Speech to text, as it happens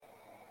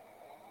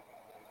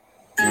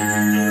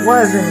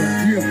Was in it.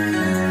 Yeah.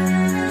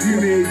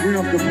 28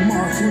 grams of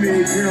moss,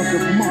 28 grams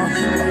of moss.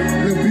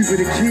 Little people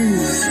the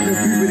kings, little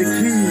people the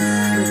kings.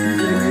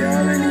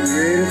 Y'all ain't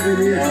ready for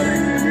this, y'all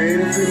ain't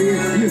ready for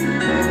this.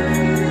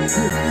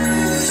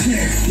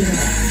 Yeah.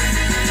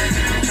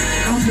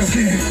 I'm the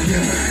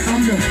champion,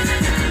 I'm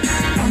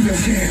the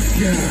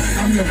champion,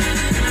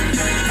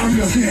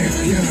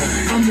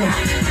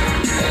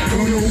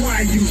 don't know why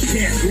you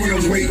cats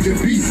wanna wait to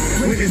be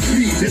with the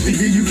street just to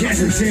give you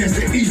cats a chance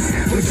to eat.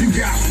 What you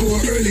got for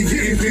early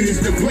didn't finish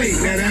the plate.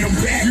 Now that I'm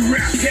back, you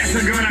rap cats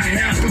are gonna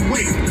have to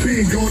wait.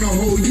 Been gone a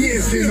whole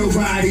year, still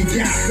nobody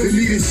got the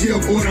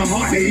leadership or the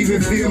heart to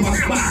even feel my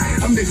spot.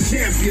 I'm the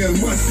champion,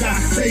 must I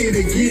say it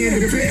again?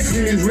 The best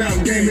in this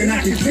rap game and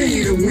I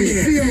continue to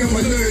win. See, I'm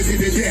allergic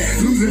to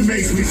that, losing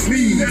makes me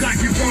sneeze.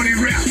 Like you phony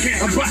rap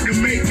cat, about to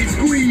make me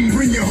squeeze.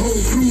 Bring your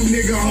whole crew,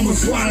 nigga, I'ma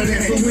swallow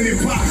that. So when it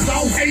pops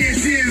off,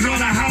 ATL is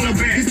on a holler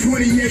back. It's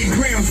 28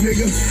 grams,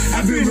 nigga.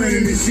 I've been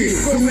running this shit.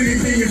 So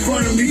anything in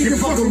front of me can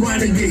fuck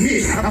around and get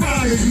hit. I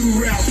follow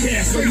you, rap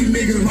cats, so you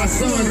niggas my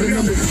sons, and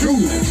I'm the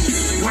truth.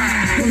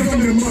 Wow, cause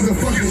I'm the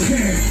motherfucking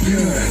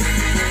champion.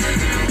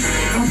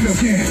 I'm the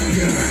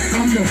champion.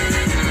 I'm the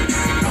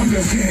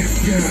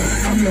champion.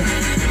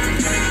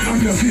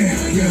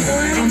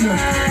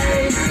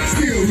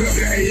 Still rep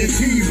the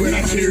AT, but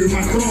I carry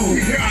my throne.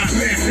 God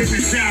bless is the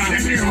child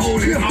that can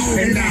hold it home.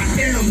 And I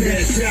am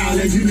that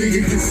child, as you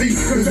niggas can see.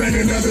 Cause ain't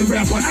another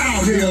rapper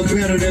out there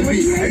better than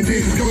me. And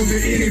this goes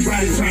to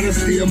anybody trying to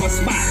steal my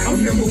spot.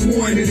 I'm number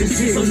one in this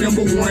shit, so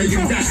number one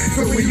you die.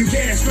 So when you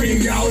gas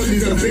scream, y'all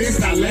is the best,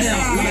 I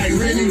laugh. Like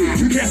really,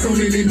 you cats don't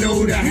really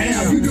know the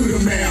how. You do the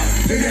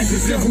math, and that's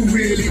yourself who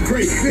really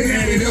great. Then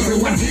add it up and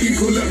watch it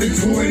equal up to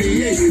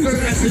 28. So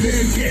that's the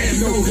little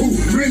cats know who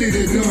really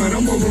the done.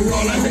 I'm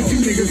overall, I let you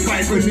niggas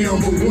fight for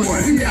number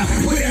one. See, I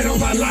put that on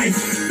my life,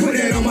 put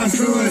that on my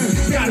son.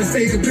 Gotta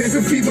stay the best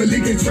of people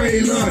licking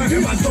trade love.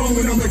 And my throne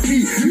and I'm the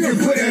key. You can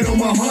put that on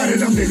my heart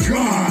and I'm the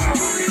God.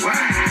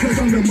 Cause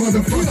I'm the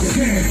motherfucking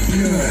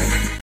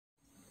champion.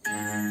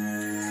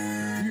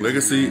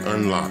 Legacy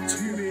Unlocked.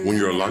 When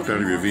you're locked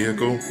out of your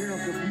vehicle,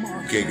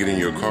 can't get in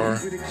your car,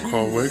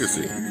 call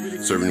Legacy.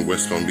 Serving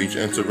West Palm Beach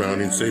and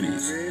surrounding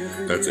cities.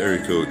 That's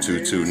area code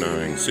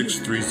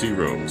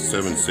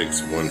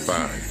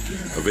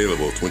 229-630-7615.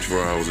 Available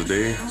 24 hours a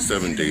day,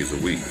 7 days a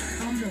week.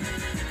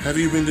 Have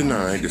you been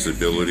denied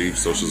disability,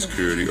 Social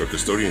Security, or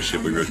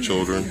custodianship of your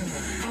children?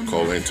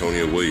 Call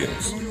Antonio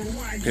Williams.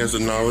 He has the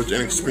knowledge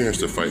and experience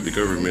to fight the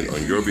government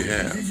on your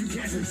behalf.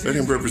 Let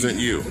him represent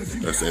you.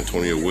 That's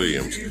Antonio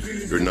Williams,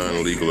 your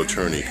non-legal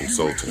attorney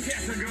consultant.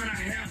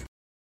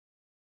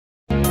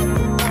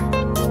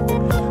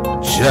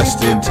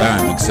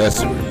 Just-in-time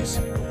accessories.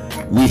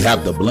 We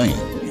have the bling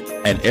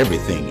and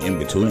everything in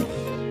between.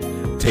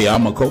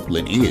 Tayama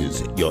Copeland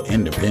is your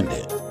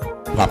independent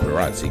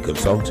paparazzi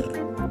consultant.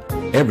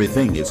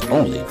 Everything is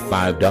only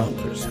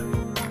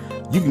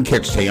 $5. You can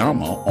catch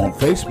Tayama on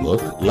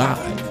Facebook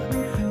Live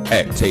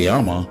at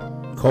Tayama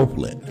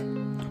Copeland,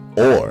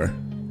 or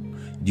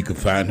you can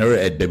find her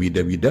at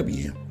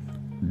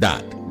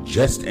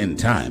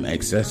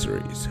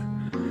www.justintimeaccessories.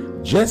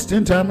 Just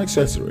in Time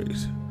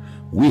Accessories.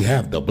 We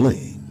have the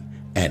bling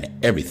and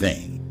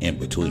everything in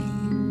between.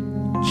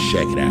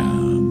 Check it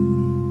out.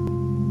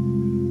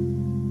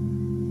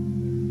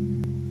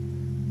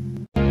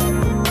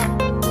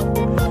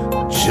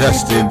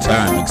 Just in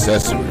Time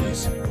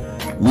Accessories.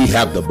 We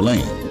have the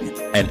bling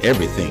and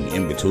everything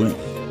in between.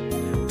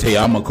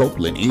 Tayama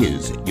Copeland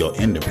is your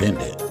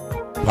independent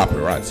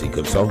paparazzi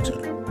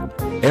consultant.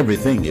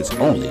 Everything is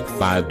only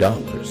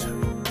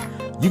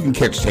 $5. You can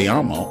catch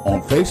Tayama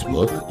on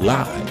Facebook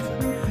Live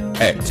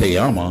at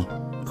Tayama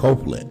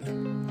Copeland,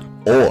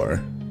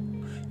 or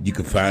you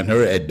can find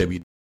her at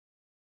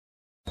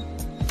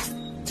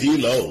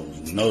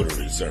D-Lowe's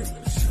Notary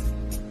Service.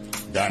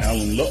 Don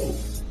Allen Lowe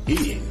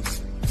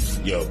is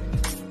your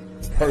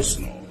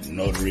personal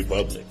notary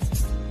public,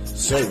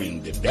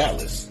 serving the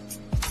Dallas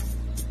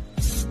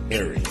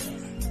area.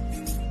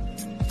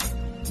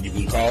 You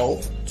can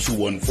call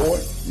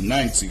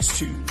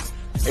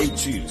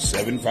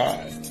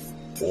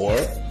 214-962-8275, or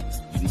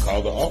you can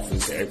call the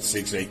office at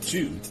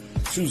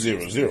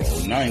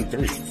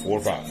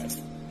 682-200-9345.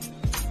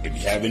 If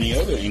you have any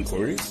other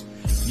inquiries,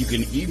 you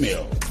can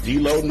email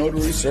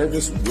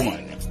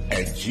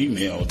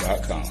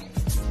dlownotaryservice1@gmail.com.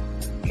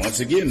 Once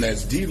again,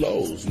 that's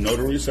D-Lowe's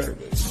Notary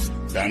Service.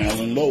 Don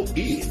Allen Lowe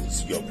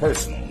is your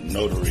personal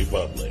notary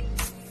public.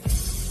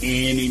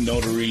 Any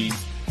notary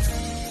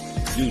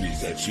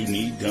duties that you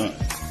need done,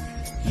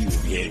 he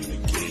will be able to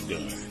get it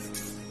done.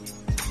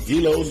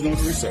 D-Lowe's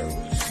Notary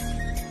Service.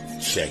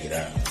 Check it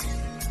out.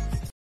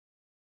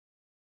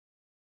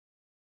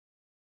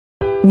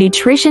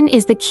 Nutrition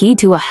is the key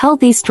to a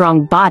healthy,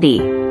 strong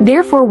body.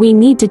 Therefore, we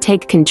need to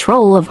take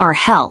control of our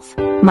health.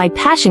 My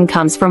passion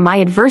comes from my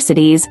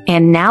adversities,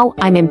 and now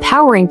I'm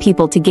empowering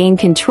people to gain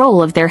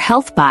control of their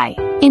health by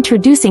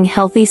introducing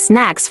healthy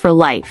snacks for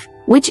life.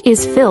 which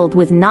is filled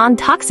with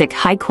non-toxic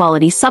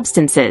high-quality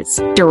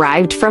substances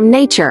derived from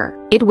nature.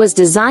 It was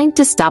designed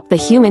to stop the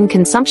human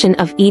consumption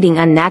of eating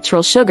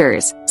unnatural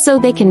sugars, so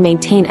they can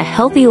maintain a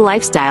healthy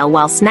lifestyle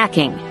while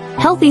snacking.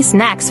 Healthy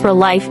Snacks for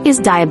Life is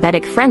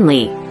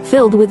diabetic-friendly,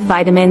 filled with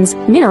vitamins,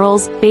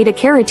 minerals,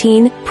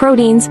 beta-carotene,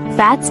 proteins,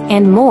 fats,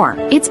 and more.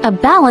 It's a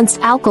balanced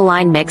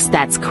alkaline mix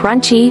that's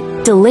crunchy,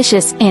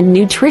 delicious, and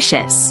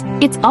nutritious.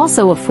 It's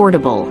also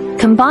affordable,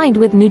 combined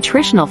with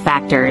nutritional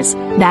factors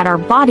that our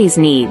bodies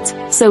needs.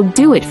 So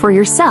do it for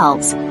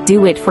yourselves,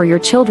 do it for your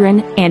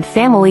children and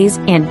families,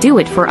 and do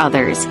it for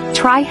others.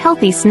 Try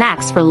Healthy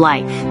Snacks for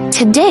Life.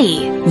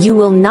 Today, you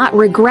will not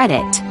regret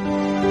it.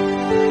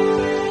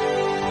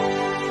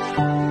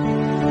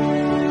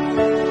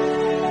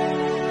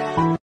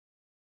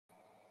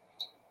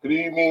 Good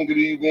evening, good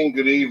evening,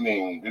 good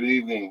evening, good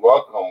evening.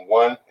 Welcome,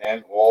 one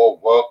and all.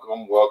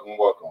 Welcome, welcome,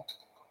 welcome.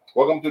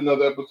 Welcome to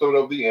another episode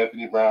of the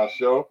Anthony Brown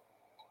Show.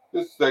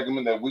 This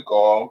segment that we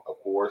call, of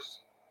course,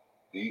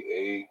 the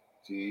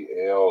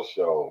ATL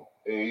Show.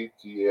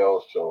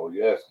 ATL Show.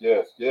 Yes,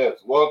 yes,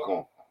 yes.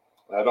 Welcome.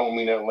 I don't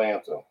mean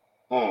Atlanta.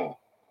 And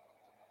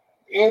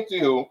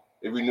two,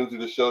 if you're new to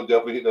the show,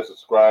 definitely hit that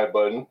subscribe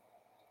button.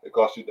 It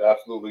costs you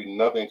absolutely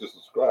nothing to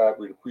subscribe.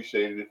 We'd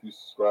appreciate it if you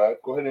subscribe.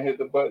 Go ahead and hit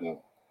the button.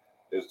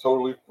 It's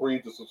totally free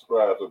to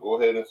subscribe, so go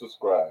ahead and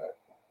subscribe.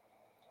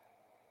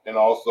 And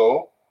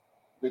also,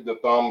 hit the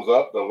thumbs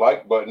up, the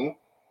like button.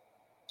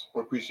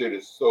 We appreciate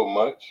it so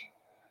much.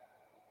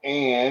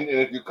 And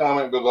if you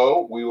comment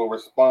below, we will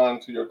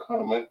respond to your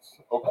comments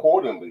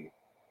accordingly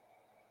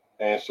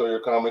and show your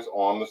comments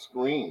on the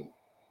screen.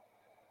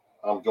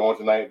 I'm joined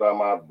tonight by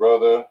my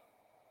brother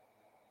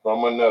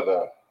from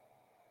another.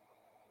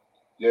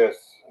 Yes,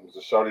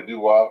 Mr. Shorty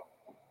Doo-Wop.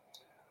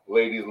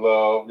 Ladies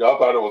love. Y'all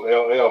thought it was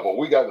LL, but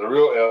we got the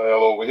real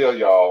LL over here,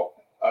 y'all.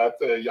 I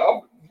tell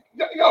y'all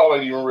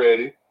ain't even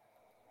ready.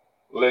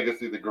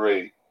 Legacy the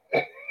Great.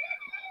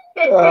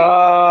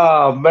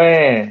 Oh,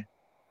 man.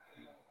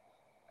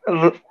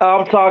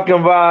 I'm talking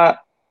about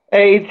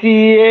ATL.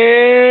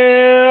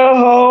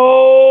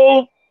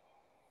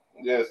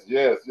 Yes,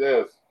 yes,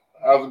 yes.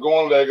 How's it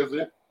going,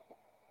 Legacy?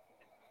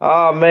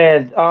 Oh,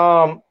 man.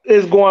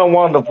 It's going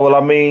wonderful.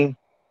 I mean,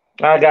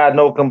 I got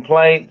no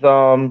complaints.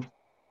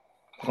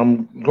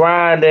 I'm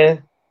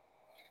grinding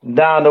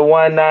down to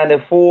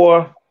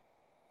 194.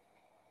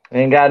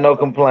 Ain't got no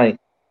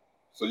complaints.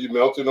 So you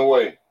melting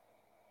away.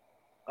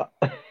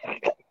 I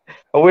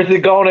wish it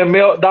going to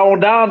melt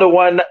down to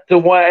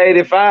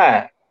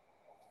 185.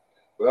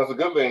 But that's a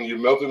good thing. You're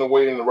melting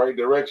away in the right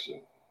direction.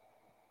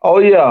 Oh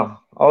yeah.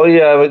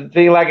 It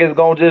seems like it's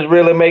gonna just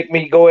really make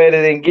me go ahead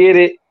and get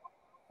it.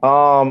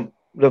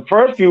 The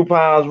first few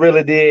pounds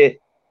really did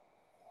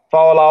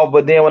fall off,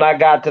 but then when I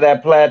got to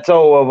that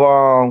plateau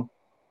of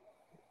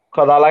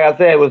cause like I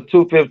said, it was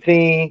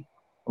 215.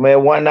 I'm at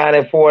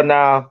 194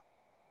 now.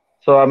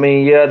 So I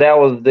mean, yeah, that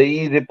was the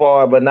easy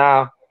part, but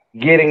now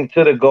getting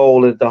to the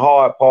goal is the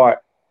hard part.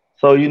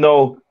 So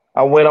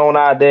I went on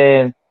out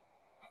there and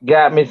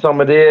got me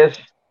some of this.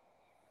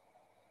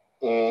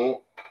 Mm-hmm.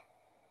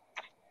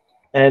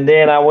 And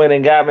then I went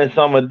and got me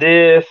some of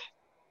this.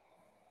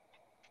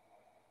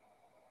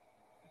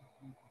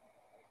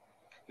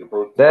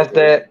 That's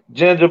that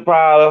ginger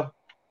powder.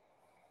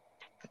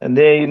 And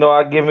then,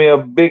 I give me a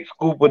big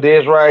scoop of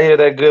this right here,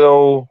 that good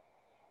old.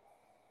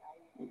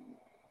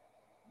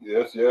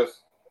 Yes,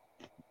 yes.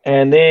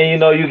 And then,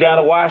 you got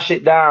to wash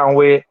it down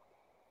with.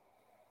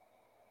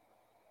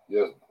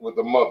 Yes, with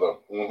the mother.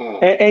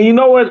 Mm-hmm. And you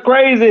know what's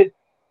crazy?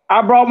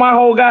 I brought my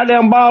whole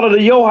goddamn bottle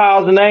to your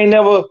house and I ain't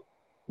never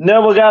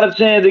got a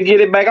chance to get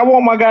it back. I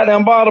want my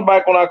goddamn bottle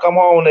back when I come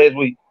home next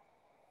week.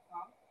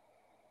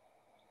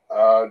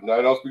 No,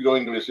 I don't speak no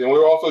English. And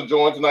we're also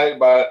joined tonight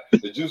by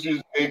the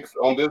juiciest cakes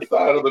on this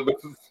side of the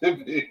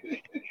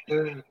Mississippi.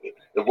 It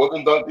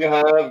wasn't Duncan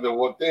Hines,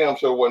 it damn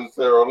sure wasn't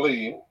Sarah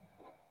Lee,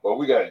 but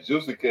we got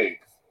juicy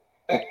cakes.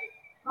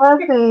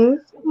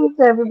 Blessings. Peace,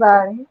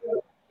 everybody.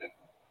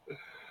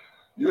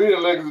 You hear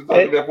Legacy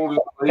talking that food?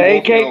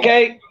 Hey,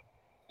 Cake.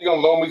 You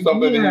gonna loan me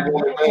something and you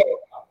want it back?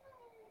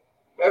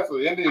 That's an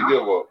Indian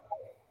giver.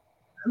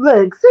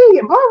 Look,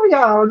 see, both of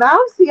y'all now.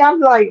 See, I'm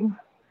like,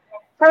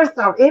 first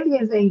off,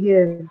 Indians ain't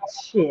good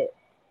shit.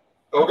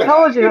 Okay. I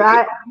told you.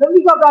 Let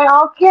me go back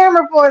on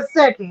camera for a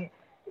second.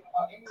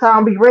 So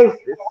I'll be racist.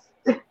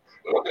 Okay.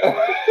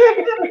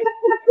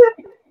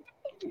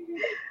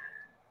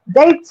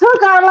 They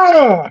took our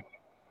land.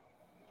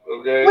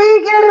 Okay. We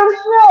ain't get them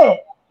shit.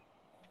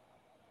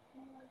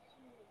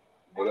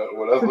 Well,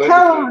 that's So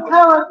Legacy.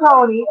 tell us,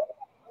 Tony.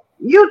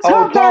 You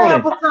took that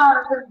apple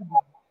cider.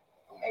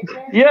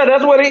 Yeah,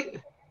 that's what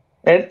it.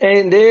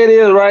 And there it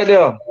is right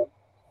there.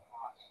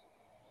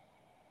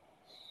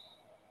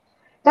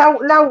 Now,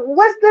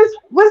 what's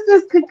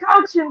this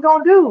concoction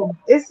gonna do?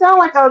 It sounds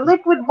like a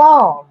liquid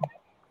bomb.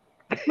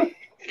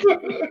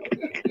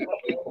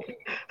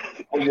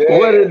 Yeah.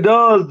 What it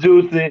does,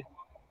 Juicy,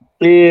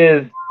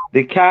 is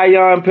the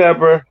cayenne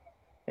pepper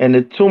and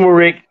the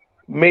turmeric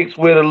mixed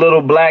with a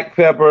little black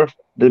pepper.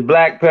 The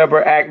black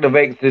pepper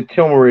activates the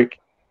turmeric,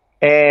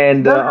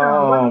 And No,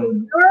 no. What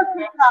does your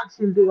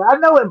concoction do? I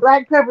know what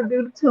black pepper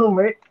do to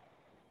turmeric.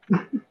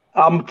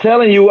 I'm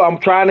telling you, I'm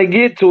trying to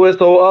get to it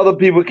so other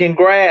people can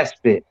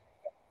grasp it.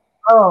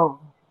 Oh,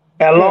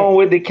 Along okay.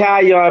 with the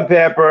cayenne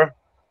pepper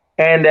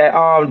and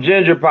that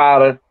ginger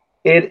powder,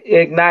 it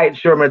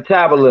ignites your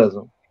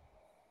metabolism.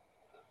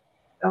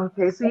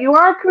 Okay, so you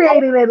are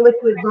creating a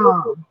liquid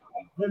bomb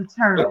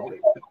internally.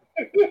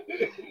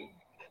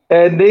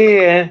 And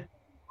then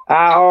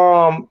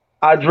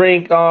I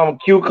drink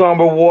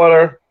cucumber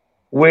water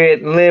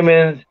with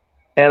lemons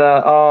and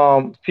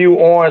a few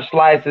orange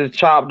slices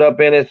chopped up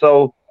in it.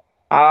 So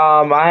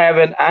I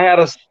haven't I had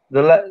a s-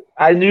 the le-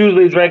 I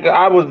usually drink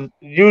I was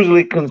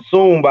usually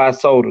consumed by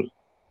sodas.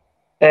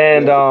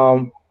 And Yeah,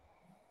 I'm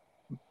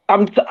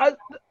t-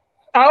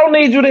 I don't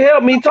need you to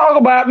help me talk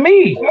about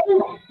me.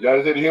 yeah.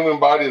 They said the human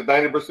body is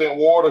 90%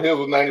 water. His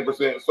was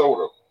 90%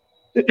 soda.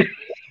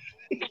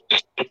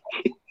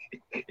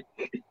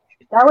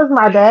 That was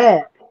my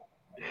dad.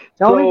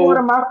 The only water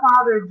So my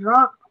father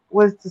drunk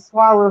was to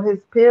swallow his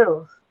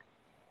pills,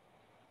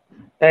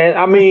 and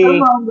I and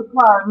some of mean, them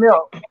required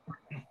milk.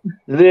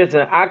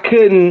 listen, I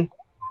couldn't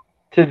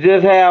to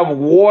just have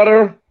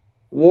water.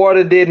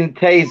 Water didn't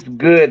taste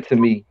good to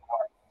me.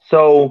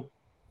 So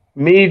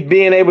me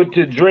being able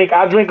to drink,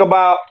 I drink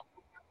about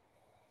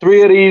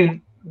three of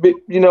these,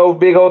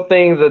 big old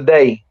things a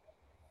day.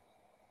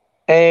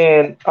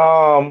 And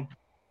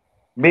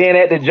being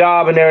at the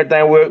job and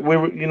everything,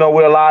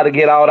 we're allowed to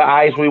get all the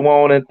ice we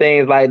want and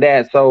things like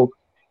that. So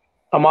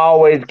I'm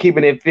always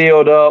keeping it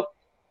filled up,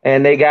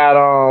 and they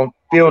got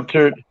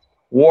filtered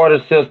water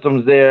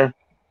systems there.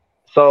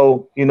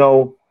 So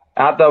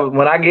after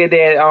when I get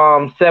there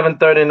at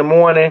 7:30 in the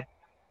morning,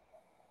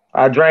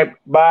 I drank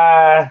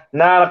by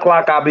 9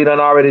 o'clock. I'll be done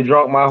already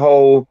drunk my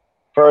whole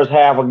first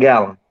half a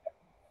gallon.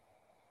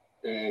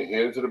 And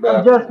head to the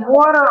Of just bathroom.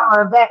 water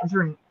or that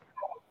drink.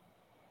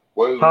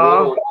 What is water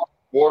Huh? with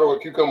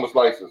cucumber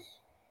slices?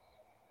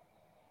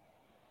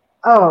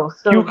 Oh,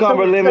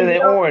 Cucumber, lemon,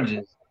 and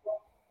oranges.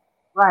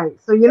 right.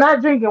 So you're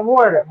not drinking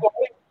water.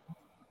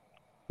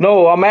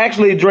 No, I'm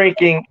actually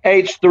drinking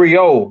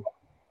H3O.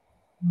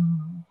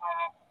 Mm.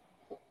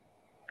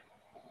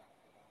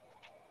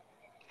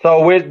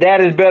 So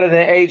that is better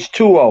than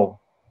H2O.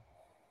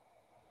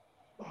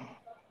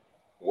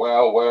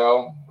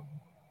 Well.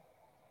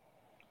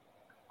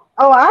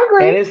 Oh, I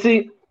And agree. it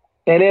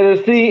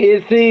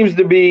seems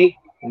to be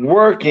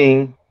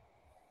working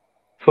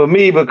for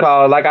me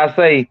because, like I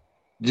say,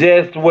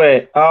 just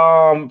what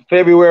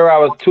February I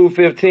was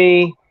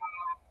 215.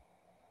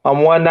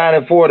 I'm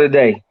 194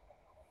 today.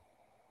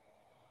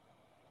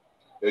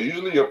 Yeah,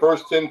 usually your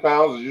first 10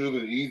 pounds is usually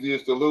the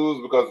easiest to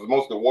lose because it's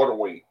mostly water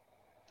weight.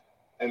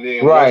 And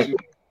then once Right. you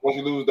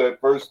lose that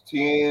first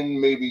 10,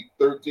 maybe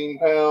 13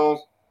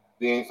 pounds,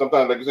 then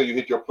sometimes, like you said, you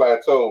hit your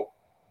plateau.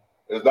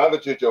 It's not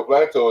that you hit your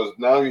plateau; it's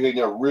now you're hitting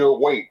your real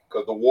weight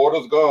because the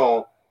water's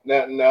gone.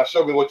 Now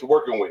show me what you're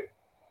working with.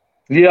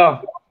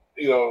 Yeah.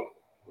 You know,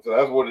 so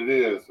that's what it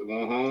is.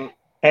 Mm-hmm.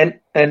 And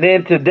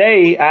then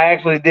today I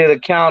actually did a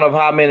count of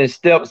how many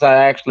steps I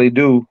actually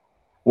do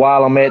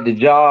while I'm at the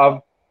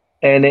job.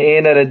 And the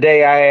end of the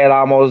day, I had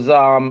almost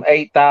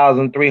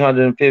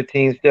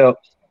 8,315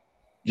 steps.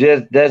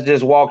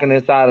 Just walking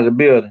inside of the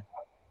building.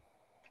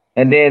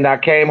 And then I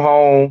came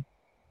home.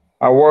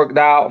 I worked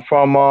out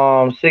from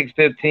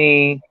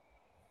 6:15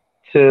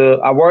 to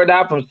I worked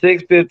out from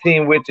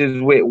 6:15, which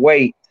is with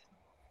weights,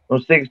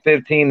 from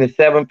 6:15 to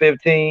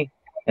 7:15,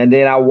 and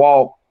then I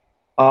walked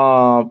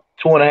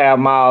 2.5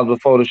 miles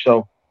before the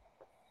show.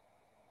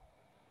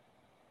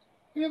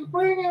 He's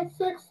bringing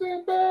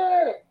 60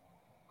 back.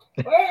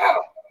 Wow.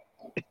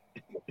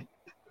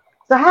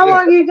 So how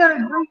long are you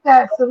gonna drink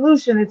that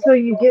solution until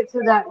you get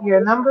to that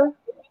your number?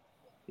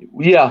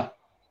 Yeah,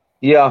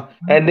 yeah.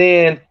 And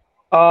then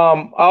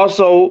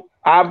also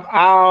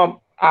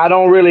I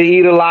don't really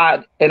eat a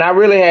lot, and I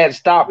really had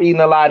stopped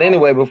eating a lot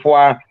anyway before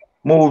I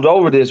moved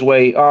over this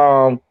way.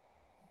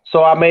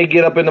 So I may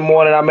get up in the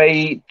morning, I may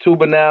eat two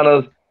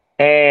bananas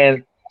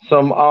and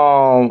some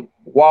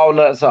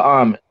walnuts or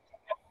almonds.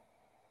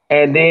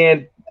 And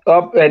then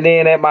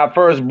at my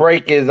first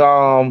break is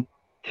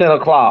 10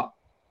 o'clock.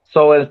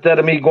 So instead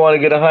of me going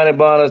to get a honey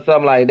bun or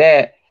something like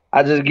that,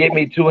 I just get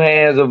me two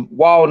hands of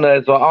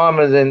walnuts or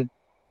almonds and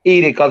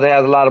eat it because it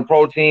has a lot of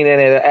protein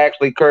and it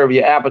actually curb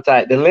your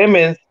appetite. The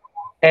lemons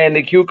and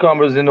the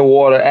cucumbers in the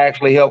water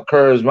actually help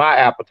curb my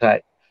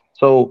appetite.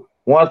 So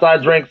once I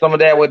drink some of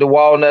that with the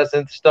walnuts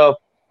and stuff,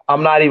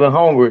 I'm not even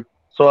hungry.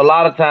 So a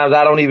lot of times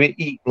I don't even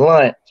eat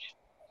lunch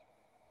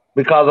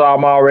because I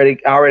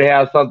already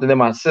have something in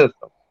my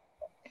system.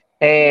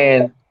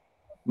 And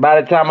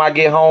by the time I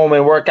get home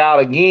and work out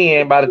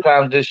again, by the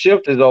time this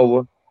shift is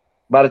over,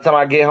 by the time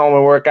I get home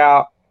and work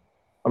out,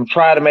 I'm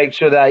trying to make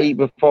sure that I eat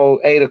before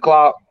 8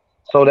 o'clock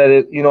so that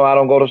I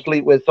don't go to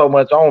sleep with so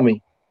much on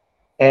me.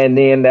 And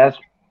then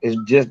it's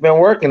just been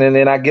working. And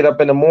then I get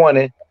up in the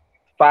morning,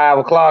 5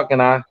 o'clock,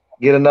 and I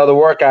get another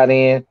workout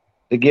in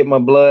to get my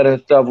blood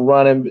and stuff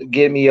running,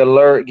 get me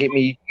alert,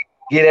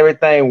 get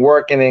everything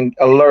working and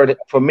alert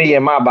for me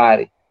and my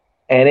body.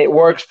 and it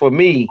works for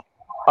me.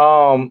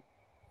 Um,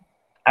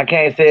 I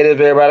can't say this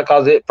to everybody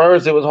because at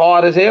first it was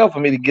hard as hell for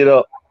me to get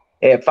up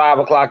at 5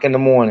 o'clock in the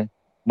morning.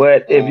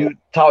 But if you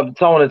talk to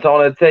Tony,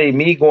 Tony will tell you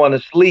me going to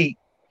sleep.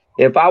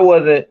 If I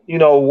wasn't,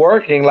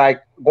 working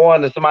like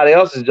going to somebody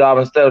else's job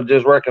instead of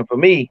just working for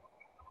me,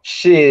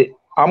 shit,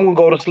 I'm gonna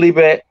go to sleep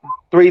at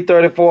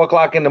 3:30, 4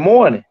 o'clock in the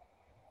morning,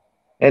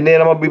 and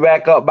then I'm gonna be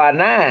back up by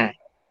 9.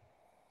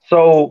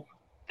 So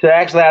to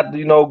actually have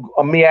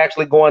to, me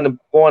actually going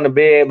to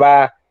bed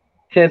by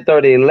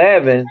 10:30,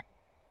 11,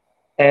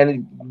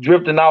 and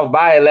drifting off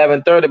by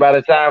 11:30. By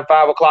the time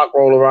 5 o'clock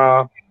roll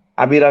around,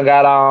 I be done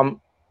got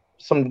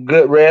some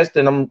good rest,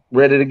 and I'm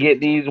ready to get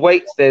these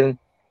weights and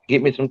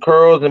get me some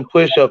curls and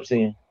push ups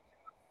in.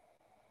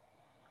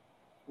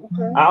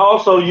 Okay. I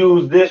also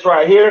use this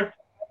right here.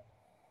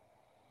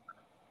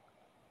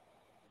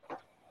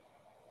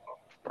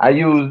 I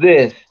use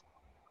this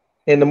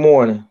in the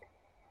morning.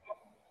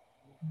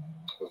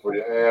 For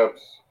your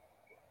abs.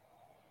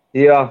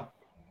 Yeah.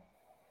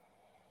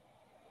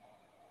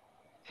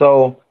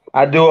 So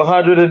I do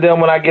 100 of them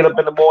when I get up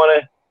in the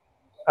morning.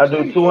 I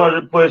do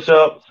 200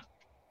 push-ups,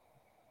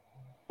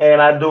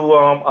 and I do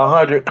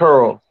 100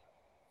 curls,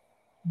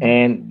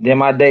 and then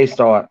my day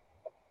start.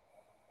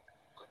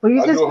 Well,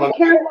 you just be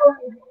careful.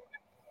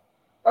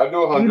 I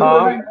do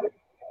 100.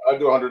 I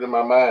do 100 in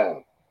my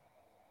mind.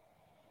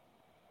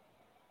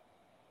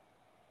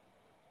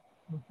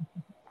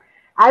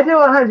 I do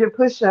 100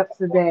 push-ups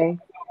a day,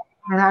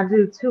 and I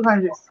do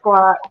 200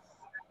 squats,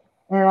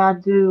 and I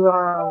do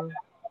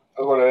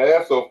That's why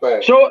that ass so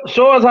fast.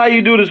 Show us how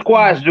you do the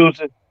squats,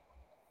 Juicy.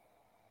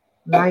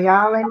 Now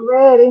y'all ain't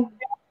ready.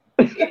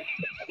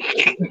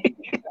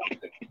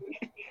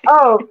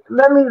 Oh,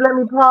 let me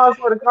pause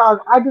for the cause.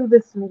 I do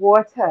this in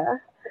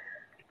water,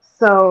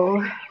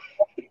 so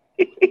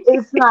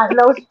it's not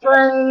no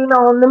strain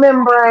on the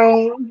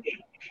membrane.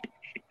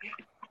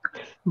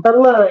 But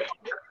look,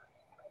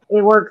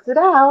 it works it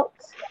out.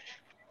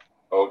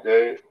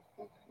 Okay.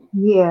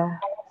 Yeah.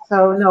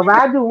 So no, but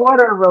I do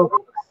water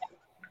aerobics.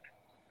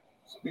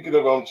 Speaking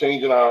of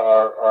changing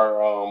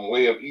our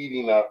way of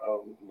eating,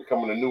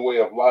 becoming a new way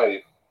of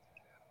life.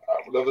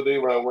 The other day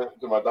when I went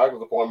to my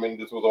doctor's appointment,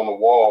 this was on the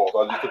wall,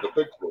 so I just took a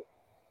picture.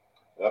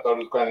 And I thought it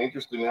was kind of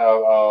interesting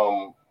how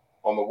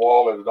on the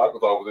wall at the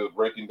doctor's office it was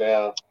breaking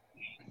down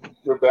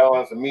your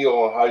balanced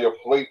meal and how your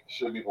plate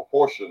should be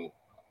proportioned.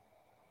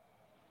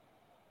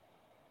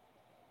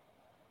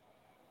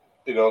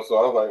 So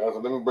I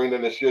said, let me bring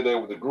that and share that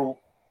with the group.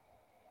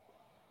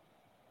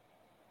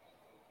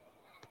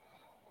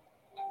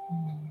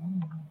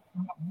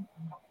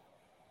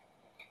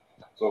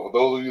 So for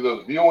those of you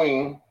that's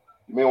viewing,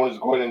 you may want to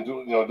just go ahead and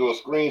do a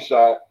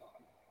screenshot.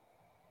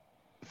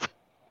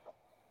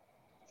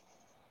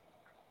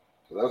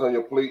 So that's how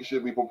your plate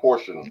should be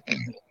proportioned.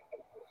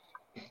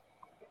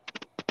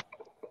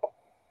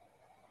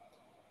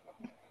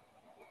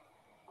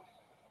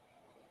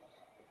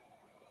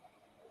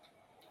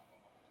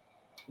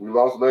 We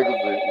lost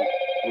legacy.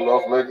 We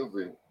lost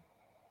legacy.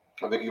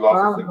 I think he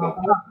lost the signal.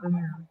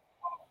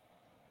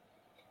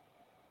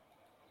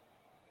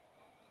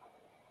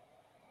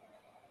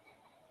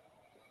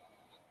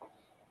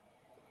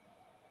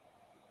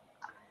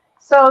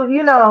 So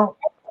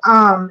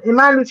in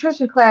my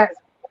nutrition class,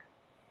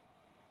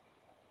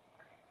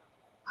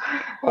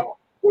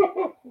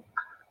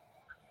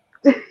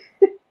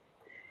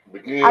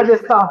 I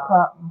just saw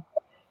something.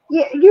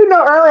 Yeah,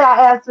 earlier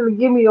I asked him to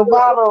give me a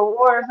bottle of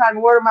water so I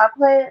can water my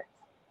plants.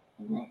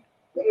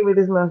 Give me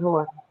this much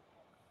water.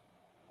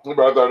 I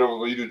thought it was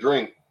for you to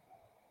drink.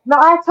 No,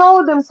 I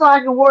told them so I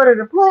can water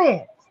the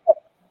plants.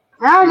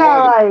 I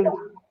got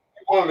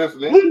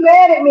he's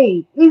mad at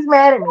me. He's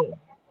mad at me.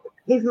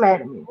 He's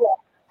mad at me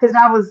because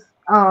I was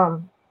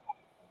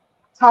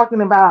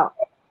talking about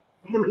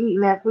him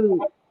eating that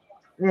food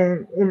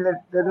and in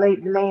the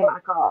name I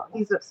called.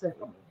 He's upset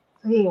with me,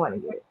 so he didn't want to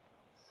get it.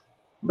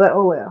 But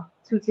oh well,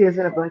 2 tears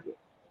in a bucket.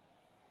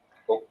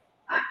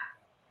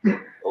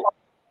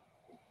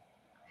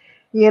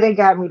 Yeah, they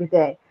got me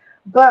today.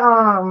 But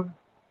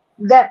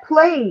that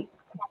plate,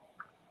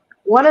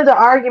 one of the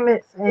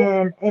arguments,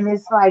 and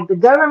it's like the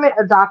government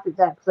adopted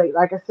that plate.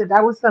 Like I said,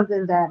 that was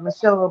something that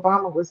Michelle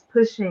Obama was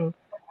pushing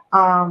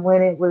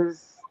when it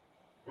was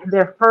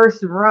their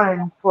first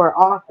run for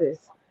office.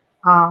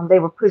 They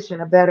were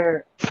pushing a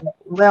better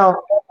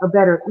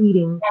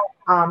eating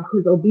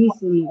because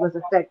obesity was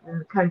affecting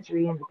the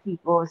country and the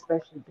people,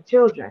 especially the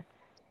children.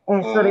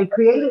 And so they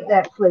created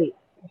that plate.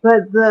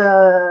 But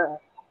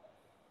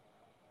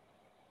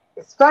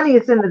it's funny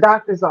it's in the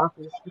doctor's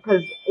office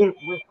because it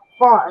was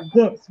fought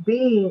against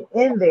being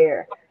in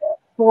there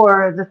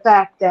for the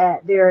fact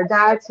that there are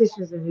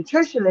dietitians and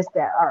nutritionists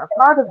that are a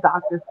part of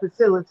doctors'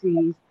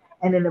 facilities,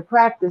 and in the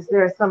practice,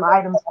 there are some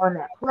items on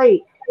that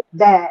plate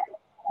that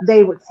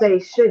they would say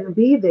shouldn't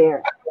be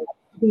there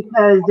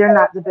because they're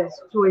not the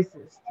best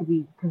choices to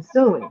be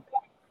consuming.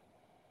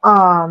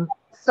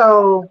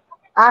 So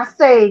I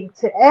say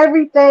to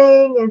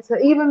everything and to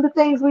even the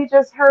things we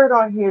just heard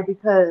on here,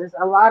 because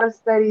a lot of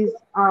studies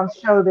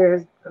show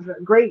there's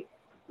a great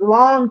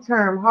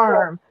long-term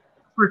harm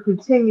for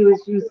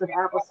continuous use of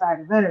apple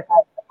cider vinegar.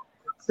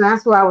 So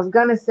that's what I was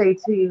gonna say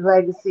to you,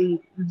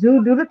 Legacy.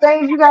 Do the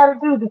things you gotta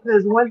do,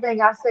 because one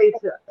thing I say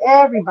to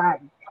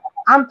everybody,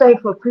 I'm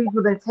thankful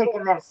people that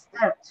taking that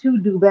step to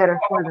do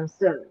better for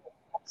themselves.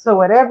 So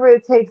whatever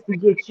it takes to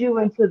get you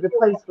into the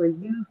place where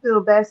you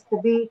feel best to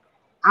be,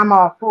 I'm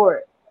all for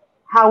it.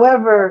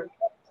 However,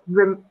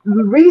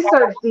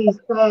 research these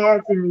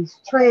fads and these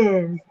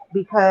trends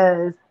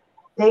because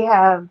they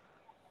have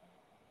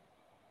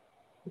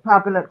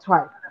popping up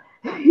twice.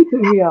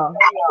 Yeah.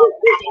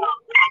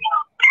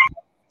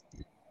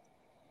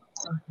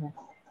 Okay.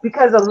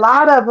 Because a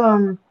lot of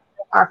them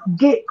are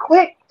get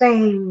quick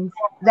things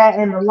that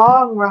in the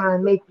long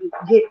run make you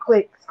get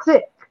quick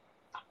sick.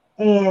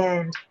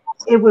 And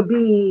it would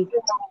be,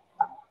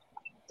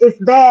 it's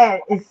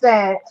bad, it's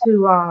sad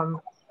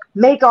to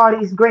make all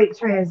these great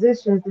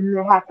transitions and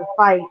then have to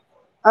fight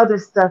other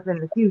stuff in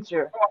the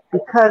future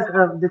because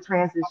of the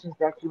transitions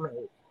that you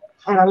made.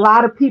 And a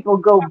lot of people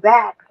go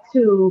back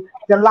to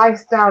the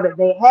lifestyle that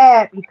they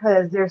had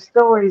because their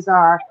stories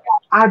are,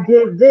 I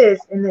did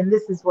this and then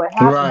this is what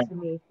happened Right. to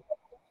me.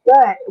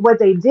 But what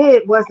they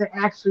did wasn't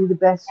actually the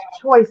best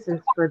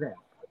choices for them.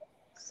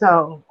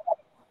 So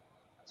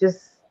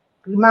just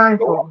be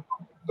mindful.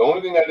 The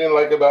only thing I didn't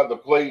like about the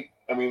plate,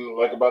 I mean,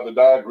 like about the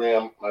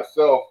diagram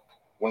myself,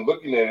 when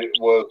looking at it,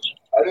 was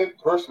I didn't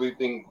personally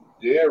think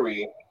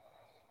dairy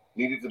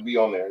needed to be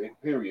on there.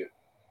 Period.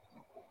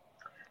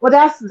 Well,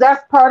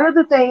 that's part of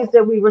the things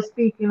that we were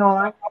speaking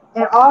on.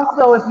 And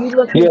also, if you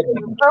look Yeah. into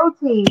the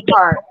protein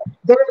part,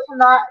 there should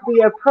not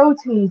be a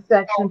protein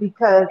section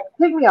because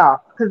pick me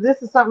off, because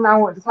this is something I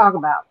want to talk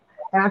about.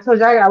 And I told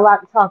you I got a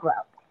lot to talk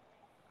about.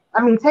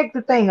 I mean, take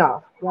the thing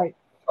off, like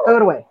throw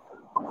it away.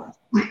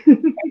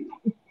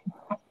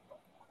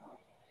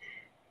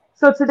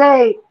 So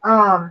today,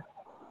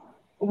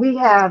 we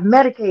have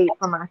Medicaid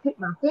for my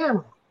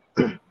family,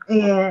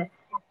 and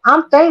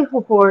I'm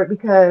thankful for it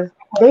because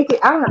I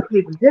don't have to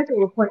pay for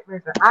dental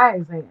appointments or eye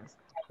exams,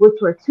 which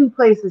were two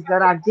places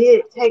that I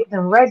did take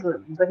them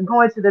regularly. But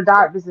going to the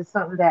doctors is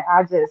something that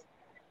I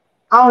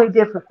only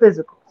did for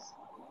physicals.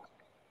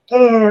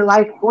 And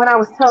like when I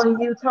was telling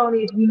you, Tony,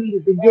 if you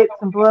needed to get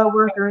some blood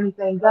work or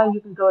anything done, you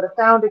can go to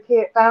Found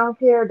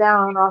Care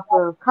down off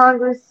of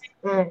Congress,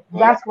 and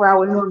that's where I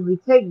would normally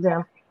take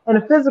them. And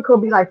a physical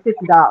be like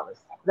 $50.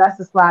 That's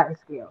the sliding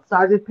scale. So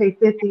I just pay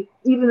 50.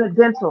 Even the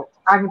dental,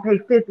 I can pay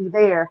 50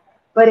 there.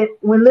 But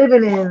when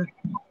living in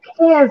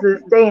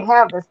Kansas, they didn't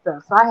have this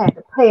stuff, so I had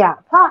to pay out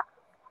of pocket.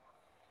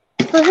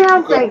 So here You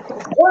I'm couldn't, thinking,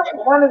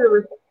 one of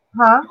the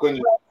huh?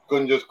 you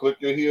couldn't just click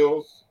your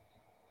heels.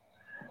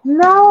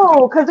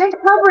 No, because they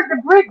covered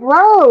the brick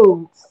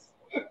roads.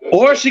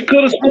 Or she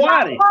could have And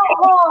squatted.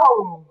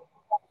 oh,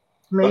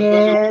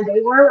 Let's just, man,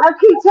 they were. I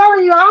keep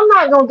telling you, I'm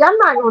not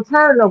gonna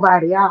turn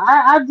nobody out.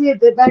 I did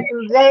that back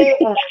in the day,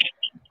 and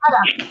I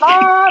got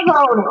five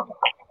on them.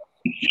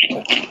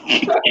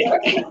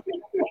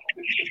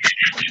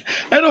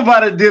 Ain't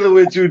nobody dealing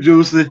with you,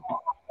 Juicy.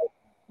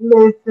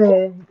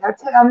 Listen,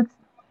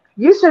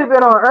 you should have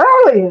been on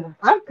earlier.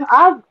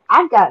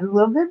 I've gotten a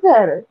little bit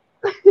better.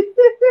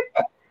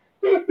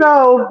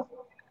 So,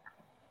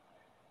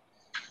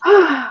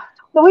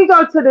 so we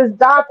go to this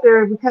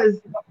doctor because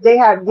they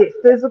have to get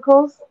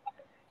physicals,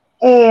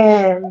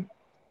 and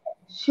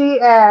she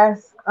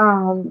asks,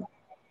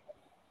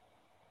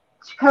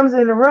 she comes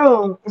in the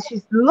room and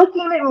she's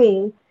looking at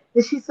me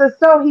and she says,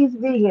 "So he's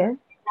vegan.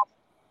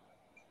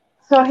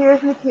 So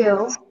here's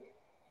Nikhil."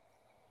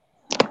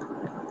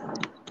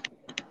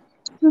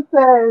 She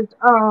says,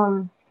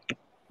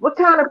 "What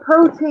kind of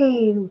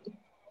protein?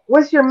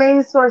 What's your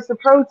main source of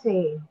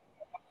protein?"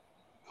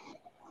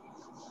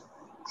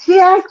 She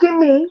asking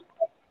me,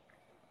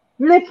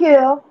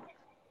 Nikhil,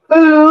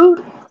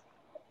 food.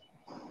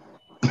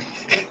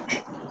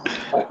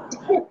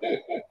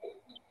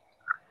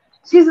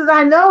 She says,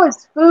 "I know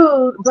it's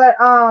food, but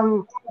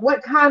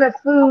what kind of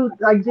food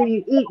like do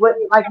you eat? What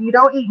like you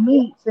don't eat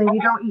meats and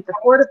you don't eat the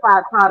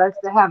fortified products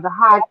that have the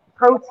high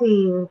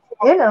protein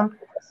in them.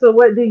 So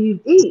what do you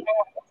eat?"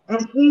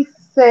 And he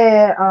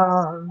said,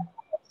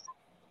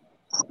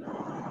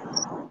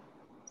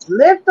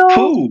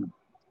 "Lentils." Food.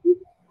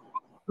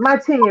 My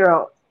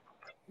 10-year-old,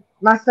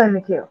 my son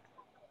Nikhil.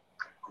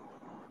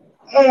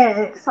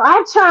 And so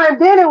I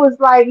chimed in and was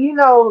like,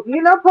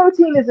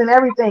 protein is in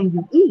everything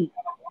you eat.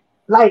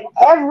 Like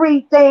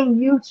everything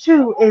you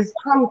chew is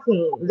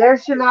protein. There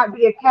should not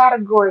be a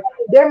category.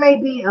 There may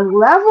be a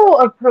level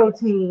of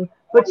protein,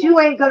 but you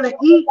ain't gonna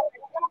eat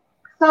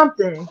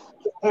something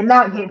and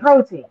not get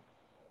protein.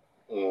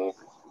 mm,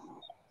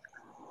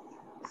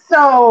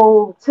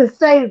 So to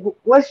say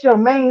what's your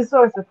main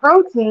source of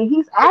protein,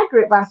 he's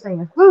accurate by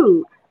saying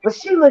food, but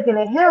she looking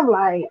at him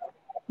like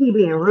he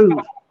being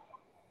rude,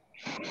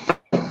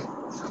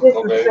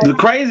 okay. The disrespectful.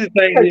 crazy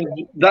thing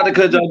is, Dr.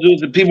 Kajal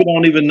Juicy, people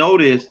don't even know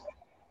this.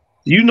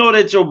 You know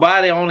that your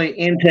body only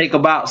intake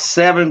about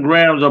 7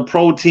 grams of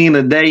protein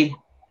a day.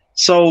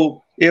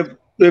 So if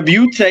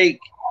you take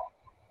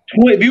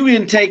if you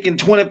been taking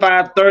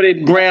 25,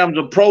 30 grams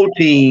of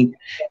protein,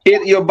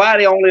 your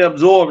body only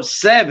absorbs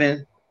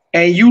 7,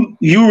 and you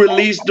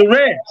release the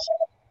rest.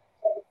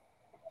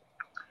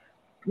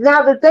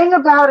 Now the thing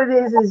about it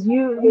is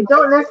you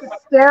don't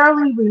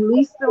necessarily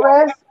release the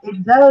rest.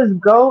 It does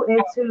go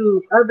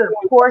into other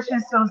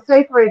portions. So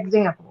say for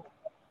example,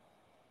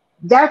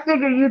 that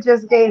figure you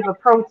just gave a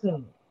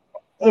protein.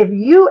 If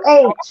you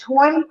ate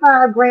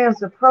 25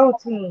 grams of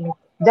protein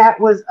that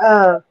was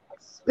of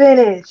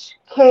spinach,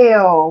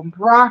 kale,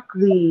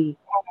 broccoli,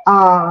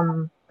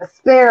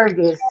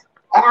 asparagus,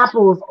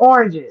 apples,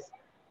 oranges,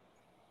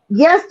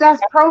 yes,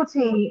 that's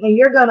protein, and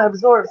you're going to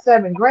absorb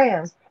 7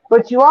 grams,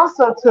 but you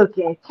also took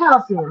in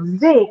calcium,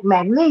 zinc,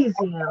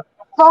 magnesium,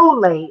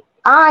 folate,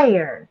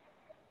 iron,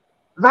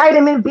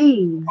 vitamin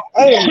B's,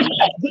 A's,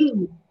 D's,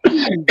 E's. So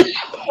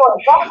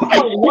at that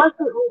point, once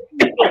it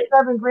receives those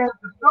 7 grams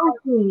of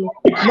protein,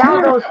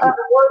 now those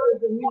other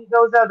organs and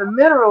those other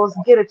minerals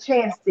get a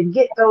chance to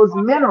get those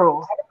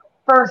minerals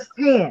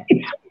firsthand.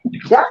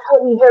 That's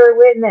what we heard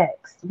with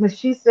next when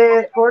she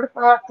said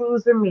fortified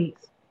foods or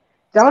meats.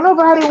 Don't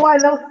nobody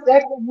want no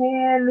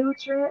secondhand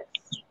nutrients.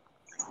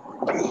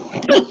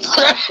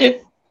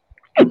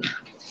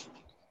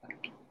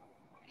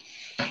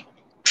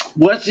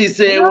 What she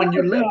said when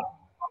you left.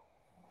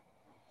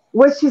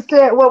 What she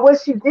said, well,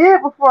 what she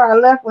did before I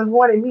left was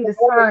wanted me to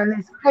sign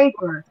this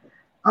paper,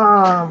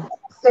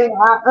 saying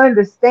I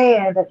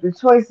understand that the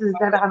choices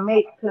that I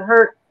make could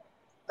hurt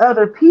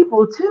other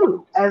people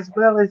too, as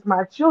well as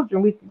my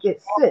children. We could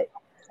get sick.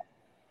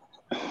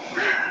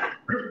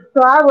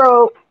 So I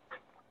wrote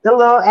the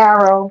little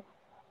arrow.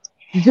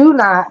 I do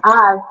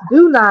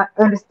not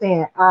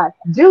understand. I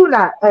do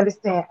not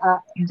understand. I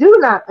do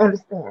not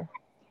understand.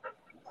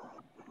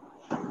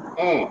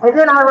 And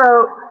then I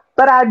wrote,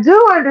 but I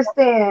do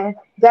understand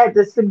that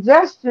the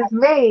suggestions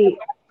made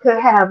could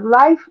have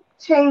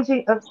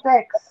life-changing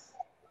effects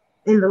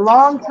in the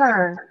long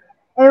term,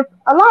 and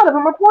a lot of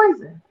them are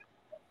poison.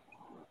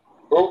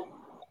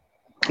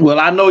 Well,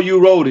 I know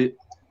you wrote it.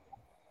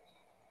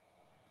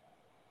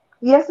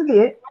 Yes, it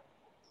did.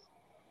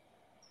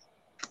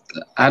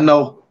 I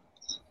know.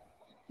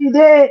 She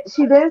did.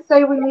 She did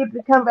say we need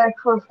to come back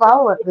for a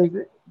follow-up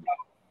visit.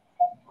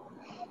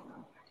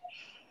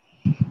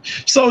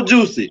 So,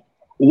 Juicy,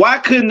 why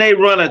couldn't they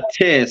run a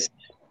test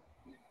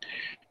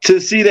to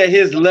see that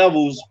his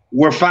levels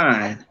were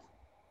fine?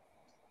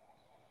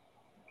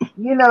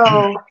 You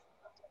know,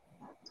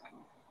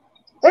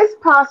 it's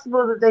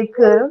possible that they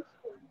could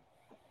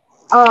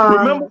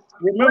have.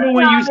 Remember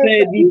when you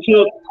said you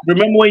took?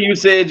 Remember when you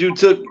said you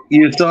took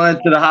your son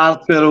to the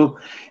hospital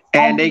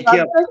and they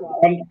kept?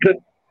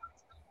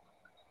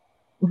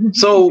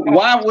 So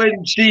why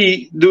wouldn't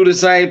she do the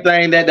same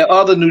thing that the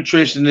other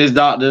nutritionist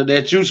doctor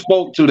that you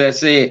spoke to that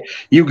said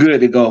you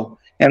good to go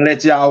and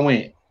let y'all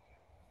win?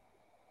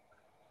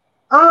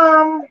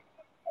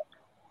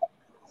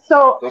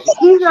 So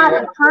he's not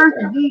the first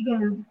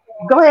vegan.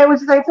 Go ahead. What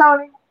you say,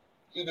 Tony?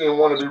 She didn't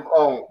want to be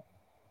wrong.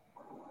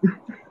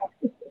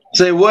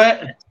 Say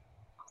what?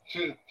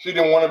 She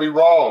didn't want to be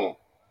wrong.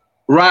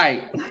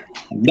 Right.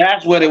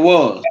 That's what it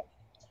was.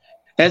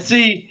 And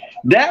see,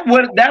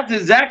 that's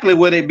exactly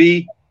what it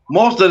be.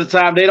 Most of the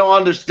time they don't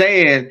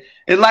understand.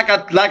 It's like I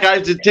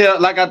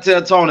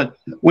tell Tony,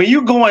 when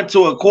you go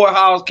into a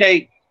courthouse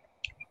case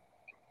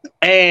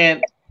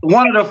and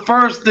one of the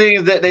first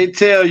things that they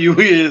tell you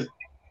is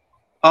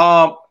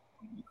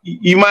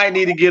you might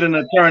need to get an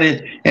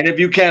attorney, and if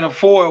you can't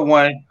afford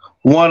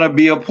one to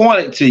be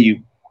appointed to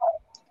you.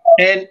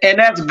 And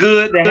that's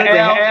good to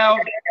have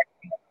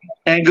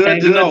and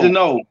good to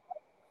know.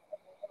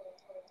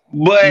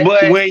 But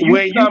when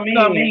you come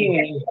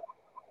in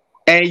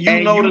and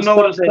you know the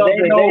stuff that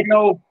they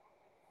know,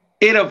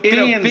 it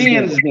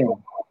offends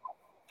them.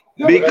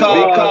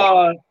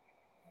 Because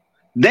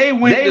they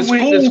went to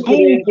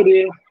school for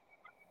this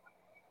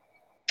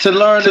to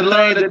learn the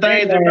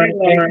things that they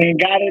learned and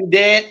got in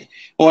debt,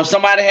 or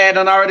somebody had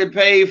already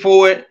paid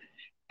for it.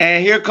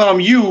 And here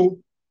come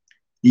you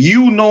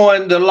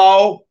knowing the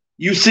law,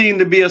 you seem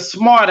to be a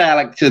smart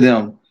aleck to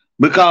them.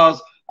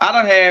 Because I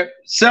done had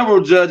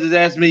several judges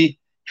ask me,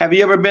 have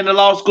you ever been to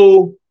law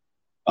school?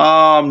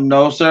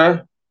 No,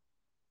 sir.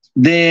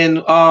 Then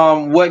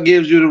what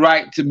gives you the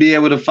right to be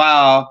able to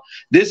file?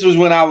 This was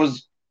when I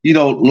was,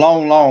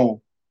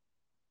 long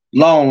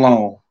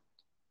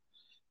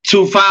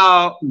to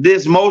file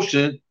this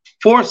motion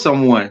for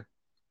someone.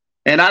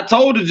 And I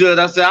told the judge,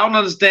 I said, I don't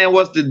understand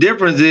what the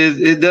difference is.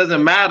 It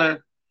doesn't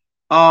matter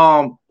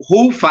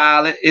who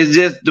filed it. It's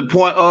just the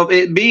point of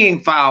it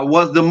being filed.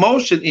 Was the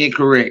motion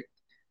incorrect?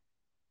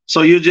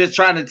 So you're just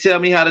trying to tell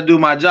me how to do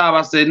my job?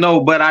 I said,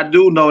 no, but I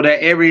do know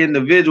that every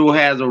individual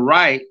has a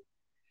right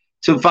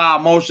to file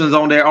motions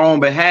on their own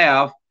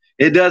behalf.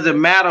 It doesn't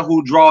matter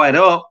who draw it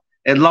up,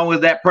 as long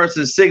as that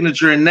person's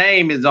signature and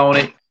name is on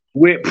it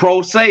with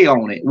pro se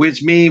on it,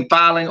 which means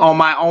filing on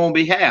my own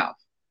behalf.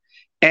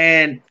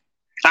 And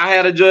I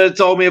had a judge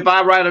told me if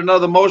I write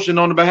another motion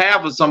on the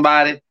behalf of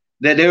somebody,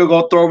 that they were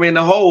going to throw me in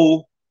the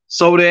hole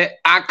so that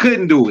I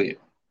couldn't do it.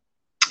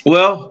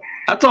 Well,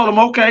 I told them,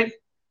 okay.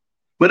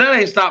 But that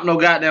ain't stop no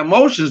goddamn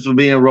motions from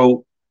being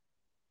wrote.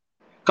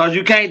 Cause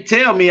you can't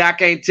tell me I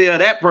can't tell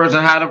that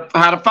person how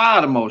to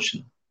file the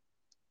motion.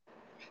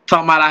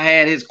 Talking about I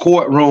had his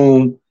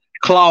courtroom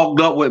clogged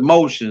up with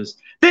motions.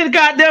 Then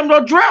goddamn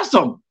address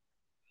them.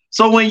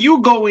 So when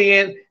you go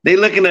in, they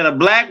looking at a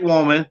black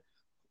woman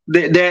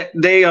that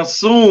they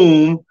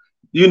assume,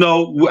 you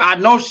know, I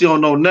know she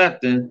don't know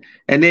nothing.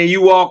 And then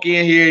you walk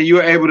in here and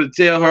you're able to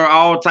tell her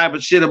all type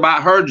of shit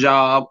about her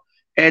job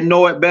and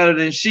know it better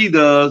than she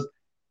does.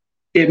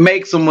 It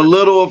makes them a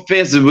little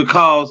offensive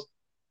because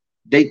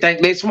they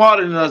think they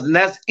smarter than us, and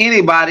that's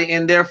anybody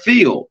in their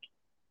field.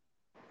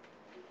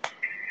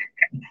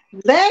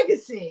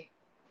 Legacy.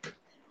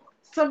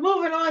 So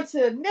moving on to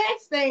the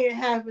next thing that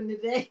happened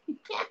today.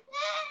 With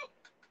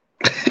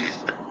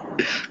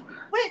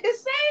the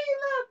same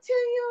little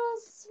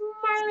 2-year-old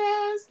smart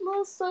ass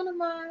little son of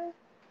mine.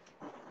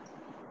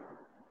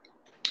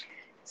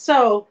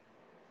 So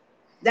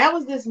that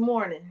was this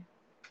morning.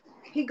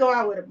 He go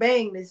out with a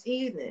bang this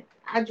evening.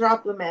 I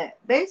dropped him at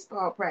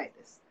baseball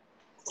practice.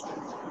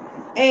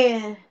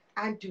 And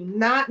I do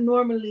not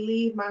normally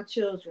leave my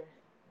children.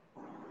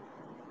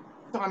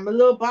 So I'm a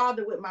little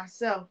bothered with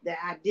myself that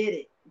I did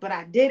it. But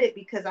I did it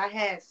because I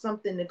had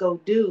something to go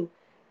do.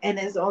 And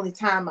it's the only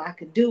time I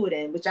could do it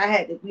in, which I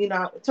had to, you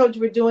know, I told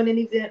you we're doing an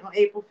event on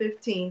April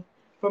 15th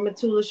for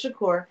Matula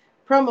Shakur,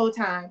 promo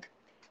time.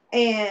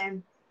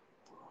 And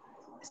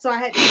so I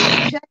had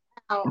to check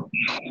out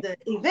the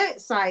event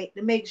site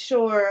to make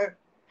sure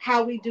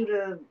how we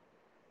do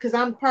because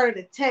I'm part of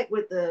the tech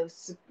with the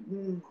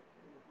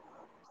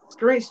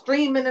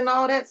streaming and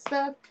all that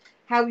stuff,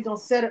 how we gonna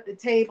set up the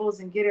tables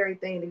and get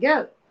everything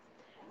together.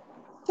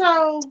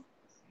 So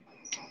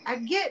I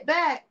get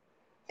back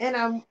and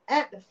I'm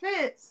at the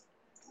fence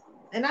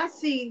and I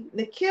see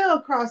Nikhil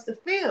across the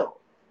field.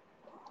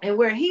 And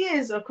where he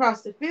is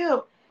across the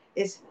field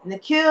is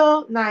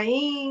Nikhil,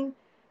 Naeem,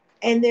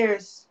 and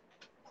there's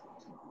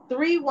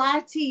 3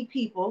 YT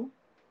people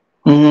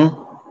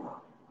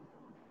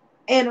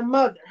and a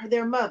mother,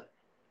 their mother.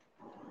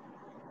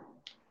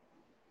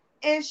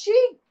 And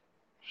she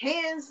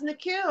hands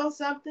Nikhil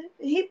something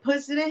and he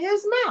puts it in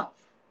his mouth.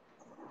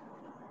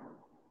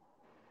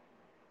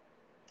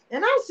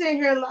 And I'm sitting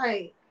here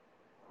like,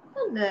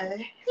 what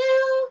the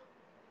hell?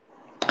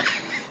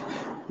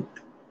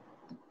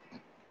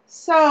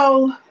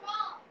 So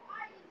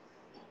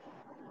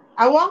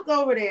I walk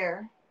over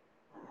there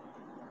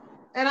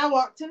and I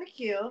walked to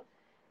Nikhil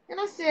and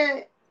I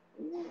said,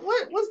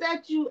 what was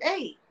that you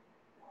ate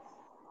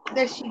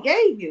that she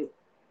gave you?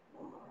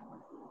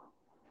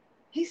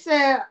 He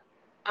said,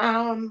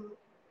 I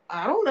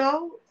don't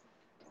know.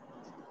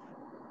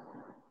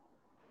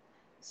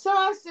 So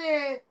I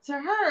said to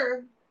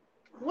her,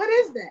 what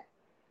is that?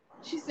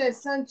 She said,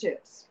 sun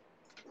chips.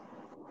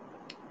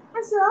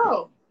 I said,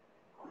 oh,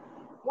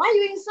 why are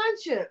you eating sun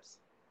chips?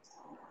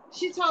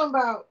 She talking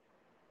about,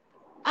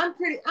 I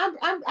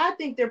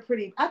think they're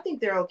pretty, I think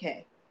they're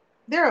okay.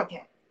 They're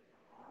okay.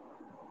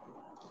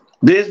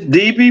 This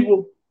D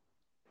people?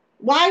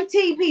 YT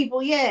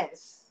people,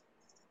 yes.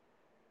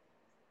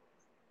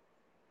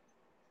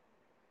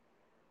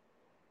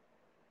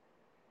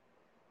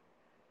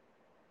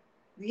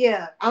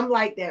 Yeah, I'm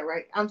like that,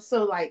 right? I'm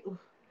so like,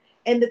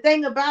 and the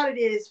thing about it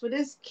is for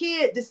this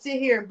kid to sit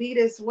here and be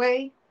this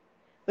way,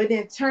 but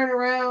then turn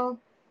around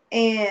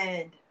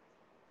and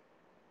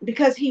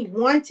because he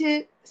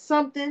wanted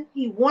something,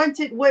 he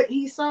wanted what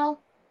he saw,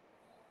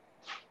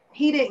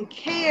 he didn't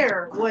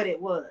care what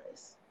it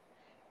was.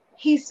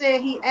 He said,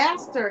 I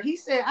asked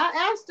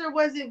her,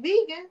 was it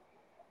vegan?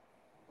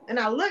 And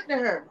I looked at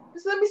her. I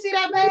said, let me see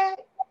that bag.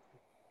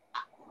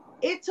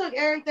 It took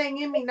everything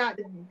in me not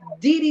to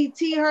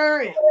DDT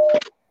her and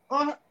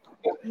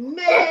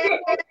man.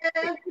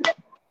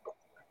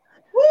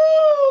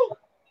 Woo!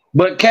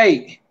 But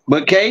cake.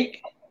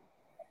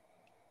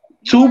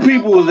 Two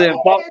people was at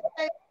fault.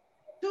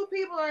 2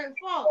 people are at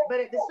fault.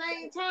 But at the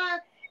same time,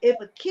 if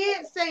a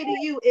kid say to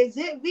you, is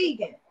it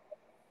vegan?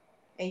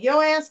 And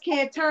your ass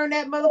can't turn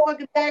that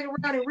motherfucking bag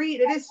around and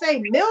read it, it say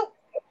milk.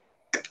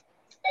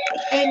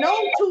 And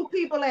those 2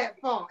 people at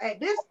fault. At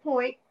this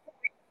point,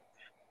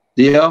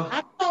 yeah.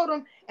 I told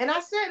him, and I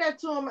said that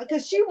to him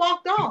because she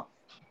walked off.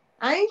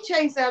 I ain't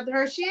chased after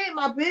her. She ain't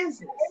my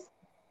business.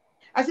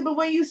 I said, but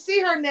when you see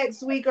her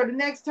next week or the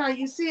next time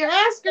you see her,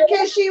 ask her,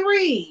 can she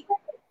read?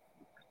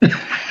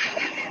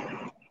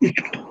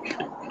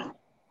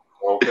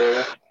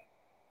 Okay.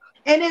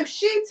 And if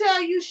she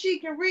tell you she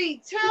can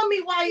read, tell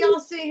me why y'all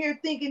sitting here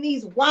thinking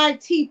these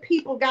YT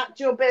people got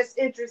your best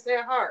interest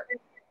at heart.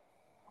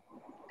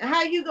 And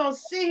how you gonna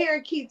sit here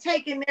and keep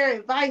taking their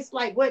advice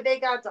like what they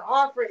got to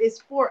offer is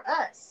for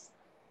us.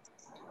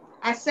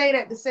 I say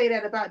that to say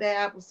that about that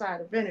apple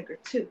cider vinegar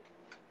too.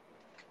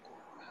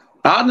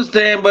 I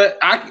understand, but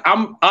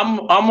I'm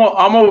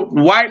a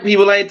white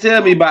people ain't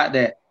tell me about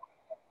that.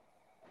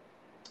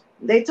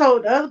 They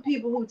told the other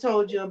people who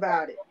told you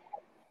about it.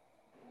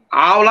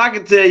 All I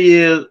can tell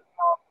you is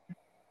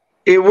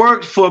it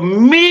works for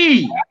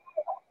me.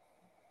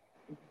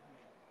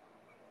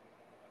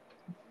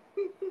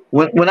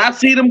 When I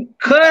see them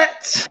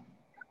cuts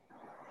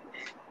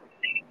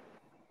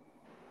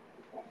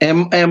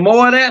and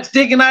more of that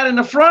sticking out in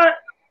the front,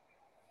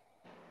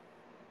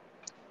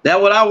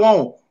 that's what I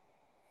want.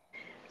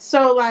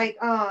 So like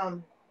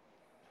for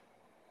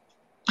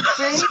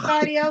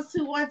anybody else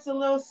who wants a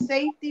little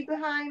safety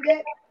behind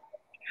it,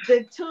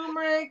 the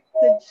turmeric,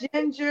 the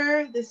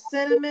ginger, the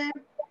cinnamon,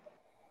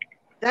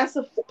 that's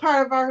a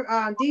part of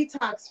our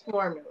detox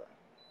formula.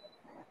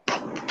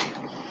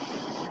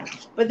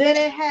 But then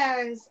it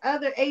has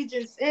other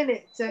agents in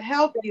it to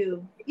help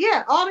you.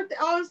 Yeah,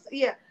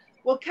 yeah.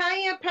 Well,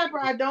 cayenne pepper,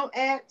 I don't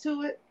add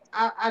to it.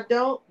 I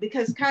don't,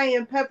 because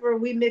cayenne pepper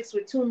we mix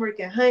with turmeric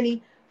and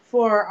honey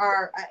for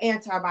our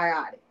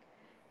antibiotic.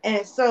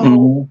 And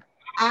so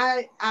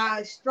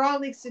I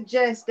strongly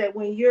suggest that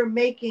when you're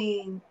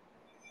making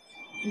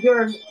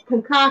your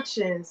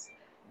concoctions,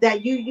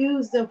 that you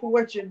use them for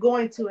what you're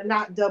going to and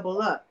not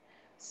double up.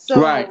 So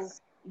Right.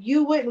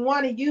 you wouldn't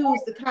want to use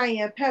the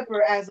cayenne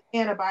pepper as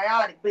an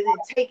antibiotic, but then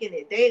taking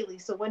it daily.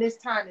 So when it's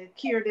time to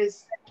cure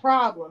this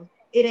problem,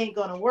 it ain't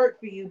gonna work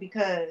for you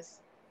because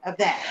of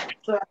that.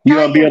 So You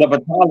don't build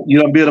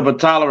up a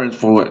tolerance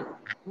for it.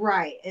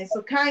 right. And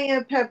so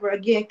cayenne pepper,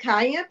 again,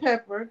 cayenne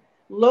pepper,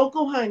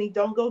 local honey.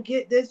 Don't go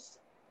get this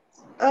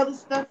other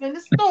stuff in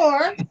the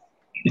store.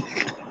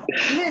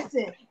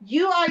 Listen,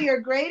 you are your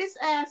greatest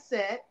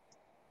asset.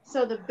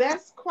 So the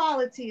best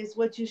quality is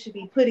what you should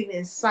be putting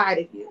inside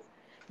of you.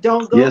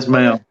 Don't go Yes, for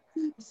ma'am.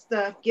 the cheap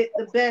stuff. Get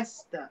the best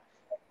stuff.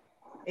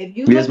 If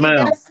you Yes, look at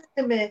ma'am. that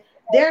cinnamon,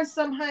 there's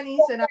some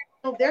honeys, and I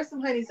know there's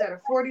some honeys that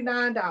are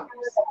 $49.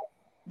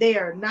 They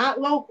are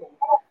not local,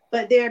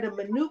 but they're the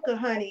Manuka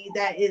honey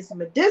that is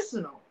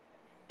medicinal.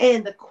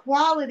 And the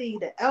quality,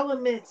 the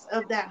elements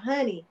of that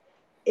honey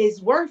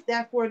is worth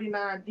that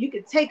 49. You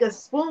could take a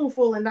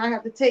spoonful and not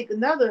have to take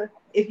another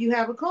if you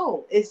have a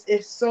cold.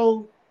 It's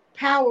so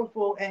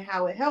powerful and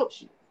how it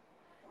helps you.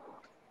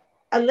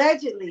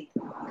 Allegedly,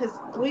 because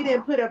we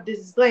didn't put up this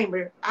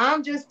disclaimer.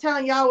 I'm just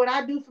telling y'all what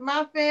I do for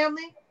my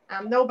family.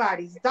 I'm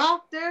nobody's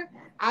doctor.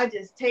 I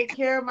just take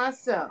care of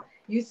myself.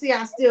 You see,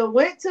 I still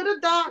went to the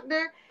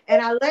doctor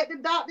and I let the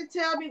doctor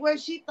tell me what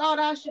she thought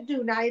I should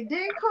do. Now, it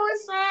didn't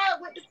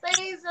coincide with the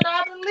things that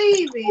I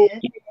believe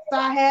in. So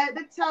I had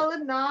to tell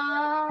her,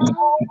 nah.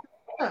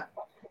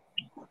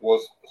 Well,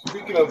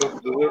 speaking of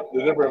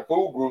the different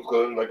food groups,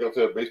 because like I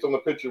said, based on the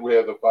picture, we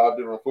have the 5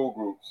 different food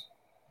groups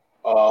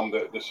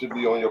that should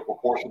be on your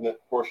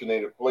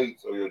portionated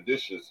plates or your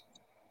dishes.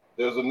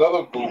 There's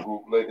another food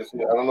group, Legacy.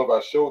 I don't know if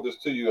I showed this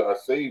to you. I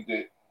saved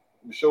it.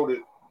 We showed it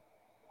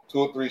 2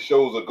 or 3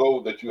 shows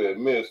ago that you had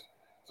missed.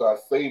 So I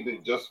saved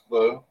it just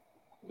for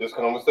this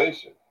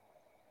conversation.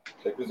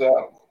 Check this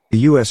out. The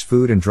U.S.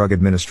 Food and Drug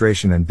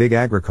Administration and Big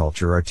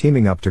Agriculture are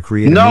teaming up to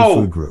create a new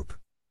food group.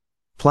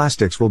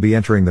 Plastics will be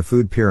entering the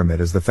food pyramid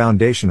as the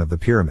foundation of the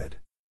pyramid.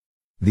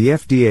 The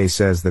FDA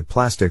says that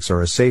plastics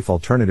are a safe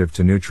alternative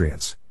to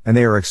nutrients, and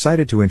they are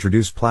excited to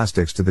introduce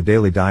plastics to the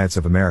daily diets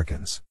of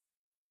Americans.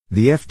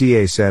 The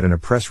FDA said in a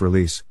press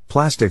release,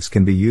 plastics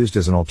can be used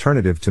as an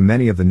alternative to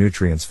many of the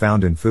nutrients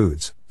found in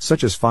foods,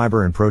 such as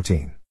fiber and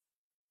protein.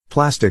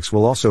 Plastics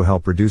will also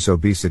help reduce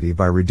obesity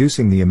by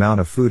reducing the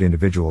amount of food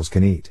individuals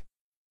can eat.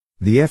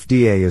 The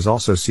FDA is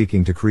also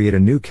seeking to create a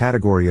new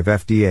category of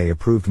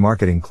FDA-approved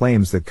marketing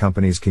claims that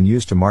companies can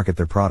use to market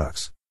their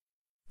products.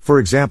 For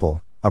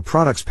example, a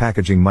product's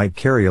packaging might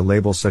carry a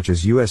label such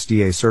as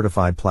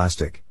USDA-certified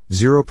plastic,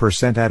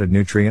 0% added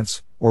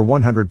nutrients, or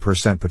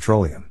 100%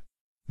 petroleum.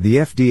 The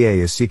FDA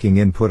is seeking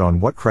input on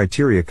what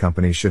criteria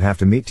companies should have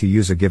to meet to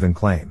use a given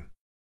claim.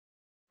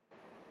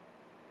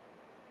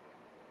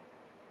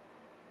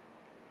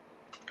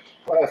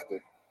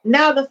 Plastic.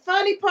 Now, the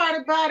funny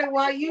part about it,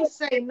 why you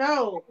say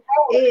no,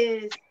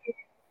 is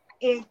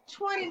in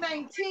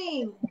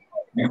 2019,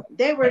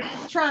 they were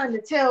trying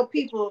to tell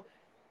people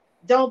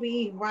don't be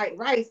eating white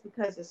rice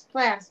because it's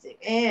plastic.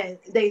 And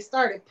they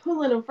started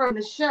pulling them from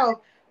the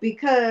shelf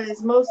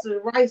because most of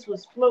the rice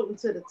was floating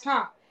to the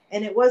top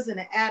and it wasn't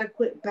an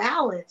adequate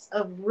balance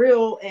of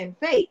real and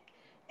fake.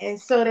 And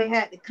so they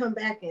had to come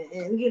back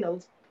and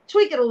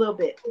tweak it a little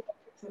bit.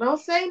 So don't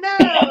say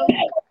no.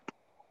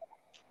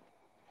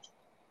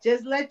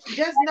 Just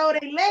know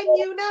they letting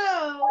you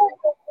know.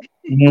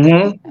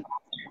 Mm-hmm.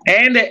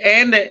 And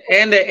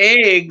the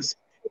eggs,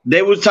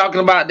 they was talking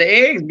about the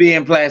eggs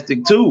being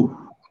plastic too.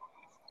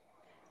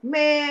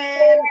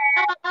 Man,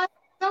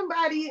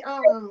 somebody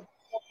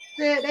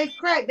said they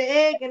cracked the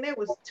egg and there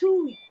was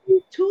two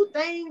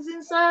things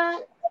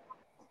inside.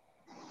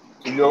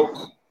 2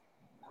 yolks.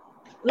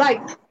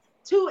 Like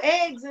 2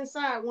 eggs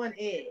inside one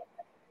egg.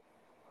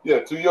 Yeah,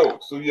 2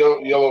 yolks, 2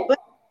 yellow.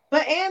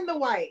 But and the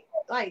white,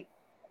 like.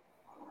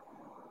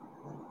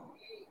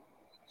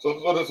 So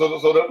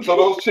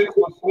those chicks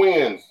were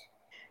twins.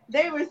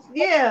 They were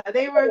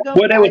going.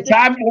 Were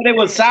they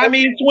were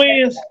Siamese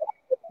twins?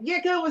 Yeah,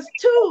 because it was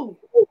 2.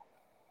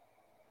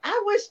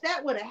 I wish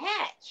that would have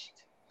hatched.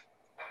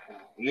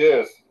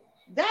 Yes.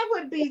 That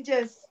would be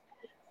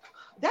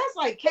that's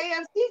like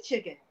KFC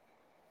chicken.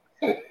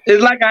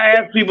 It's like I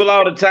ask people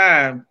all the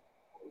time,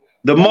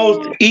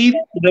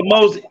 eaten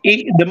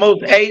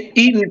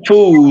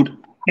food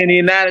in the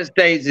United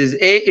States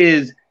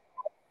is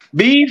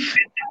beef,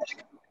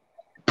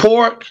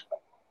 pork,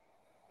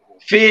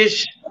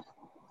 fish,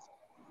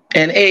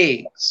 and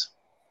eggs.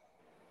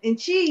 And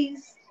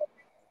cheese.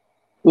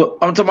 Well,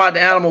 I'm talking about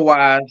the animal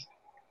wise,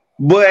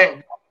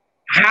 but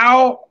Oh.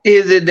 how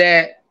is it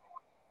that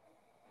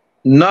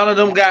none of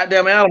them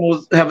goddamn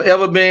animals have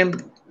ever been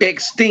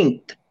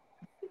extinct?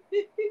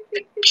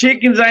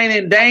 Chickens ain't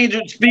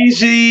endangered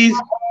species.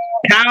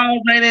 Cows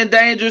ain't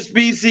endangered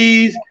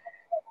species.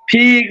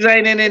 Pigs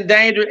ain't an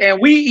endangered, and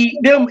we eat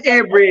them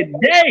every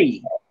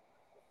day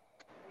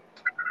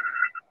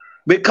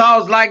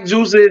because, like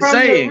Juice is From the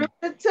saying, rooter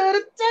to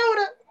the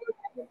tutor.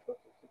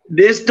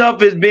 this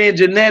stuff is being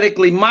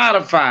genetically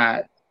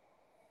modified.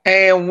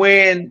 And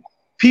when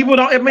people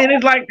don't, I mean,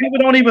 it's like people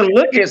don't even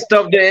look at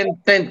stuff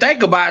and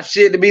think about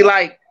shit to be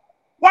like,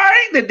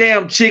 why ain't the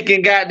damn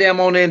chicken goddamn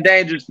on the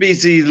endangered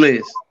species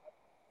list?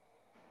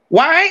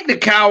 Why ain't the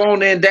cow on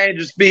the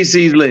endangered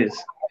species list?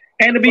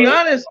 And to be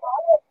honest,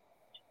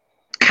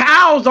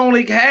 cows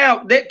only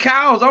have that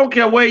cows, I don't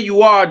care where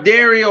you are,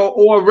 dairy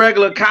or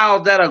regular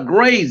cows that are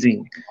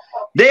grazing,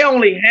 they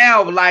only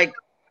have like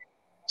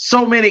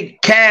so many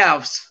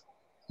calves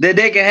that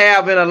they can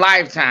have in a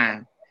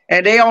lifetime.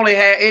 And they only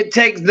have, it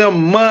takes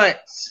them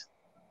months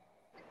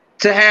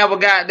to have a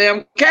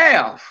goddamn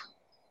calf.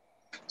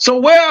 So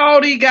where are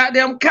all these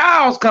goddamn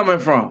cows coming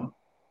from?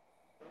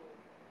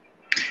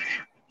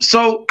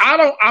 So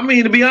I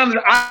mean, to be honest,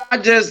 I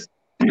just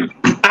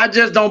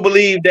don't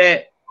believe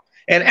that.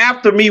 And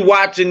after me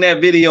watching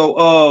that video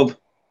of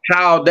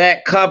how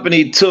that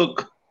company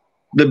took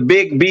the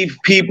big beef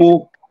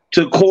people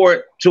to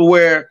court to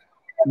where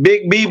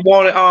big beef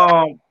wanted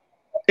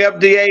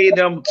FDA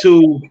them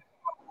to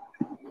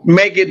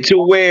make it to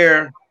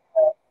where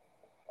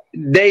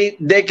they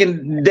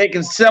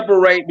can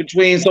separate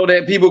between so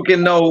that people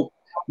can know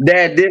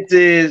that this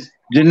is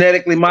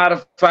genetically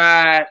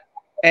modified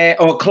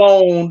or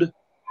cloned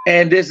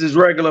and this is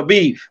regular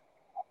beef.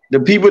 The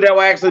people that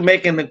were actually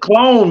making the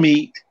clone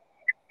meat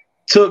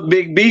took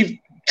big beef,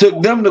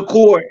 took them to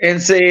court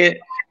and said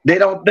they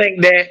don't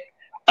think that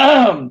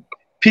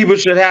people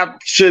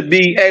should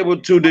be able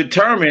to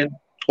determine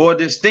or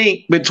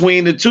distinct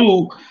between the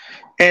two.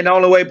 And the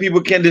only way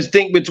people can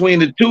distinct between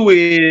the two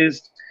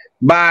is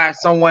by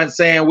someone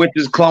saying which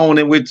is cloned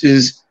and which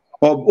is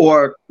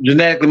or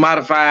genetically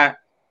modified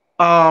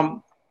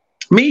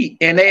meat.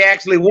 And they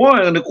actually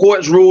won, and the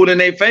courts ruled in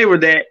their favor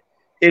that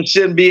it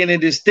shouldn't be any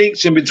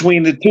distinction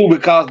between the two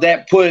because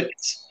that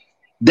puts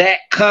that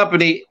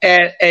company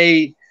at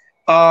a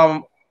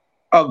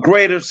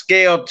greater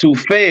scale to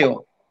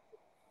fail.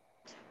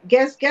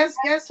 Guess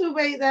who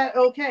made that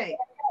okay?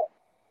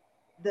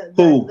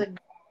 Who?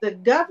 The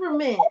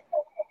government.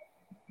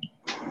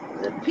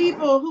 The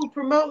people who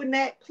promoting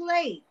that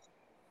plate.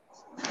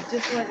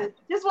 Just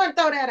want to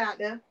throw that out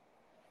there.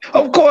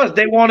 Of course,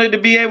 they wanted to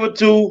be able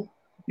to,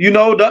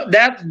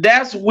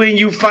 that's when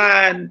you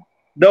find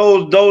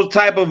those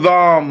type of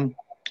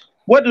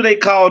what do they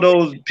call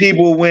those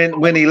people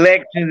when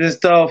elections and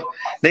stuff?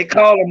 They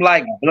call them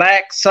like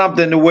black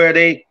something to where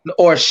they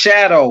or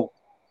shadow,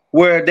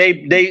 where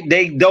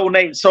they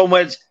donate so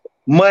much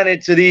money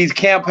to these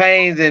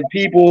campaigns and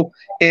people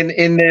in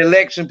the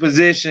election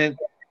position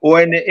or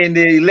in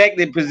the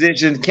elected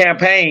position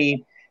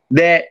campaign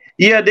that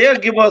they'll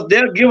give us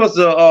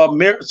a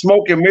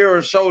smoke and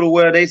mirror show to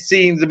where they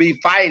seem to be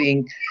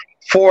fighting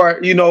for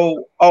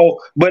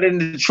but in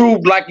the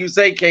truth, like you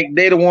say, Cake,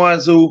 they the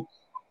ones who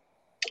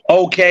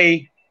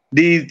okay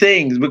these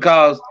things,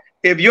 because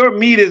if your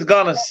meat is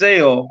gonna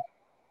sell,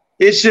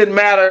 it shouldn't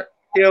matter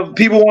if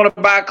people want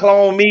to buy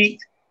clone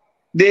meat.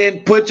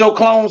 Then put your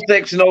clone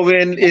section over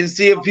and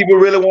see if people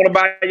really want to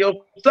buy your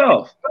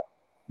stuff.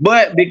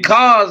 But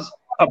because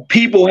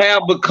people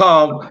have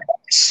become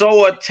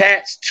so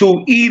attached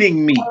to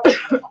eating meat,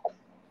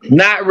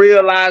 not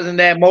realizing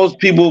that most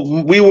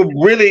people, we were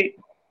really,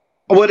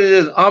 what it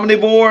is,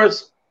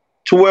 omnivores,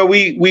 to where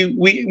we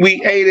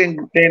ate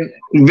in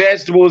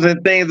vegetables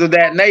and things of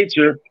that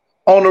nature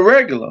on the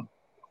regular.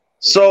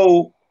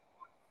 So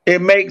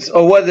it makes,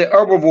 or was it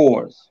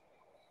herbivores?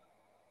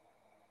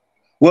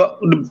 Well,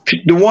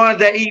 the ones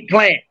that eat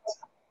plants.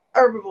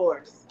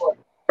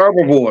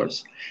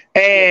 Herbivores.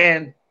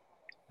 And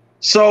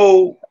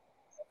so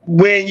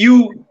when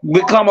you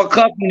become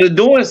accustomed to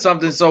doing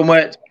something so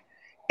much,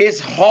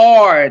 it's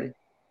hard,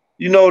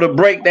 to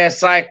break that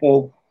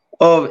cycle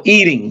of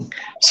eating.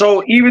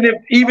 So even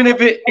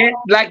if it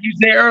like you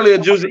said earlier,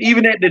 Juicy,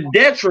 even at the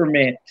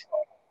detriment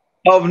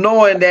of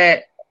knowing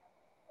that,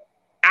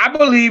 I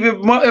believe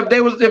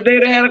if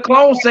they'd had a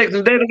clone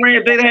section,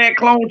 if they'd had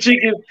clone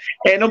chicken,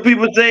 and them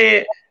people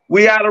said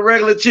we out of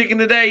regular chicken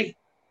today,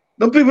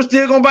 them people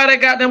still gonna buy that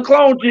goddamn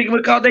clone chicken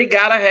because they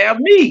gotta have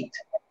meat.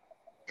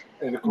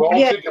 And the clone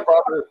chicken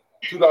probably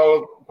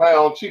 $2 a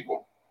pound cheaper.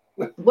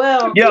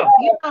 Well,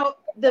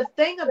 the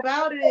thing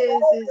about it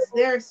is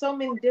there are so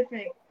many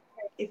different.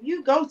 If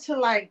you go to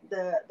like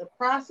the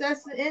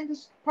processing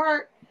industry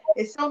part,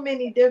 it's so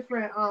many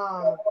different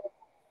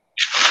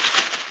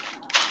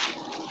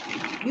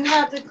You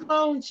have the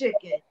clone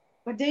chicken,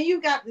 but then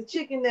you got the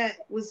chicken that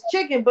was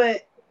chicken,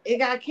 but it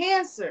got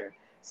cancer.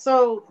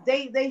 So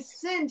they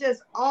send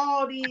just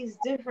all these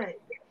different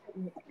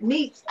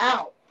meats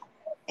out,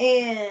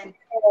 and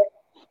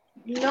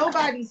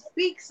nobody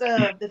speaks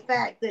of the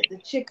fact that the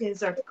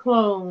chickens are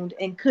cloned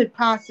and could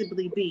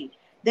possibly be.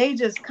 They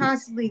just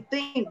constantly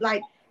think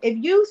like if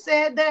you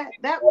said that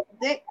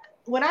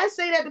when I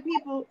say that to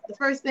people, the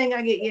first thing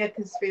I get, yeah,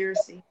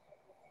 conspiracy.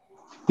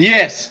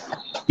 Yes.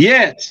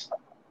 Yes.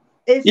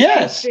 It's a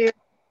Yes. conspiracy.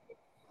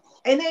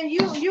 And then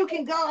you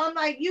can go. I'm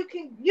like, you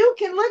can look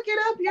it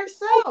up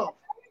yourself.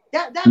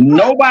 That part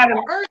Nobody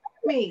irks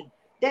me.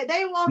 That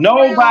they walk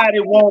around.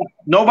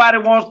 nobody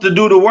wants to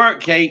do the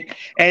work, Kate.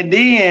 And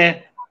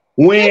then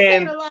This ain't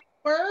when a lot of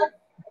work.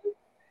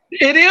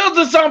 it is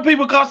to some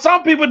people, because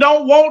some people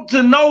don't want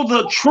to know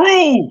the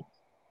truth.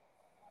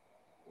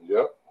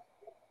 Yep.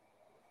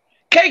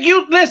 Kate,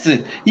 you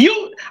listen.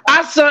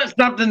 I sent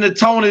something to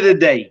Tony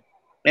today,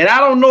 and I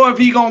don't know if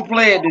he gonna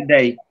play it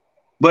today.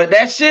 But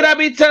that shit I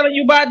be telling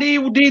you about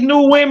these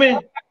new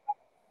women,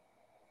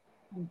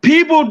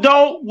 people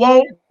don't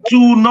want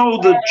to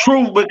know the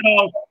truth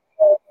because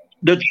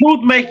the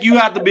truth make you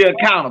have to be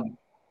accountable.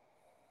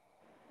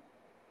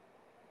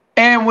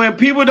 And when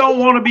people don't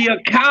want to be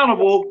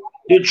accountable,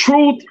 the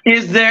truth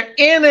is their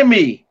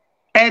enemy.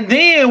 And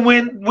then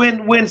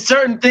when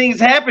certain things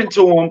happen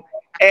to them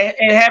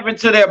and happen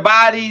to their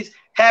bodies,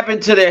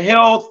 happen to their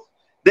health,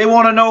 they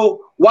want to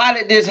know, why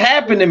did this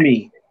happen to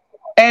me?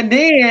 And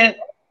then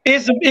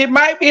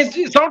sometimes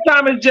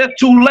it's just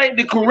too late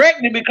to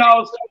correct it,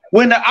 because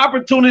when the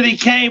opportunity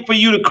came for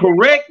you to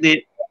correct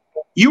it,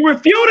 you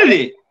refuted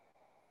it.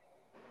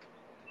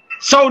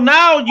 So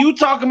now you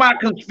talking about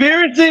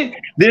conspiracy?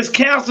 This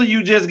counsel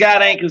you just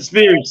got ain't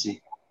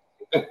conspiracy.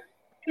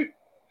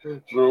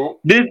 True.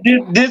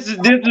 This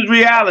is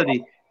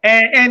reality.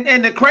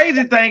 And the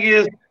crazy thing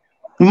is,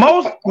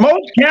 most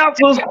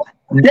counselors,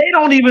 they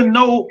don't even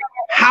know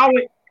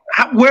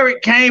where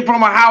it came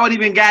from or how it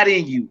even got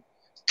in you.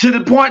 To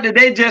the point that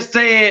they just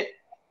said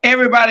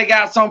everybody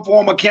got some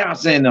form of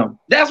cancer in them.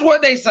 That's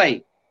what they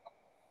say.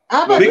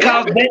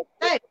 Because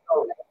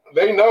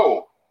they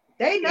know.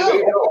 They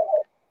know.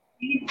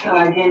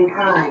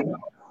 Time.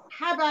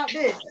 How about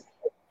this?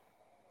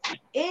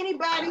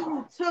 Anybody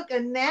who took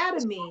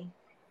anatomy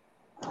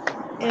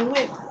and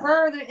went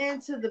further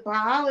into the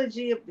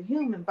biology of the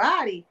human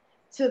body,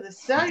 to the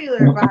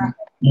cellular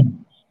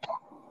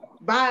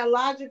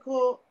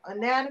biological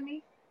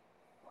anatomy,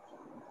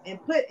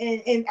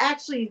 and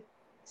actually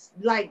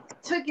like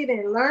took it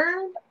and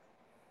learned.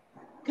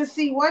 Because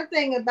see, one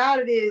thing about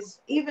it is,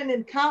 even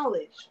in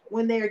college,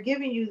 when they're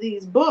giving you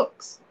these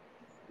books,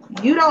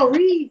 you don't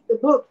read the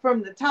book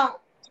from the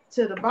top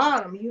to the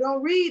bottom. You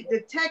don't read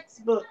the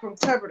textbook from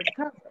cover to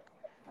cover.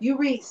 You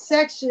read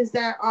sections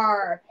that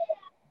are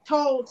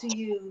told to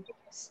you,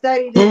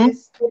 study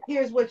this,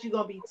 here's what you're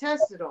going to be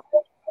tested on.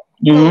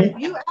 So if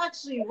you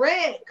actually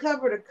read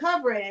cover to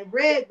cover and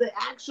read the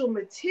actual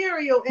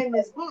material in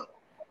this book,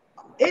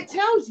 it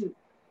tells you.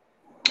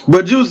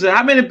 But Juicy,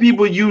 how many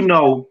people you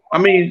know? I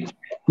mean,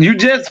 you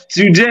just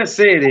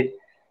said it.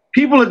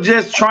 People are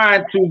just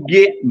trying to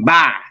get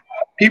by.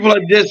 People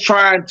are just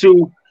trying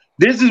to,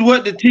 this is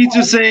what the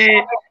teacher said,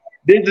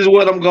 this is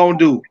what I'm going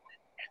to do.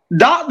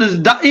 Doctors,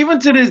 even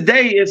to this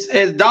day,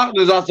 as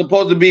doctors are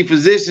supposed to be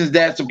physicians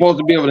that's supposed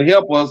to be able to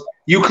help us,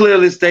 you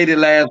clearly stated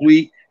last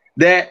week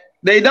that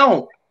they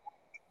don't.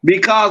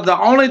 Because the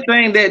only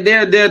thing that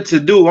they're there to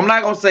do, I'm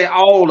not going to say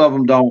all of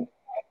them don't,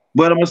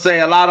 but I'm going to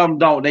say a lot of them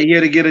don't. They're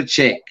here to get a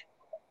check.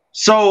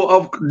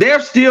 So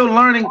they're still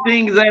learning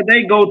things that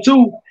they go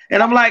to.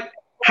 And I'm like,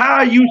 how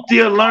are you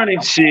still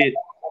learning shit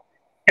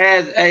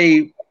as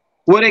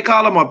what they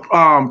call them,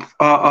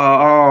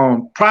 a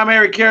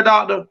primary care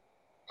doctor?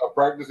 A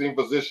practicing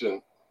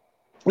physician.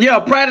 Yeah,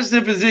 a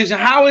practicing physician.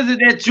 How is it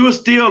that you're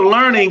still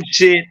learning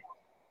shit?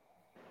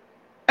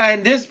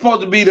 And this is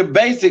supposed to be the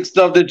basic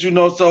stuff that you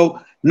know. So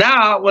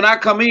now when I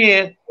come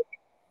in,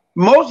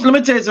 let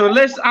me tell you something,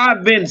 unless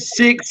I've been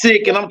sick,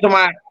 and I'm talking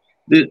about,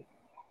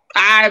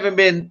 I haven't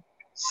been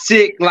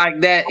sick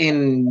like that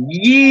in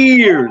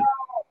years.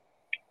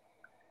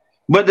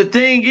 But the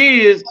thing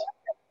is,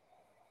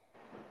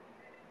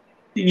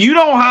 you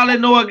don't hardly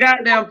know a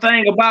goddamn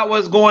thing about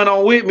what's going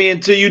on with me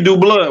until you do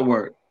blood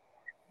work.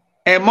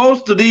 And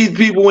most of these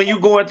people, when you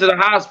go into the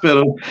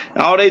hospital,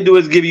 all they do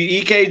is give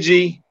you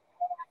EKG,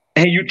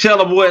 and you tell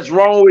them what's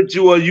wrong with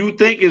you or you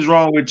think is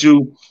wrong with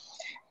you.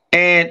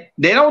 And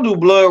they don't do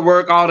blood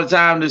work all the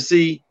time to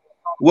see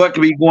what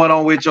could be going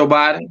on with your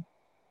body,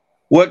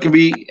 what can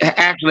be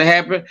actually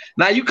happen.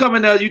 Now you come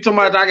in there, you talking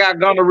about I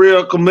got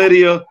gonorrhea,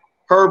 chlamydia,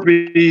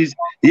 herpes.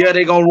 Yeah,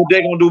 they're gonna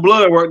do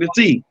blood work to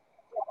see.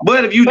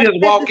 But if you just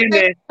walk in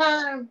there,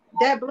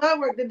 that blood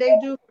work that they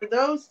do for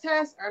those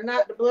tests are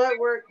not the blood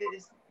work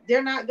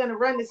they're not going to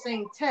run the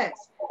same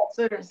test.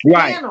 So there's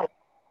panels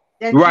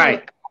that you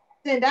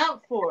send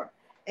out for.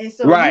 And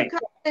so you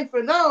come in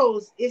for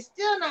those, it's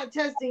still not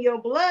testing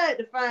your blood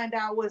to find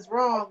out what's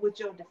wrong with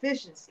your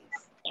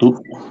deficiencies.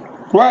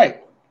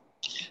 Right.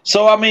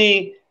 So I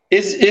mean,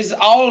 it's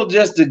all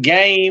just a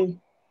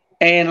game.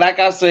 And like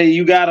I say,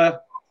 you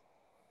gotta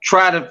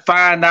try to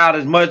find out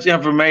as much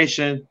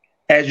information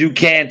as you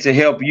can to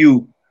help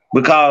you,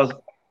 because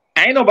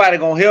ain't nobody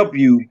gonna help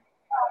you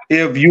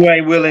if you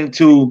ain't willing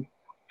to,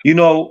 you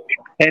know.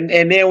 And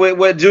then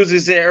what Juicy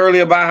said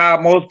earlier about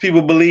how most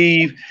people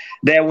believe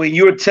that when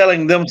you're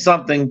telling them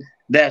something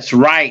that's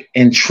right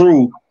and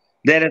true,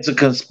 that it's a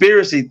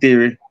conspiracy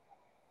theory.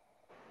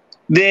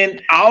 Then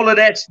all of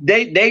that,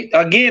 they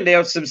again,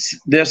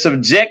 they're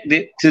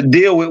subjected to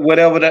deal with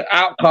whatever the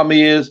outcome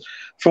is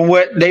from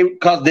what they,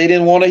 because they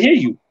didn't want to hear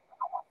you.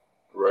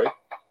 Right.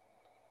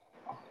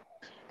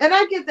 And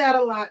I get that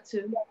a lot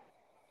too.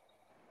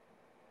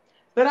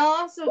 But I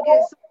also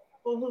get some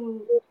people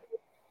who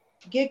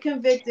get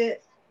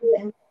convicted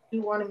and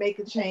you want to make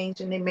a change,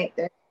 and they make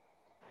that.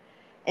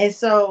 And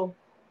so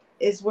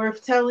it's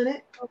worth telling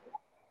it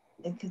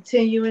and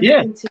continuing to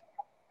continue.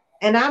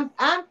 And I'm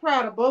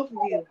proud of both of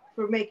you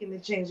for making the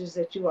changes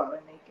that you all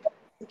are making.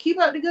 So keep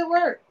up the good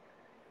work.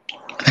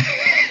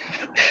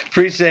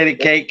 Appreciate it,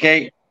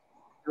 Kate.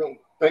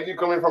 Thank you,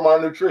 coming from our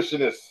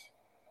nutritionist.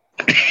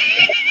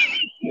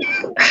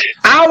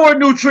 Our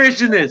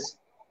nutritionist,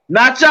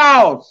 not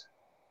y'all's.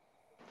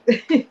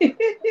 Listen,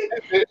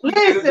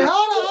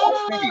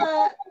 hold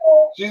on.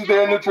 She's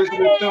their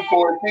nutritionist too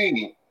for a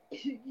team.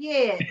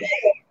 Yeah.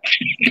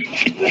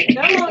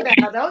 Come on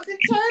now, don't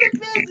deter the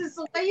business.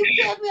 So you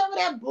can't be over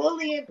there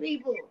bullying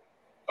people.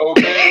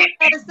 Okay. You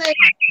gotta say,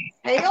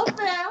 pay your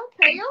fare.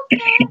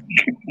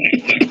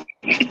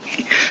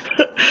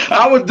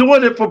 I was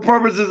doing it for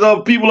purposes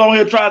of people on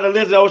here trying to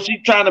listen. Oh,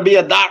 she's trying to be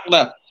a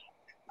doctor.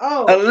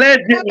 Oh,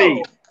 allegedly.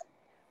 No.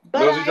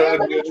 But I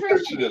am a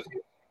nutritionist.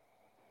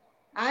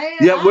 I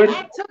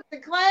took the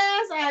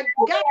class. I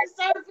got the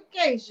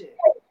certification.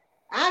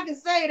 I can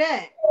say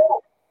that.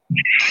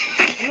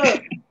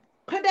 Look,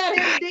 put that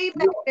MD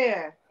back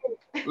there.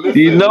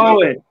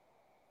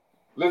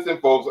 Listen,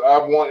 folks, I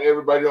want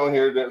everybody on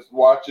here that's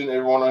watching,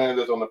 everyone on here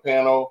that's on the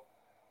panel,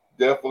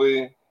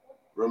 definitely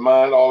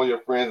remind all of your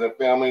friends and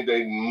family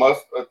they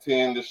must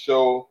attend the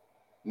show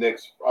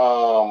next.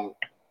 I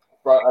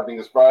think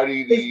it's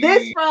Friday. It's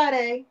this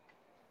Friday.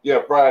 Yeah,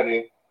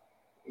 Friday.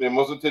 They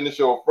must attend the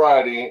show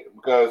Friday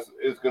because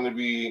it's going to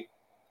be.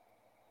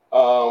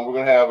 We're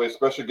going to have a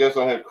special guest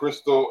on here,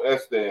 Crystal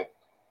Este.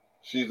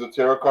 She's a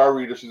tarot card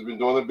reader. She's been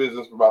doing the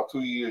business for about 2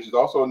 years. She's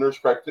also a nurse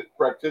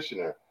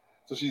practitioner.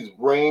 So she's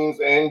brains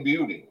and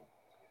beauty.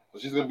 So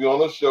she's going to be on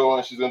the show,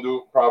 and she's going to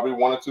do probably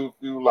one or two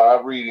few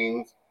live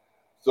readings.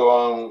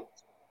 So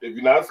if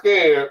you're not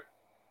scared,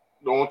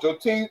 don't want your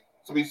teeth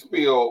to be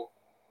spilled,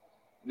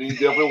 then you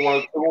definitely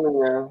want to tune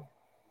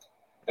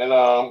in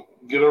and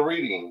get a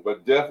reading.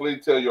 But definitely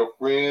tell your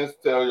friends,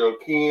 tell your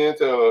kin,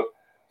 tell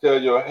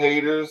your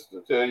haters,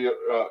 tell your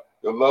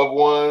loved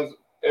ones,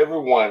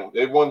 everyone.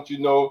 They want you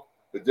to know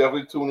to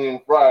definitely tune in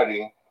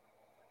Friday.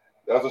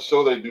 That's a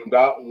show they do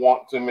not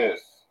want to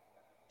miss.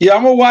 Yeah,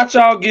 I'm gonna watch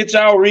y'all get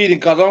y'all reading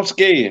because I'm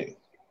scared.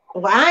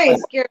 Well, I ain't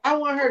scared. I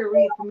want her to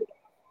read for me.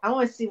 I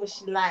want to see what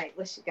she like,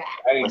 what she got.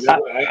 I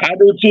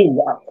do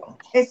too.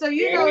 And so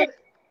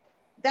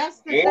that's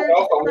the and third.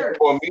 Also, we're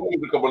for a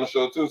medium to come on the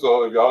show too.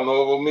 So if y'all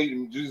know of a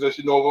medium, Jesus said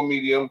she know of a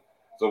medium.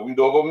 So if we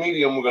know of a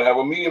medium, we're gonna have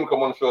a medium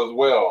come on the show as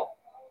well.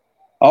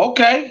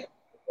 Okay.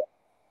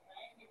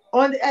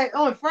 On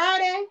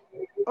Friday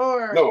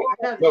or no?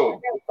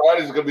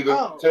 Friday's gonna be the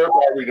tarot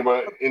card reading,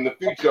 but in the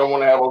future, I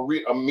want to have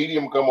a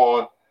medium come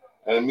on,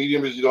 and a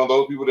medium is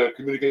those people that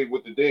communicate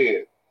with the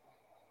dead.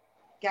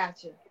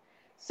 Gotcha.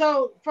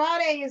 So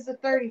Friday is the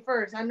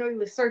 31st. I know you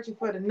were searching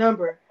for the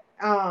number.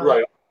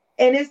 Right.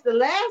 And it's the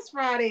last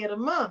Friday of the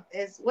month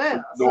as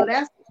well. So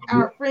that's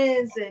our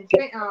friends and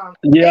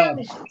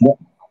family.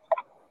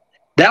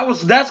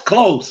 That's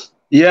close.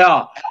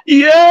 Yeah.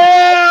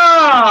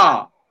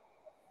 Yeah.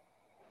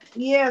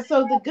 Yeah.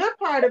 So the good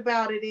part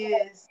about it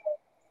is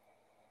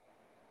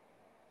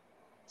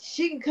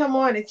she can come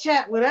on and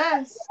chat with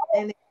us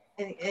and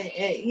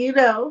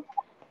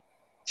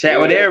chat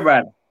with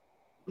everybody.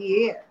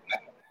 Yeah.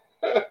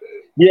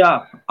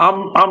 Yeah,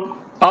 I'm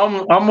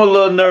a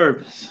little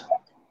nervous.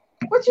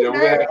 What you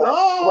nervous?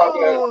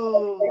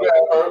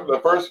 The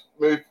first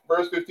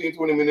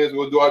 15-20 minutes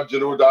we'll do our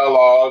general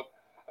dialogue,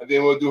 and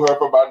then we'll do her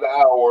for about the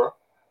hour.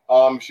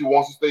 If she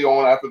wants to stay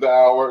on after the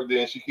hour,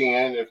 then she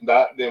can. If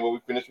not, then we'll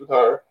be finished with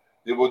her.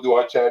 Then we'll do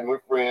our chatting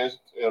with friends,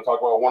 talk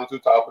about one or two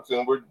topics,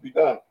 and we'll be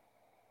done.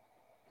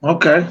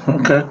 Okay.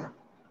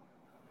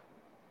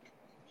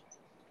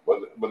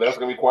 But that's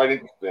gonna be quite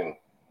interesting.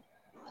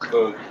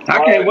 So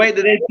I can't wait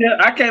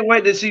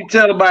that she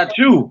tell about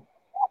you.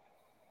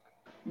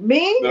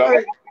 Me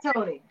or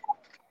Tony?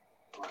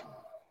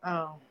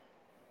 Oh.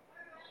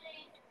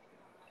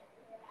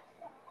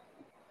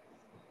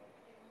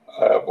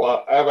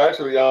 I have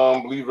actually,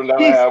 believe it or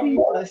not, I have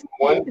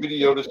one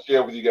video to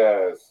share with you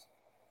guys.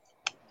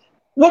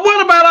 Well,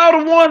 what about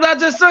all the ones I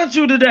just sent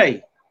you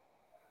today?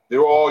 They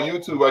were all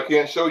YouTube. I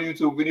can't show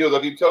YouTube videos.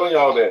 I keep telling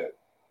y'all that.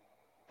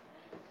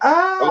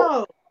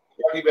 Oh.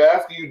 I keep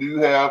asking you, do you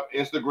have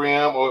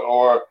Instagram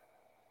or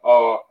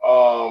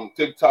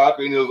TikTok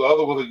or any of those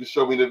other ones that you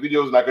show me the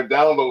videos, and I could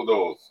download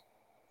those.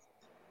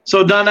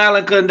 So Don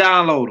Allen couldn't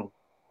download them.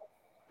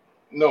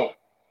 No.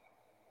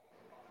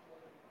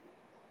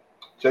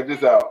 Check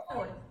this out.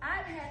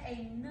 I've had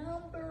a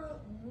number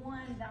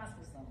one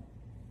gospel song.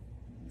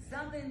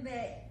 Something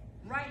that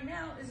right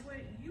now is what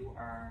you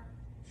are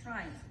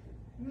trying to do.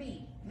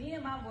 Me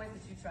and my voice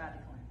that you tried to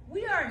clown.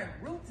 We are in a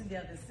group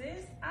together,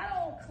 sis. I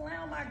don't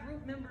clown my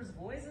group members'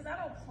 voices. I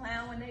don't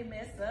clown when they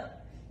mess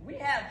up. We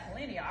have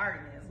plenty of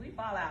arguments. We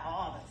fall out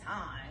all the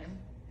time.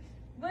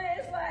 But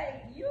it's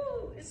like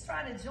it's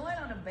trying to join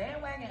on the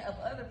bandwagon of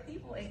other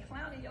people and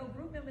clowning your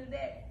group member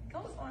that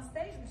goes on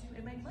stage with you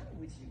and make money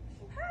with you.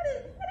 How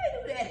they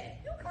do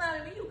that? You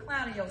clowning me, you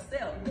clowning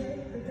yourself.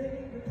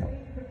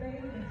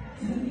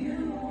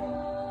 You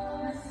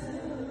want to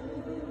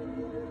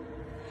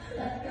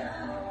let go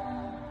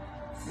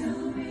to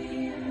be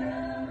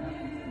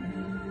loving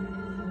you.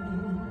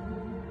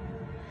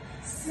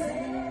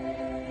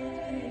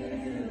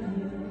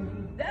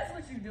 That's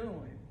what you're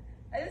doing.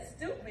 It's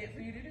stupid for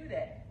you to do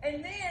that.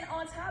 And then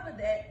on top of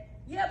that,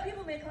 yeah,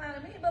 people been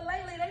clowning me, but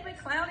lately they've been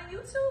clowning you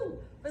too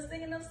for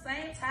singing them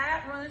same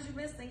tide runs you've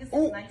been singing since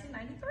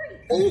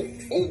 1993.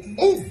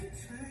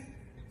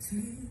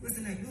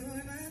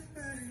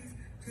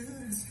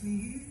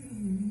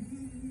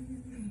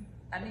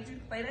 I need you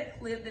to play that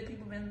clip that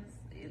people been.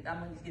 I'm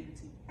going to give it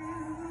to you.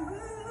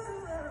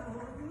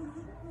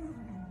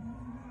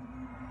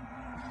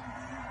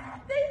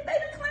 They've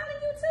been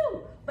clowning you too.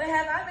 But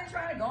have I been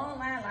trying to go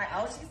online like,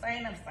 oh, she's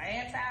saying them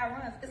same tide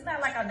runs? It's not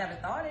like I never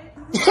thought it. I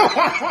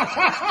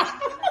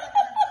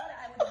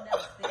would have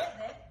never said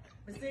that.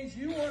 But since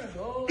you want to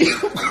go,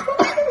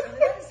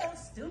 that's so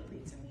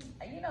stupid to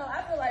me. You know,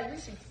 I feel like we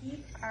should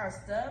keep our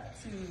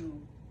stuff to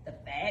the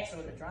facts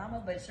or the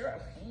drama, but your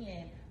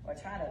opinion or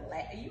trying to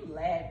laugh, you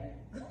laughing.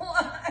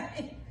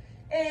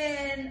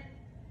 And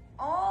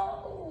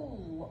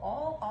all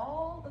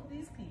of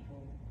these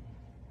people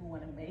who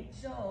want to make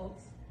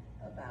jokes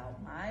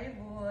about my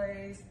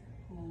voice,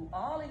 who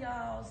all of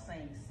y'all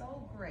sing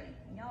so great,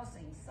 and y'all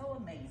sing so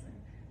amazing,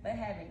 but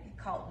haven't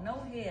caught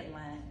no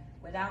headline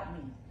without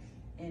me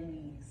in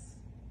these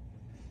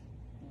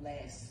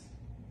last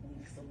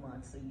weeks or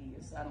months or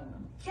years. I don't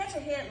know. Catch a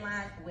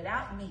headline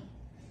without me.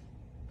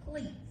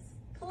 Please.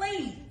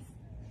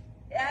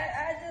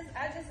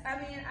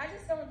 I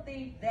just don't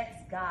think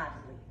that's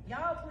godly.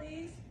 Y'all,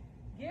 please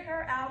get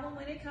her album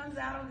when it comes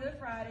out on Good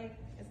Friday.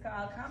 It's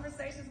called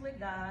Conversations with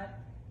God.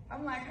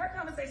 I'm like, her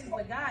conversations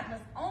with God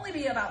must only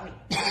be about me.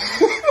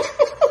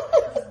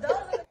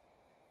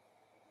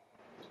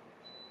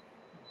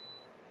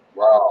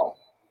 Wow.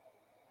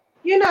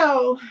 You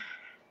know,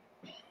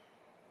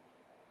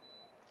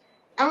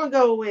 I'm going to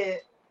go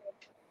with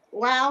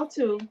wow,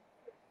 too.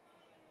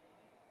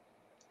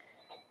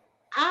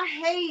 I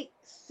hate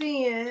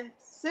seeing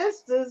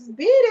sisters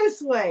be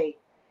this way.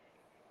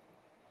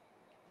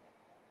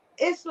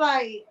 It's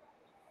like,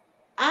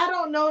 I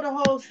don't know the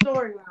whole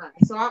storyline,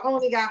 so I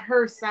only got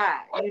her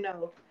side, you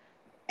know.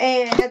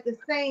 And at the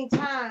same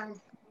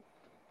time,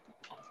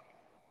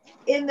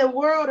 in the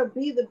world of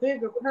Be the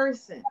Bigger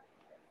Person,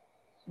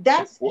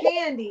 that's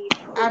Candy,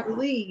 I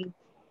believe.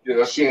 Yeah,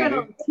 that's she Candy. Been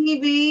on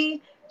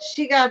TV.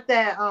 She got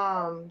that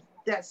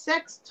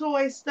sex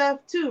toy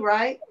stuff too,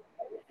 right?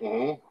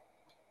 Mm-hmm.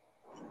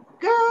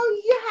 Girl,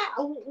 yeah.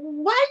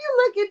 Why you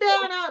looking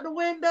down out the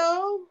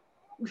window?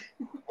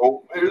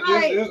 Oh,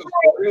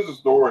 here's a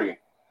story.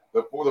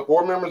 The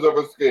four members of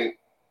Escape,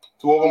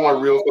 two of them are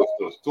real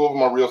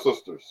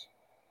sisters.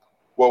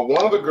 Well,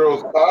 one of the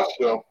girls,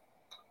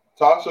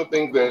 Tasha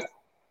thinks that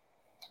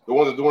the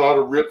one that's doing all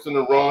the rips and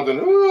the runs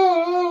and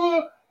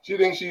she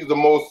thinks she's the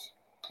most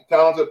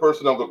talented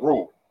person of the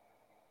group.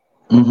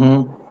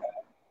 Mm-hmm.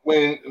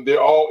 When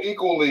they're all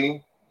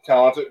equally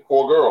talented,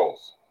 four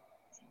girls.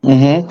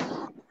 Mm-hmm.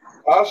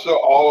 Tasha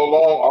all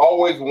along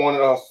always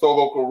wanted a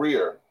solo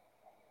career,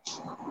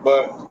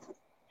 but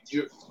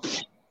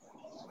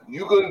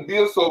you couldn't be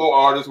a solo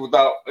artist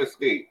without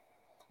Escape.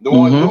 No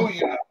one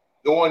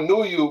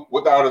knew you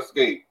without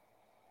Escape.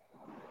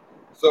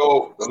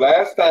 So the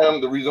last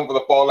time, the reason for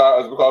the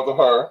fallout is because of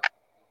her.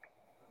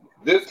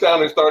 This time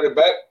they started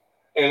back,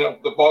 and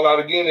the fallout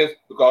again is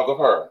because of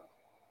her.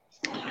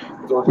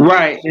 So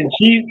right, and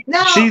she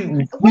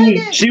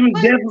was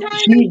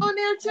definitely on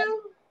there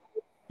too.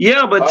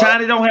 Yeah, but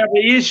Tiny don't have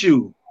an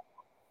issue.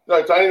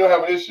 No, Tiny don't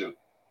have an issue.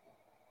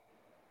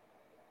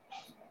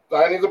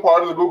 Tiny's a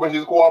part of the group and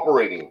she's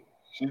cooperating.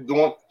 She's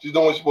doing what she's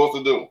supposed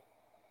to do.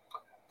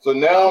 So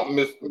now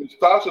Miss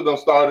Tasha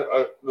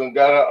done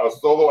got a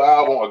solo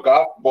album, a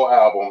gospel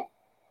album.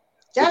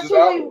 That's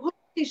who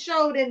he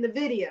showed in the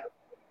video.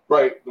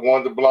 Right, the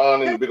one, the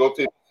blonde and the big old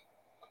titties.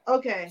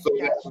 Okay. So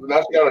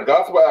now she got a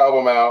gospel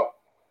album out,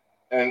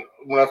 and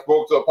when I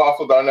spoke to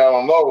Apostle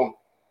Darnell Lowe,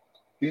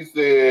 he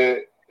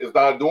said it's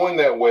not doing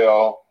that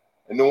well,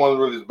 and no one's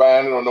really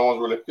buying it or no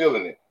one's really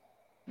feeling it.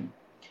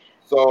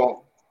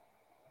 So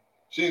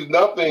she's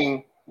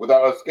nothing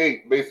without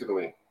Escape,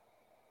 basically.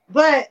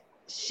 But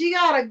she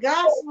got a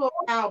gospel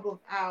album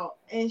out,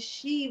 and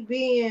she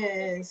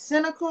being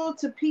cynical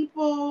to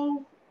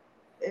people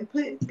and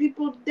putting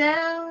people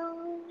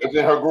down. It's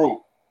in her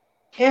group.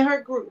 In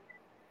her group.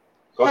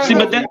 See,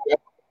 but that,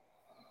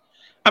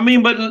 I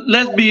mean, but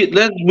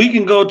we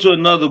can go to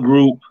another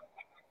group.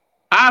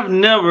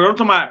 I'm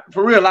talking about,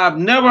 for real, I've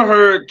never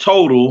heard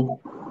Total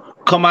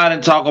come out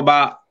and talk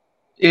about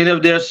any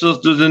of their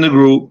sisters in the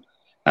group.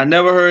 I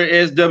never heard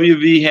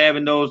SWV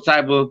having those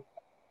type of,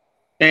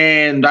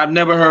 and I've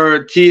never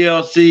heard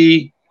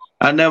TLC.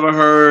 I never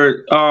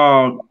heard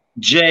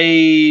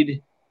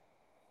Jade.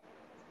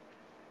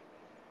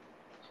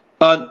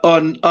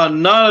 On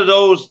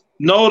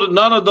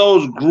none of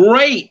those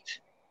great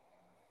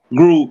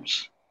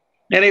groups.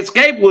 And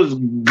Escape was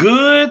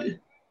good,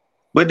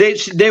 but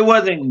they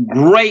wasn't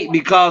great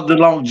because the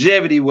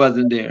longevity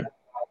wasn't there.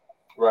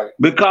 Right.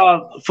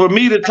 Because for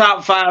me, the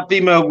top 5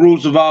 female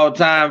groups of all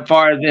time, as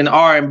far as in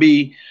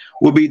R&B,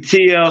 would be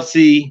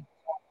TLC,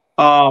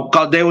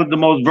 because they was the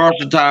most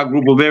versatile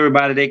group of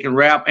everybody. They can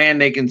rap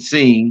and they can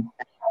sing.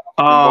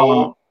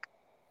 No,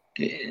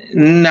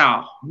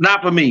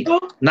 not for me.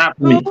 Not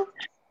for me.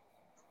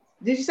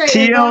 Did you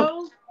say En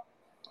Vogue?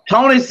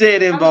 Tony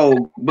said En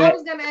Vogue. I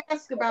was gonna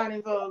ask about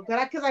En Vogue,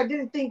 but because I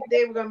didn't think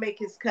they were gonna make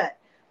his cut.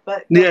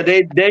 But yeah,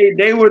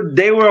 they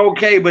were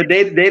okay, but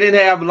they didn't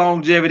have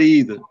longevity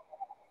either.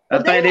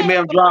 I think they may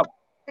have dropped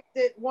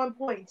at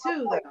 1.2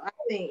 though. I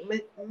think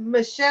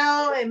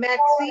Michelle and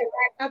Maxine.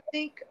 I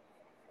think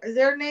is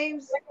their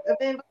names of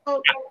En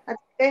Vogue.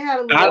 They had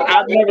a little.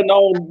 I've never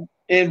known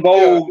En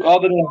Vogue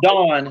other than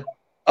Dawn.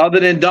 Other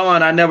than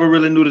Dawn, I never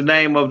really knew the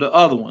name of the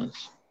other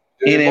ones.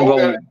 Yeah, En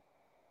Vogue.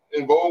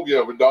 En Vogue,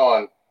 yeah, with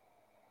Dawn.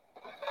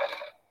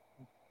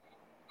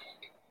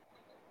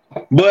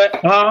 But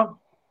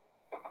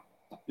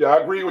yeah, I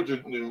agree with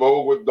you. En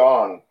Vogue with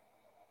Dawn.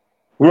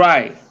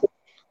 Right.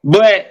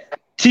 But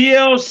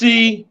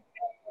TLC,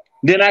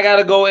 then I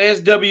gotta go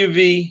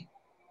SWV,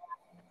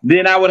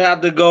 then I would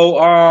have to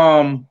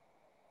go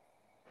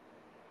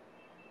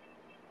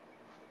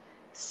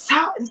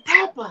Salt and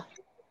Pepper.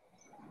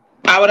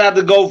 I would have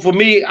to go, for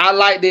me, I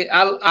liked it.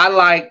 I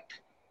liked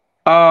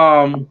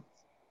damn,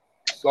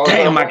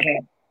 I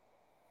can't.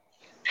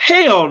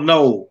 Hell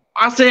no.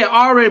 I said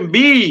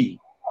R&B.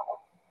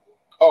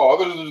 Oh, I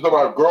thought you were talking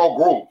about girl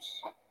groups.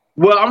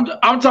 Well, I'm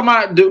talking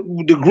about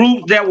the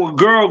groups that were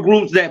girl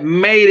groups that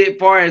made it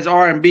far as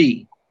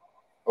R&B.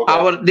 Okay.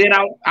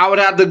 I would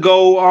have to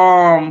go.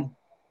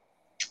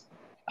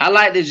 I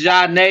like the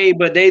Janae,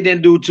 but they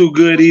didn't do too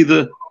good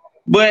either.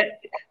 But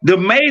the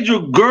major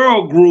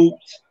girl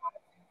groups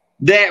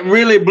that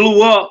really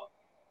blew up,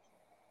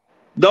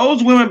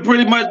 those women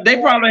pretty much,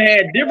 they probably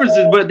had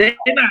differences, but I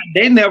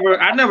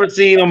never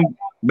seen them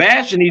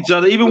bashing each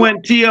other. Even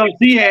when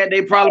TLC had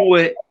their problem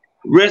with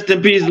Rest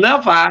in Peace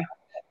Left Eye,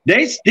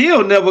 they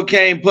still never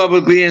came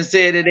publicly and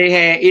said that they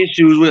had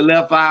issues with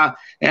Left Eye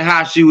and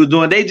how she was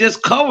doing. They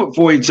just covered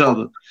for each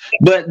other.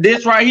 But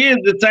this right here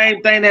is the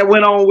same thing that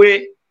went on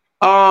with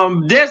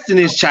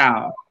Destiny's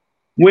Child.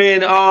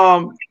 When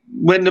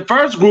the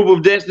first group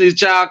of Destiny's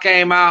Child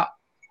came out,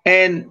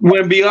 and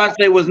when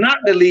Beyonce was not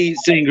the lead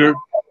singer,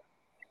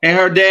 and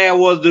her dad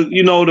was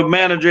the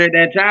manager at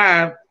that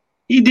time,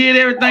 he did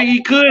everything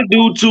he could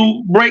do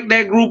to break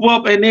that group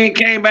up, and then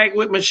came back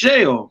with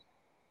Michelle.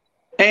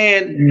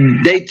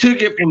 And they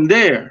took it from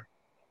there.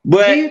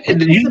 But do you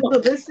think it's a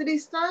publicity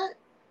stunt?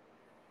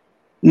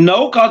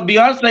 No, because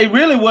Beyonce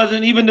really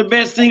wasn't even the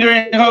best singer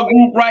in her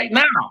group right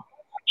now.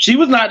 She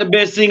was not the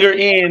best singer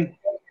in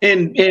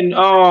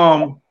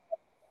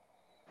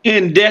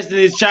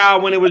Destiny's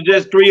Child when it was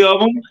just 3 of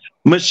them.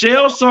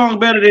 Michelle sung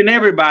better than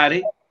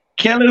everybody.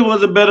 Kelly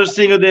was a better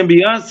singer than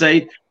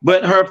Beyonce,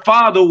 but her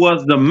father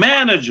was the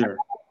manager.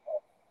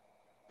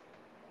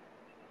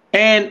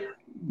 And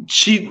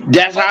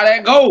that's how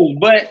that goes.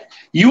 But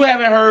you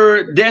haven't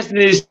heard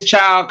Destiny's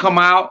Child come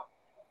out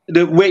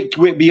with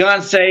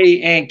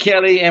Beyonce and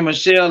Kelly and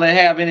Michelle and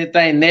have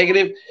anything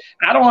negative.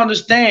 I don't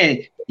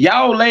understand.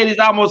 Y'all ladies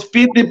almost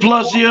 50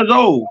 plus years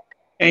old,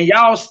 and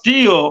y'all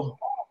still.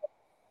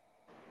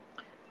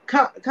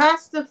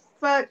 Costa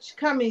Fudge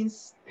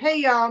Cummings. Hey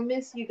y'all,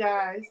 miss you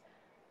guys.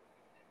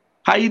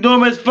 How you doing,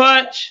 Miss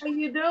Fudge? How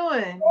you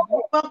doing?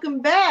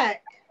 Welcome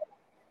back.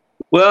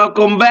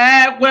 Welcome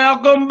back.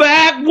 Welcome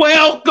back.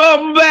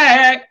 Welcome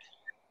back.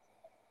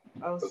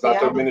 Oh, see,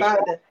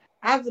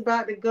 I was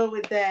about to go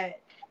with that.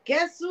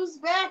 Guess who's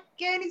back?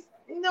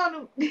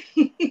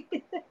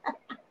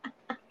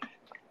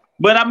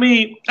 But I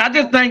mean, I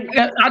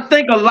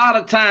think a lot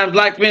of times,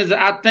 like for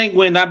instance, I think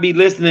when I be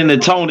listening to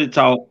Tony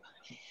talk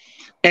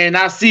and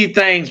I see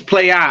things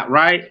play out,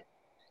 right?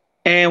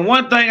 And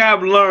one thing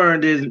I've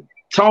learned is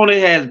Tony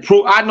has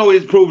I know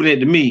he's proven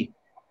it to me.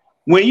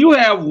 When you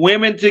have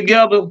women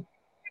together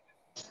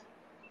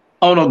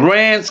on a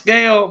grand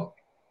scale,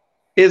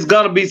 it's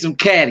gonna be some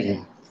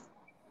catty.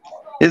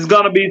 It's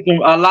gonna be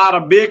a lot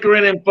of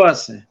bickering and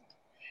fussing.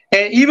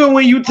 And even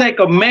when you take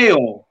a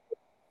male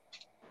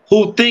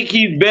who think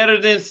he's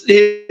better than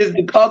his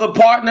other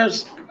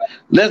partners,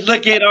 let's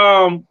look at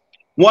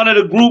one of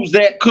the groups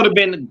that could have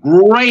been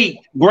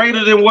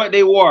greater than what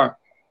they were.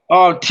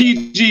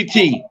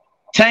 TGT,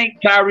 Tank,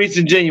 Tyrese,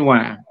 and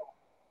Genuine.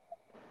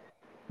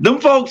 Them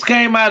folks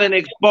came out and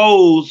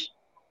exposed.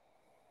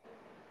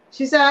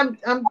 She said,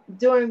 I'm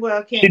doing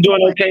well. She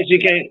doing okay. She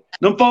can't.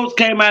 Them folks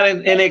came out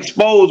and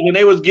exposed when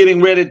they was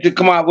getting ready to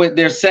come out with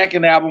their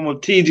second album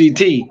of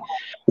TGT,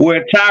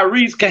 where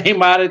Tyrese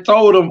came out and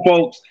told them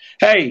folks,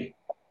 hey,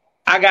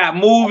 I got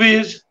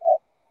movies,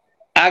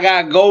 I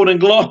got Golden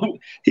Globe.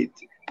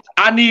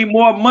 I need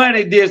more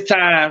money this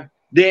time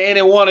than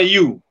any one of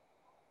you.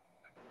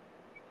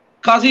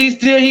 Cause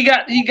he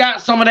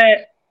got some of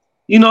that,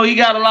 he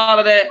got a lot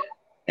of that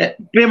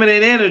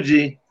feminine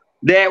energy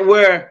that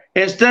where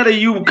instead of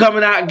you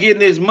coming out and getting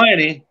this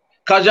money,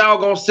 cause y'all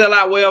gonna sell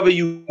out wherever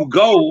you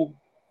go,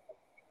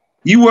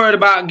 you worried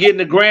about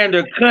getting a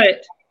grander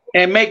cut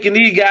and making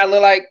these guys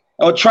look like,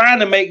 or trying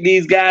to make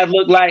these guys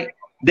look like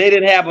they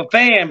didn't have a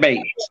fan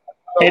base,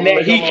 and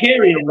that he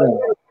carrying them.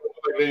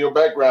 Like they're your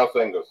background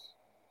singers.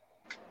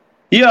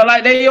 Yeah,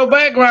 like they your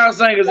background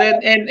singers,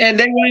 and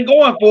they weren't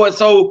going for it,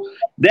 so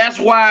that's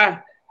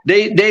why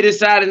they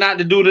decided not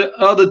to do the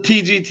other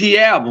TGT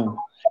album.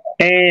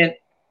 And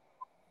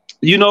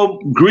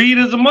greed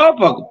is a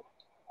motherfucker.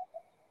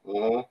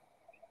 Mm-hmm.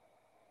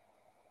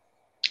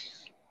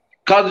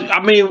 Cause I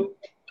mean,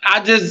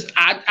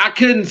 I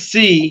couldn't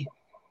see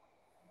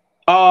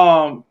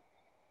blowing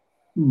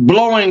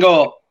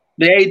up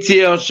the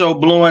ATL show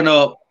blowing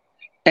up,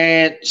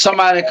 and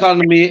somebody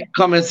come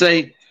and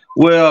say,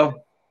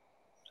 well,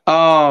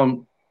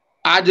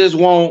 I just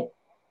want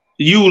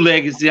you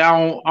legacy. I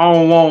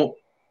don't want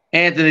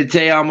Anthony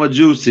Tayama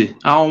Juicy.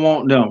 I don't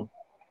want them.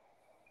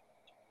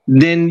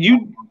 Then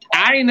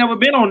I ain't never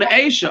been on the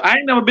A show. I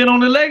ain't never been on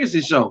the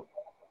Legacy show.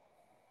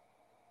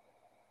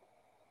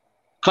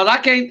 Cause I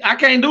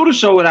can't do the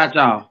show without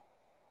y'all.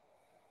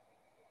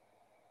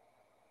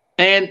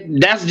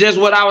 And that's just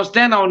what I was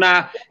standing on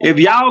now. If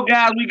y'all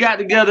guys we got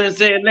together and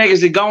said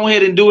Legacy, go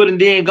ahead and do it, and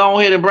then go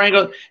ahead and bring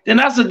up, then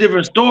that's a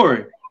different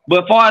story.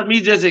 But as far as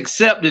me just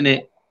accepting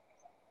it,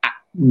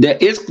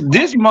 it's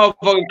this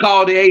motherfucker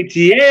called the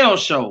ATL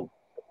show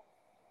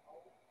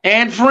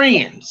and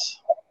friends.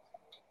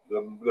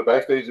 The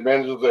backstage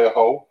managers are a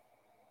hoe.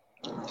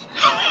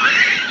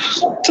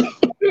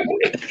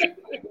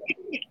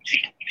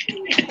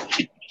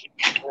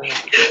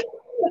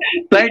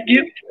 Thank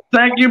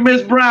you,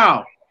 Miss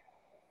Brown.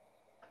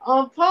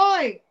 On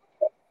point.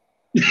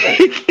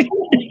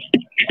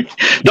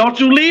 Don't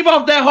you leave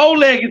off that whole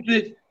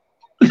Legacy.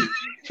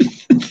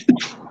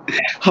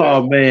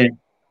 Oh man.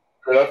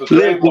 That's a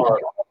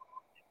trademark.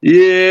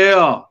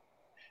 Yeah.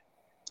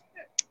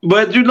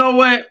 But you know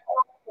what?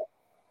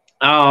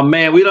 Oh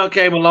man, we done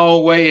came a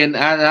long way, and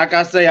like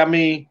I say, I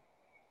mean,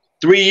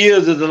 3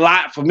 years is a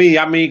lot for me.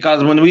 I mean,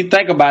 because when we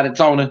think about it,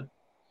 Tony,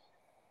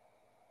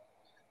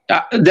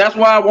 that's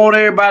why I want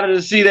everybody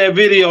to see that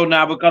video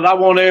now, because I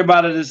want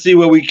everybody to see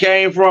where we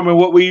came from and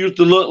what we used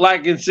to look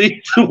like in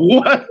season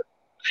one.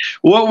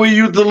 What we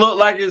used to look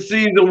like in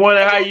season one,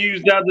 and how you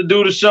used to have to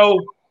do the show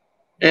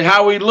and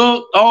how we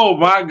look. Oh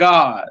my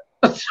God.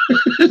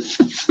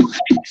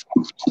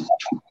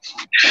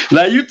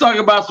 Now you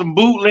talking about some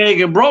bootleg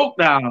and broke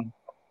down.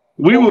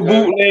 We were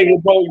bootleg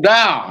and broke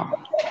down.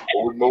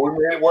 But we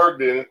made it work,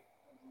 didn't it?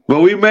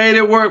 But we made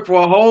it work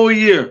for a whole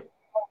year.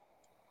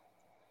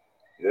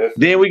 Yes.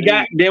 Then we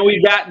got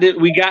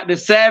the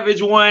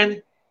Savage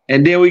one,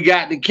 and then we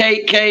got the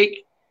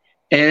Cake,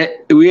 and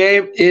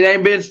it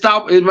ain't been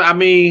stopped. I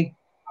mean,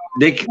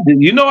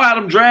 you know how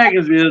them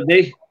dragons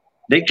is.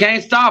 They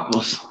can't stop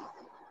us.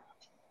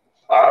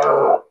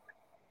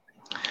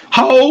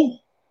 Ho.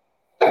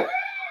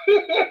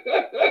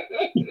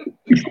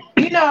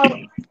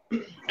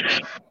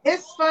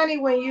 It's funny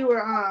when you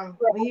were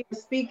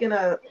speaking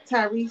of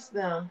Tyrese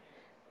them.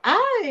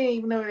 I didn't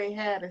even know they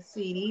had a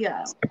CD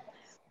out.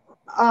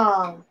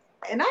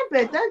 And I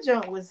bet that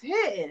joint was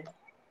hitting.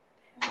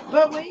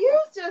 But when you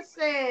just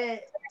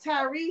said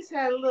Tyrese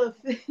had a little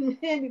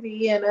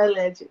femininity in,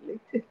 allegedly.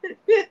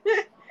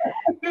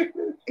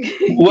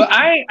 Well,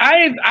 I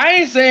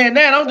ain't saying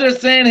that. I'm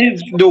just saying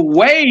the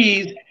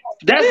ways.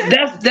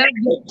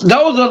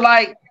 Those are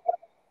like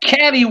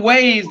catty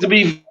ways to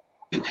be.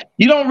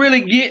 You don't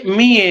really get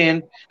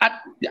men.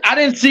 I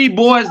didn't see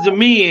Boys to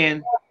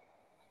Men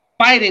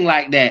fighting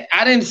like that.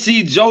 I didn't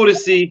see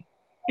Jodeci,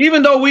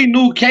 even though we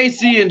knew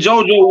Casey and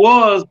JoJo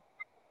was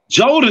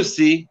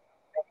Jodeci.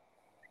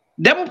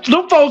 Them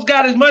folks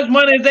got as much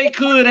money as they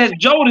could as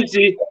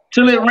Jodeci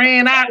till it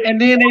ran out, and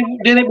then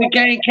it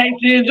became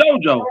Casey and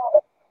JoJo.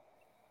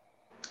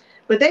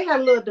 But they had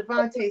a little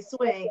Devontae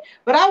swing.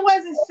 But I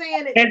wasn't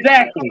saying it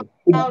exactly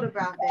out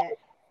about that.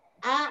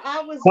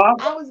 I was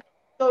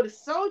go to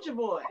Soulja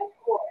Boy.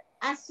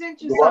 I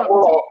sent you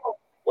something.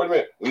 Wait a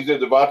minute. When you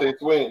said Devontae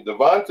swing,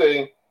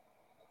 Devontae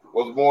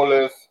was more or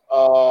less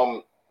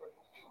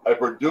a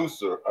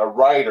producer, a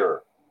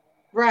writer.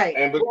 Right.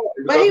 And because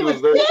but he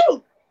was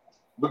cute.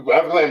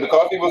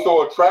 Because he was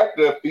so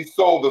attractive, he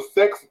sold the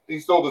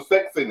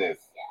sexiness.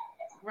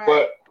 Right.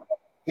 But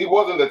he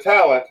wasn't the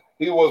talent.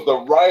 He was the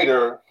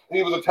writer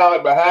he was a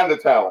talent behind the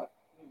talent.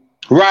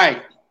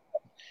 Right.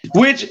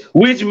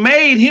 Which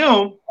made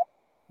him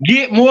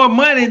get more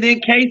money than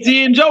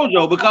Casey and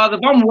JoJo, because if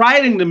I'm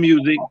writing the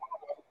music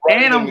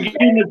and I'm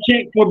getting a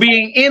check for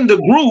being in the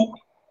group,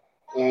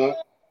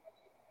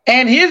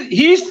 and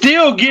he's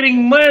still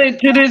getting money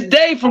to this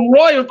day from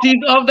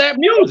royalties of that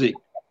music.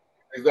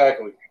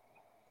 Exactly.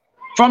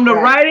 From the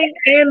writing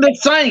and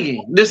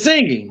the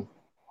singing.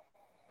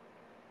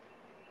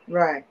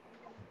 Right.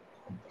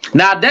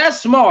 Now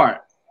that's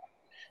smart.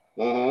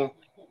 I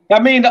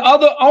mean,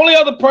 the only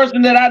other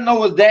person that I know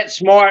was that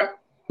smart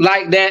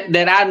like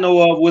that I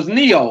know of was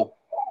Neo.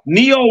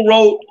 Neo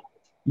wrote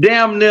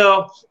damn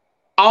near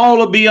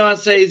all of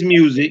Beyonce's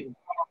music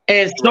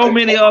and so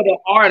many other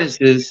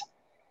artists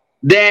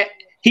that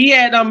he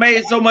had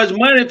made so much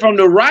money from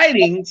the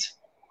writings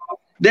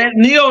that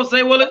Neo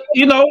say, well,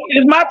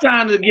 it's my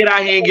time to get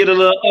out here and get a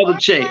little other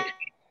check.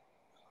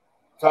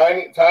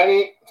 Tiny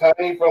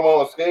from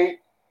Escape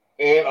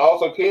and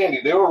also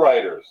Candy, they were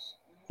writers.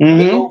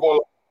 Mm-hmm.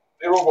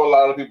 They wrote for a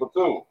lot of people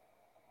too.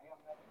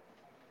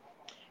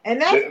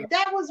 And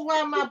that was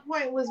why my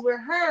point was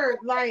with her.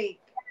 Like,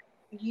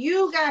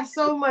 you got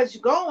so much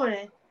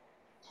going.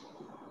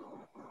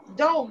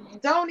 Don't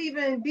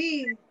even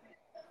see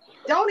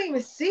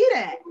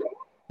that.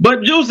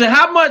 But Juicy,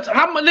 how much?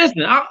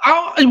 Listen,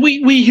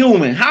 we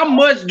human. How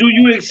much do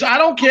you? I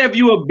don't care if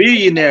you're a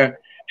billionaire.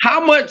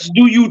 How much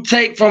do you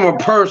take from a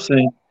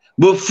person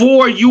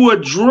before you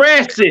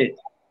address it?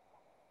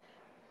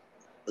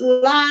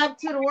 Live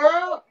to the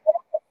world?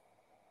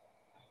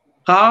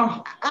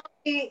 Huh? I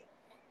mean,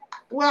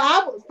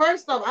 well,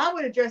 first off, I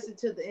would address it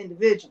to the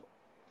individual.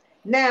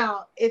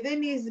 Now, if it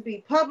needs to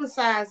be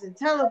publicized and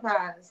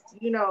televised,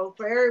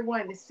 for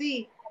everyone to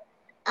see,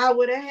 I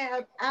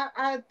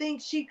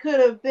think she could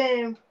have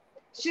been,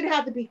 she'd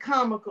have to be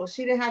comical.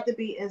 She didn't have to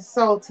be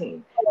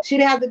insulting. She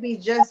didn't have to be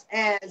just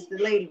as the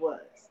lady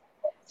was.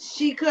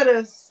 She could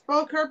have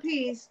spoke her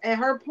piece and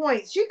her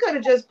points. She could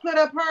have just put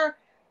up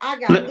I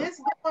got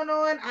this going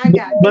on.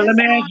 But let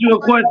me ask you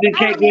a question,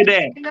 Kate, with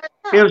that.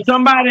 If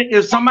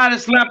somebody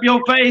slap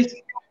your face,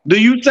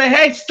 do you say,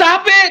 hey,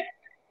 stop it?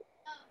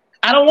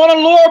 I don't want to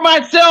lower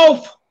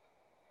myself.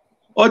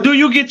 Or do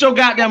you get your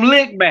goddamn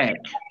lick back?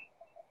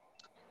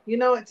 You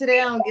know what? Today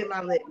I don't get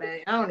my lick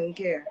back. I don't even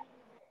care.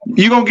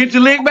 You gonna get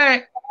your lick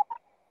back?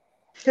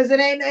 Cause it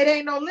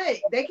ain't no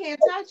lick. They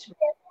can't touch me.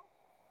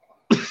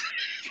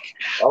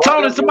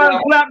 Tony, somebody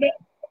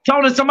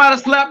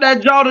slap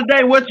that jaw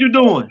today. What you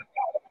doing?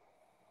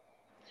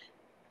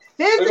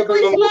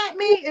 Physically slap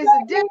me is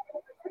a different.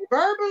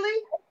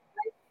 Verbally,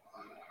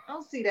 I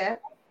don't see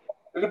that.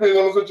 It depends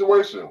on the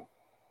situation.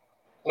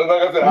 Like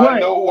I said, I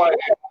know who I am.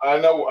 I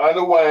know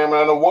who I am, and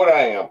I know what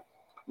I am.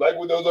 Like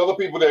with those other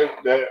people that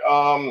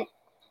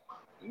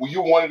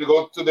you wanted to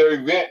go to their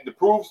event to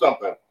prove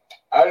something.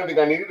 I didn't think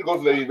I needed to go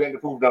to their event to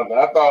prove nothing.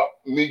 I thought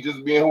me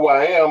just being who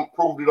I am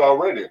proved it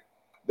already.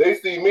 They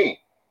see me.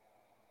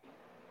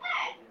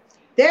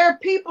 There are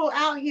people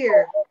out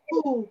here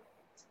who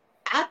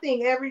I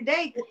think every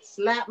day could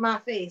slap my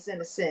face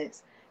in a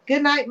sense.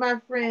 Good night, my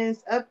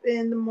friends. Up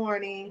in the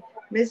morning.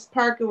 Miss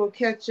Parker will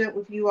catch up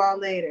with you all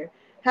later.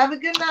 Have a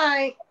good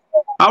night.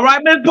 All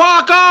right, Miss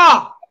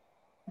Parker.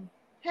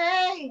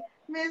 Hey,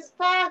 Miss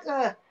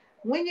Parker.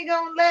 When you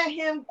gonna let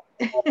him?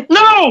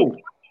 No.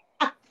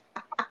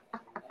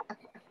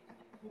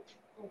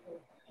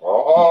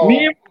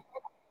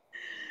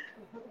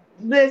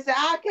 Listen,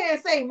 I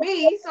can't say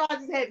me, so I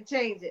just had to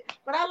change it.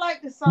 But I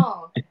like the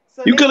song.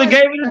 So you could have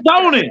gave it to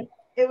Tony.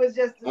 It was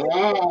just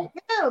him.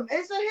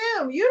 It's a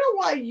him. You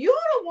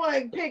the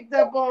one picked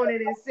up on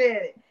it and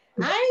said it.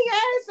 I ain't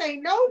gotta say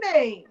no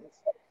names.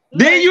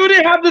 Then you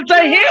didn't have to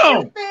say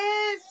him.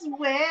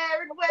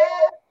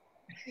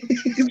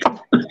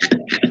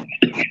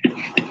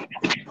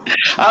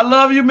 I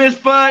love you, Miss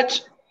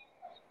Fudge.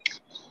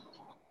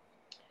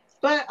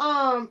 But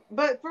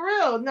for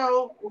real,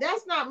 no,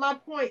 that's not my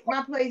point,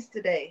 my place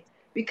today.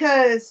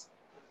 Because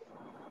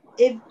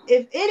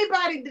if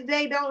anybody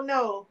today don't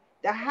know,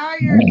 the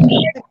higher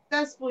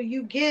successful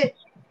you get,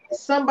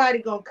 somebody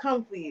gonna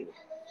come for you.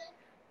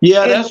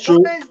 Yeah, and that's true.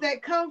 The ones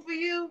that come for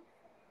you,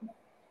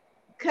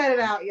 cut it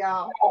out,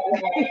 y'all.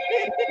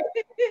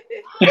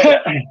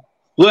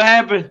 What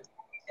happened?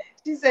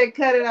 She said,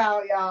 cut it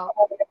out, y'all.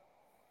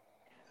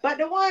 But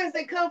the ones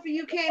that come for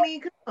you can't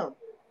even come.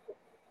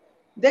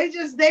 They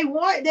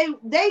want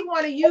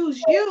to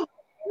use you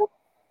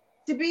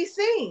to be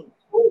seen.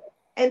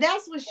 And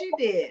that's what she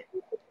did.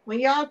 When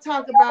y'all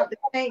talk about the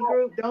Tank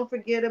group, don't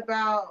forget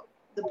about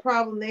the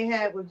problem they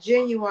had with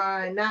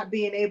Genuine not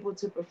being able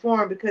to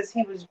perform because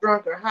he was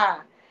drunk or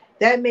high.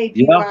 That may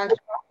be why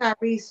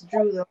Tyrese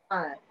drew the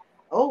line.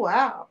 Oh,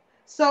 wow.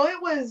 So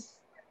it was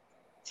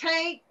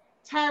Tank,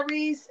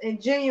 Tyrese, and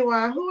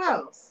Genuine. Who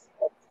else?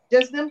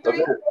 Just them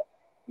three?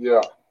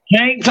 Yeah.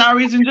 Tank,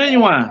 Tyrese, and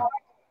Genuine.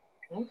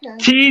 Okay.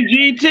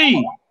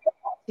 TGT.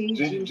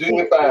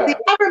 Genuine.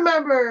 I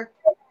remember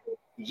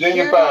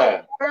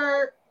Genuine.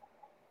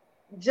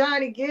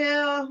 Johnny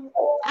Gill.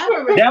 I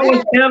remember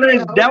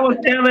that was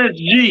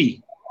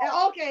LSG.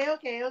 Okay.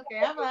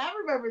 I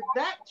remember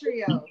that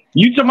trio.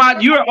 You talking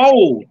about you're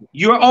old.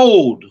 You're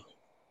old.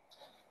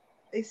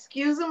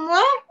 Excuse me,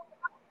 what?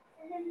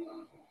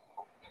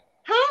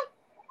 Huh?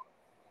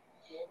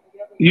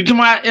 You talking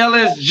about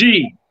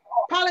LSG.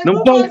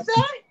 Parlez-vous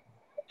français?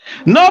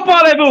 No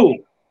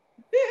parlez-vous.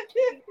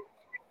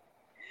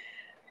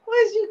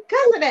 Where's you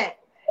cousin at?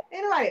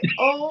 Anyway,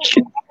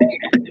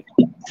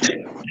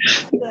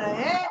 the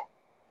heck?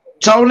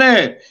 Tony,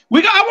 I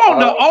want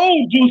the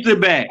old Juicy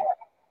back.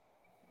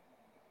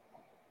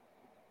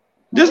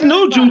 This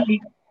new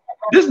Juicy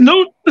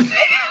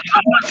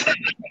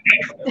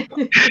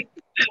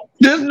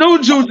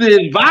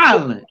is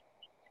violent.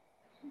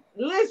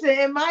 Listen,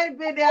 it might have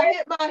been that I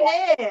hit my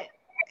head.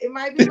 It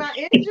might be my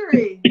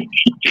injury.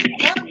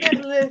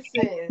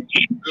 Listen.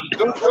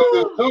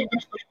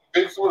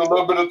 Mixed with a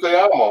little bit of te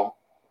amo.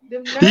 The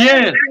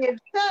nerves being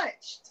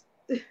touched.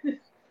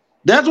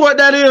 That's what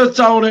that is,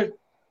 Tony.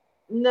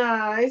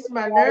 Nah, it's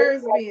my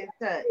nerves being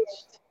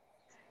touched.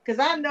 Because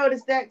I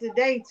noticed that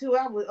today too.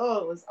 It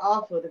was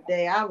awful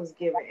today. I was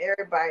giving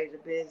everybody the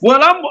business.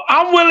 Well,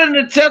 I'm willing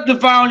to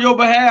testify on your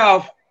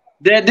behalf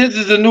that this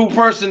is a new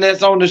person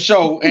that's on the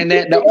show, and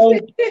that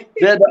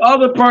the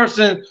other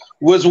person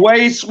was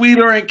way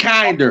sweeter and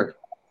kinder.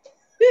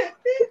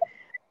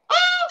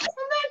 I'm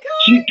not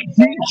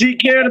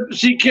kind.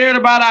 She cared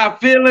about our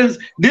feelings.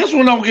 This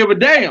one don't give a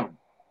damn.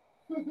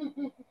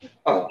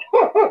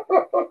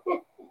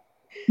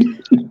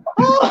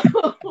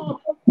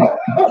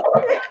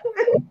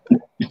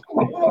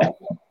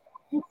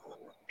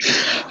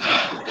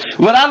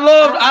 But I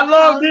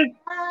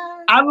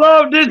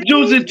love this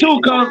Juicy too,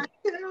 cause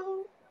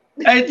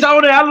hey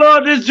Tony, I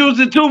love this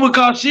Juicy too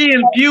because she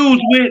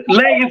infused with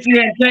legacy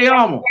and te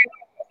amo.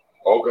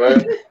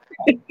 Okay.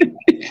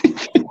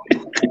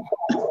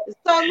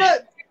 So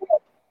look,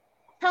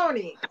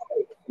 Tony,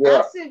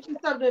 I sent you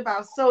something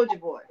about Soulja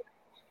Boy,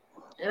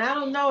 and I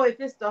don't know if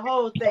it's the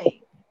whole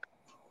thing,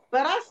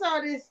 but I saw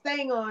this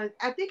thing on,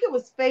 I think it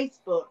was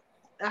Facebook.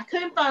 I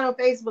couldn't find it on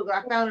Facebook, or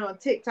I found it on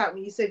TikTok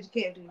when you said you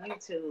can't do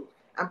YouTube.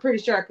 I'm pretty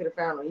sure I could have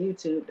found it on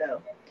YouTube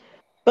though.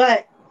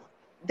 But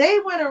they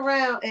went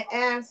around and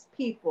asked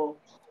people,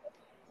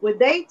 would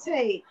they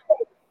take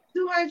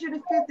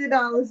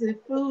 $250 in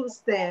food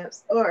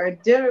stamps or a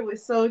dinner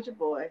with Soulja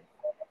Boy?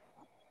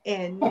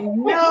 And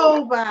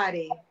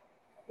nobody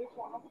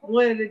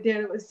wanted a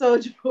dinner with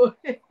Soulja Boy.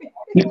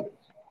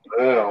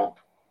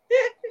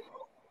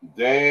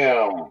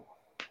 Damn.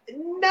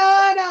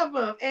 None of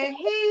them. And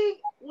he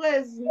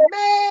was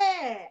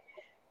mad.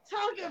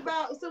 Talking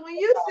about, so when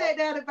you said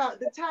that about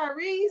the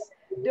Tyrese,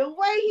 the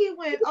way he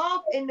went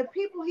off and the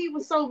people he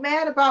was so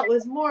mad about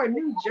was more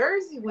New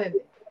Jersey women.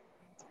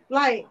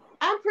 Like,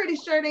 I'm pretty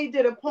sure they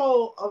did a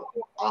poll of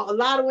a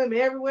lot of women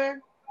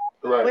everywhere.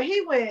 Right. But he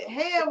went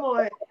ham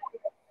on,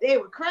 they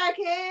were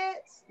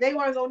crackheads. They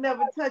weren't going to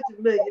never touch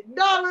 $1 million.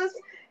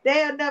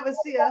 They'll never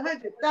see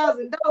 $100,000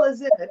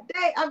 in a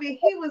day. I mean,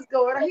 he was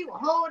going, he would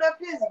hold up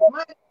his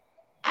money.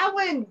 I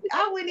wouldn't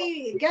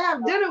even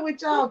have dinner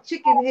with y'all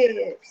chicken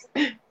heads.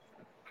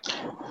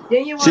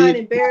 Then you want to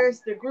embarrass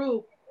the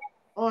group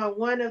on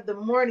one of the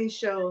morning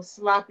shows,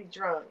 Sloppy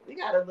Drunk. We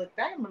got to look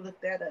that. I'm going to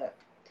look that up.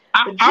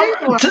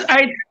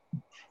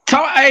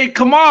 Hey,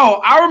 come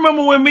on. I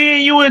remember when me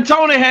and you and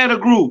Tony had a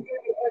group.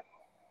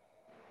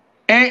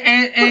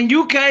 And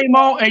you came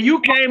on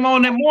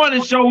that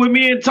morning show with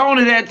me and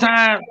Tony that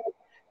time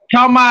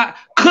talking about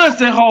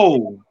cussing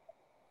hole.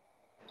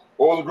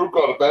 What was the group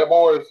called? The Fat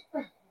Boys?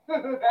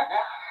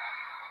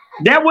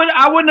 I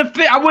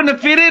wouldn't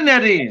have fit in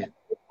that in.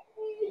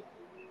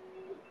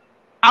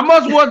 I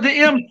must was the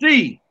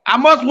MC. I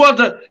must was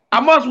the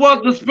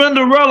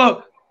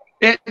Spinderella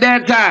at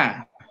that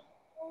time.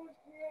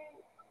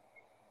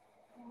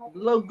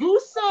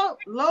 Logosu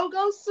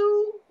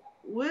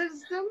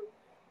Wisdom.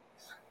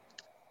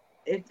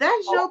 If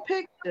that's your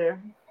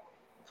picture,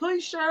 pull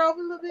your shirt over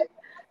a little bit.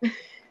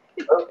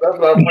 That's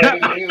my friend.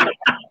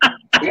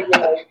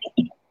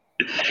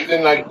 He's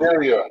in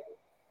Nigeria.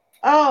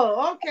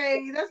 Oh,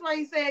 okay. That's why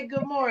he said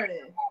good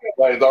morning.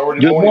 Like, it's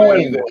already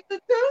morning. You too,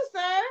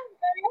 sir.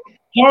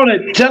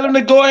 Tony, tell him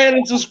to go ahead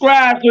and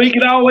subscribe so he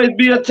can always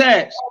be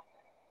attached.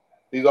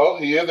 He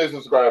is a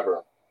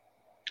subscriber.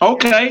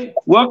 Okay.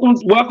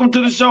 Welcome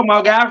to the show,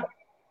 my guy.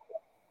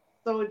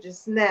 Soldier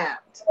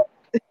snapped.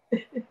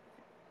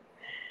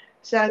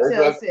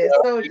 Chantel said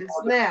Soldier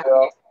snapped.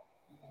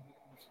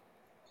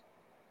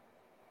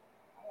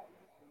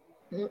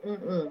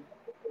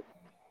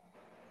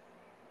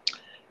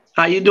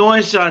 How you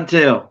doing,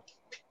 Chantel?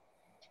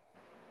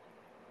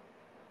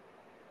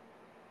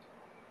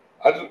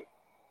 I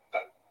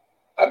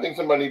think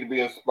somebody needs to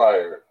be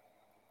inspired.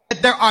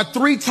 There are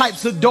 3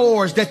 types of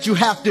doors that you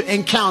have to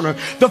encounter.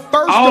 The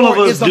first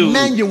door is a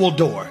manual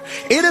door.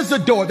 It is a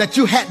door that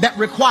that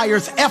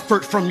requires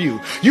effort from you.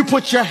 You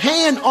put your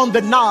hand on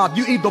the knob.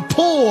 You either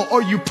pull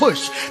or you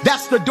push.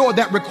 That's the door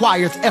that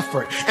requires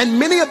effort. And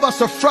many of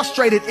us are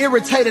frustrated,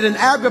 irritated, and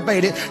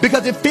aggravated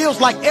because it feels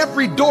like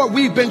every door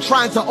we've been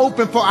trying to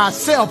open for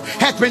ourselves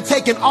has been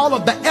taking all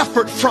of the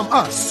effort from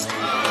us.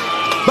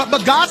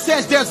 But God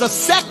says there's a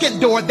second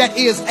door that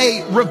is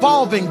a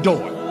revolving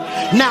door.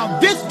 Now,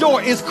 this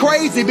door is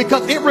crazy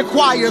because it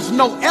requires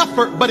no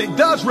effort, but it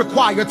does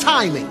require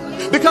timing.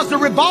 Because the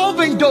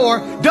revolving door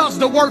does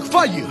the work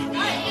for you.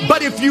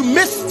 But if you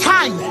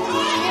mistime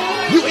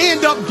it, you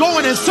end up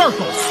going in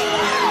circles.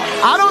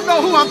 I don't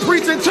know who I'm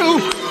preaching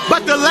to,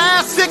 but the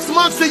last 6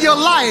 months of your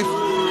life,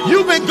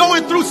 you've been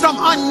going through some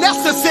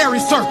unnecessary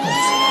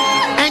circles.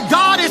 And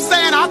God is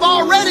saying, I've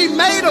already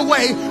made a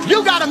way.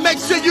 You got to make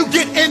sure you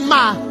get in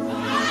my.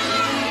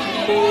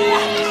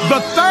 The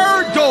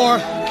third door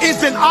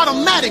is an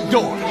automatic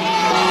door.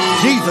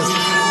 Jesus.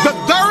 The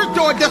third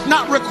door does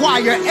not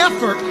require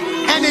effort,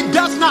 and it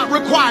does not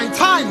require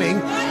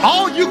timing.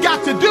 All you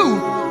got to do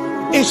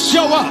is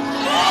show up.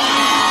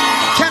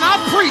 Can I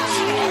preach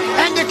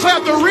and declare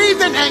the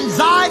reason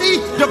anxiety,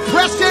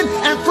 depression,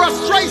 and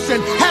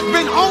frustration has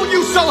been on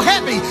you so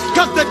heavy?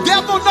 Because the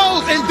devil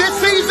knows in this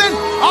season,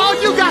 all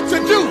you got to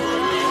do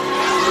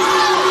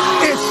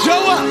is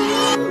show up.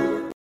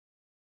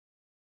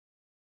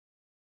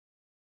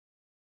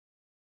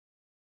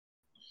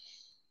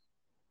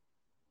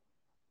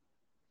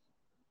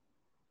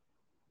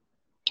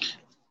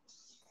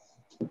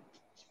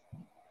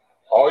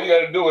 All you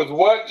got to do is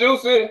what,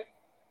 Juicy?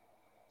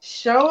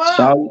 Show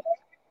up.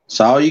 That's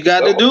all you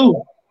got to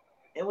do.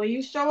 And when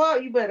you show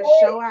up, you better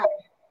show out.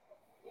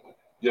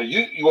 Yeah,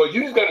 you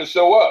just got to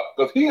show up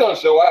because he gonna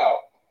show out.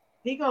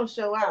 He gonna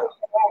show out.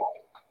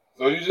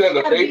 So you just have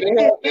the faith in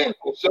him and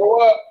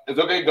show up. It's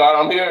okay, God,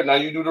 I'm here. Now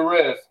you do the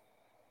rest.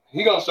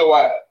 He gonna show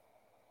out.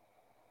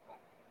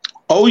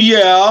 Oh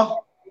yeah.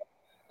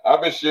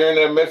 I've been sharing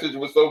that message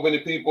with so many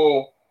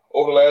people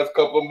over the last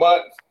couple of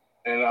months,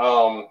 and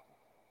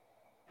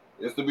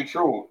it's to be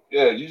true.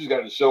 Yeah, you just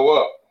got to show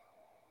up.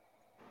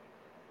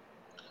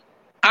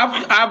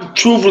 I've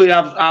truthfully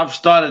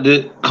started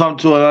to come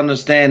to an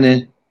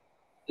understanding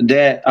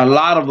that a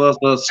lot of us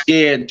are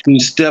scared to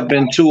step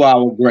into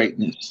our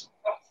greatness,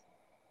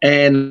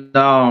 and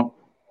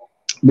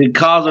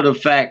because of the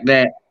fact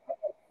that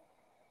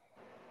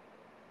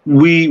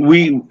we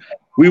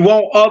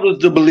want others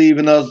to believe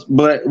in us,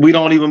 but we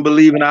don't even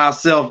believe in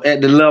ourselves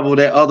at the level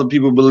that other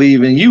people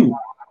believe in you.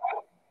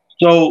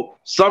 So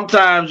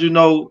sometimes,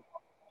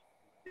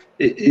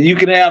 you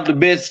can have the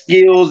best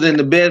skills and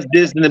the best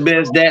this and the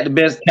best that, the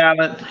best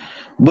talent,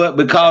 but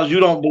because you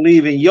don't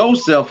believe in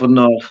yourself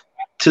enough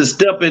to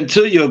step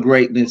into your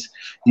greatness,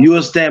 you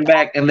will stand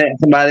back and let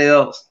somebody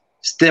else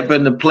step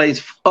in the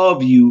place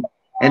of you,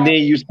 and then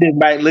you sit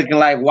back looking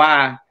like,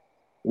 why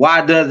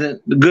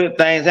doesn't the good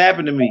things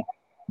happen to me?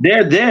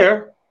 They're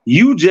there.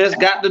 You just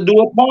got to do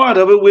a part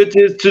of it, which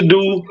is to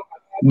do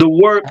the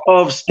work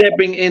of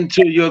stepping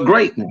into your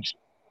greatness.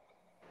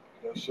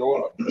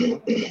 Show up.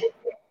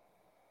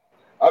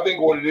 I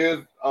think what it is,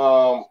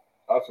 I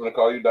was going to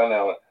call you Don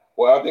Allen.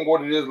 Well, I think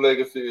what it is,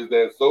 Legacy, is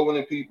that so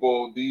many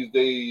people these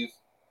days,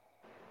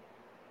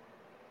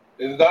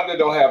 it's not that they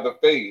don't have the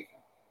faith,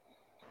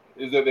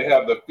 is that they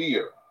have the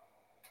fear.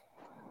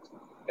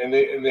 And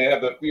they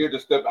have the fear to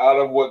step out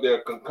of what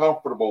they're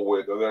comfortable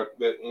with, or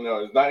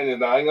it's not. I ain't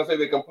gonna say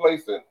they're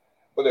complacent,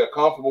 but they're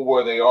comfortable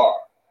where they are.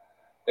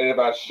 And if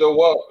I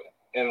show up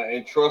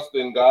and trust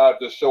in God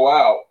to show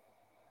out,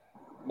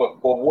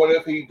 but what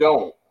if He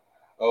don't?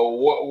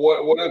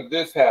 What if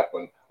this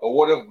happened? Or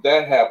what if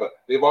that happened?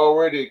 They've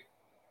already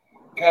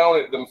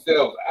counted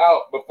themselves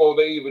out before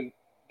they even,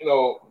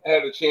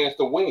 had a chance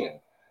to win.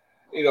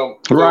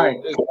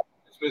 Right. So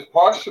it's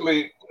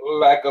partially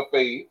lack of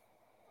faith,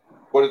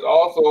 but it's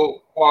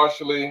also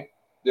partially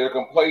they're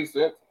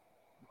complacent,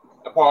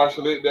 and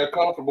partially they're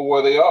comfortable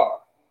where they are.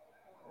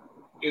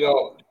 They're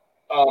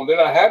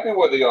not happy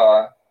where they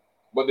are,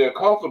 but they're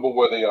comfortable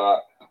where they are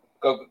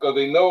because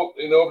they know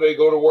if they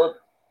go to work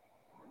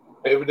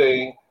every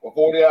day for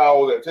 40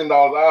 hours at $10 an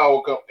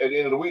hour, at the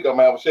end of the week, I'm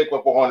gonna have a check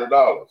for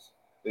 $400.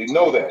 They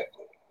know that.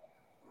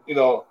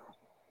 Go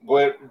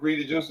ahead, read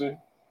it, Juicy.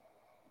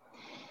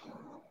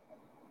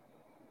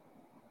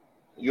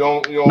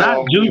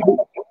 Not Juicy.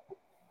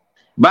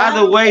 By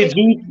the way,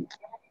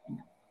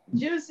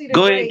 Juicy the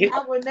go Great, ahead.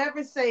 I will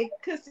never say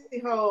cussy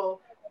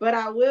hole, but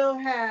I will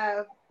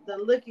have the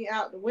looking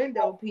out the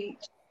window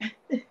peach.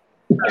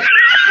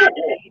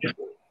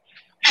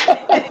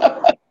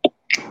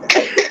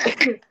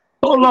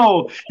 Hold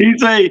on. He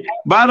say,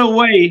 by the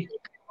way,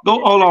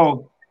 hold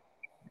on.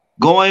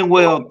 Going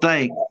well,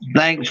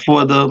 thanks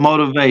for the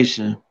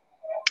motivation.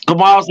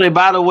 Come on, say,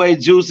 by the way,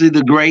 Juicy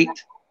the Great.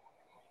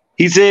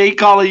 He said he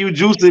calling you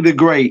Juicy the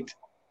Great.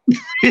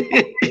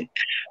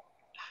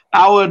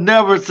 I would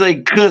never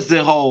say cussy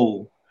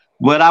hole,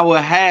 but I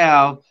would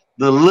have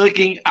the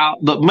looking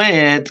out the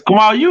man. Come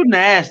on, you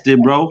nasty,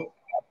 bro.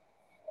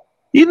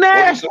 You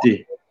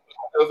nasty.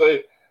 I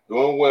say,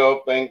 doing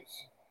well, thanks.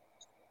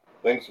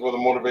 Thanks for the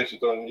motivation.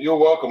 You're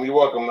welcome. You're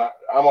welcome.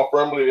 I'm a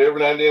firm believer.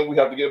 Every now and then we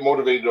have to get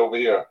motivated over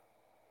here.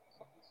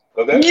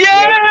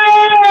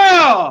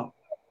 Yeah!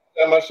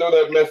 Time I show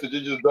that message,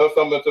 it just does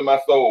something to my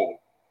soul.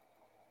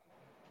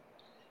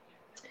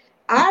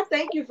 I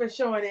thank you for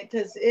showing it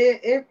because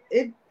it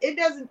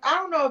doesn't. I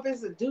don't know if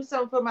it's to do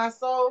something for my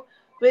soul,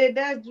 but it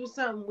does do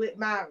something with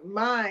my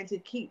mind to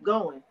keep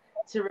going,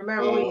 to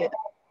remember when you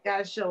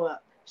gotta show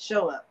up.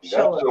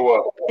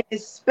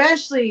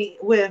 Especially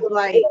with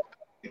like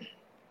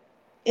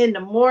in the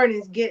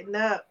mornings getting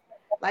up,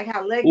 like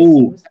how Legacy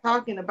was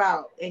talking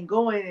about, and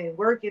going and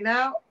working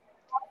out.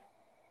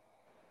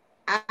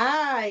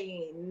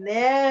 I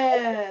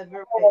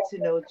never went to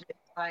no gym.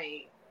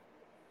 Like,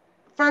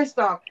 first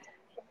off,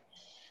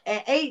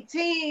 at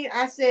 18,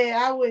 I said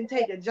I wouldn't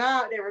take a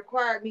job that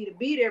required me to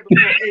be there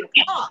before 8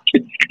 o'clock.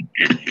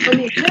 I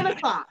mean, 10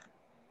 o'clock.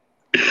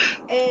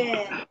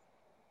 And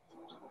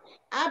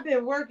I've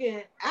been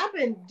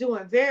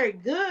doing very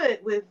good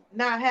with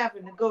not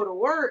having to go to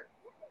work.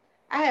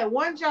 I had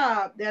one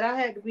job that I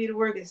had to be to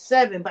work at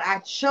 7, but I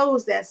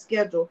chose that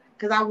schedule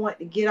because I wanted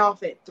to get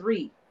off at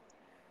 3.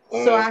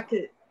 So I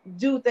could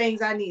do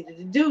things I needed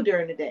to do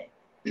during the day.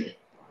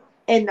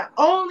 And the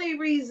only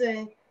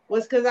reason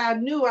was because I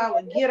knew I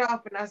would get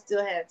off and I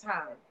still had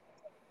time.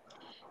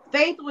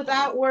 Faith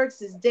without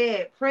works is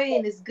dead.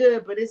 Praying is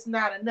good, but it's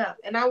not enough.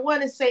 And I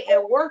want to say,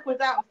 and work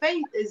without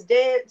faith is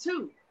dead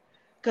too.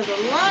 Because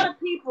a lot of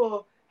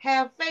people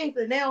have faith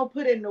and they don't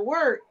put in the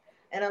work.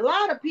 And a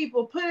lot of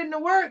people put in the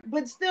work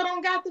but still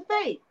don't got the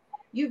faith.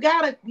 You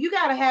gotta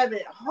have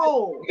it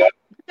whole. You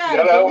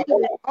gotta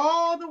believe it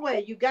all the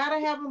way. You gotta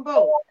have them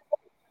both.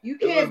 You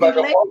can't be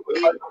lazy.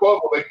 It's like a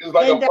puzzle. It's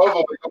like a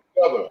puzzle. They go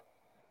together.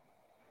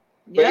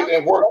 Faith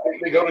and work,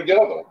 they go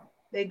together.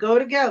 They go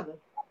together.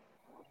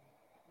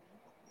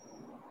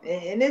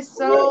 And it's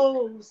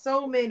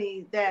so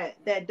many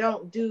that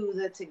don't do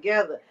the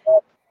together,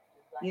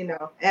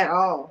 at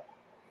all.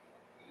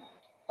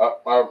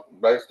 Our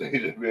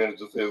backstage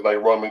manager says like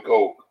rum and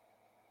coke.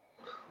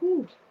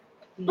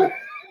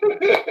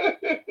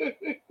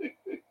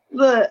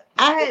 Look,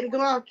 I had to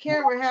go off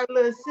camera and have a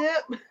little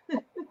sip.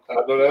 I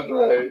know that's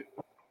right.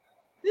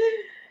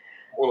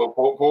 Well,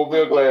 pull me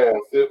a glass,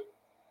 sip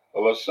a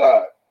little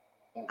shot.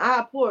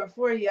 I'll pour it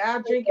for you.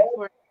 I'll drink it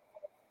for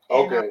you.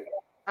 Okay.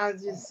 I'll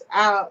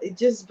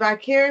just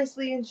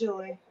vicariously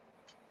enjoy.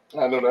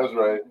 I know that's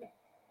right.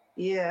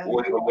 Yeah.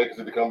 Waiting for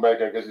Legacy to come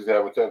back. I guess he's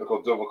having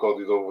technical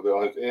difficulties over there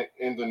on his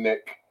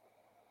internet.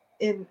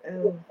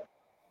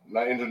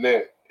 Not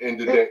internet, in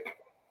the deck.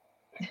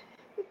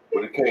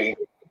 With a K.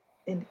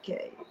 In the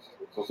K.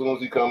 So as soon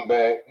as he come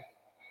back,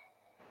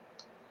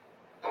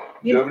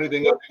 do you have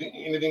anything else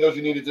anything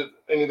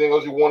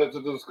else you wanted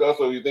to discuss,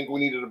 or you think we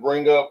needed to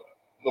bring up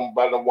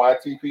by the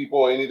YT people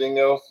or anything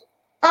else?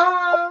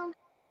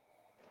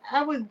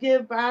 I would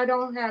give, but I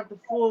don't have the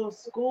full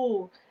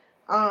school.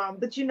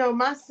 But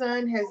my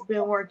son has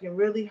been working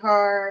really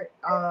hard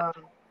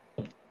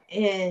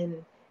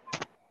and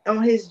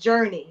on his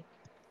journey,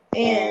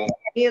 and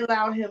we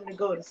allow him to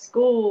go to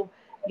school.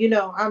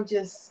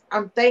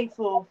 I'm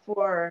thankful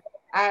for.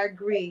 I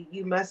agree.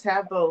 You must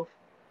have both.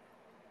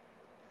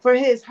 For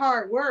his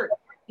hard work,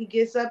 he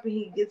gets up and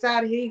he gets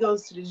out of here. He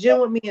goes to the gym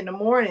with me in the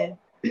morning,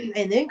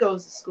 and then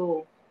goes to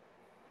school.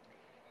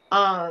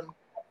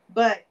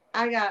 But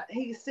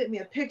he sent me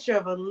a picture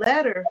of a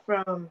letter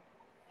from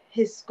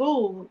his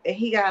school, and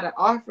he got an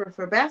offer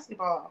for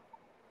basketball.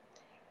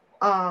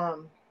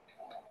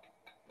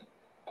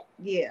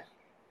 Yeah.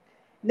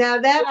 Now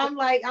that I'm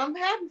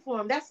happy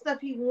for him. That's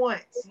stuff he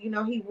wants. He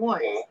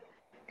wants.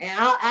 And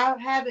I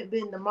haven't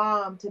been the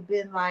mom to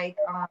been like,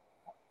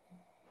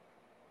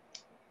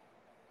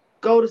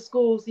 go to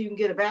school so you can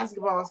get a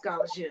basketball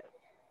scholarship,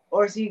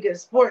 or so you get a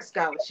sports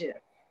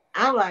scholarship.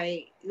 I'm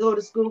like, go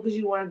to school because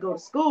you want to go to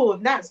school.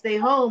 If not, stay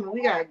home, and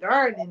we got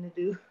gardening to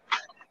do.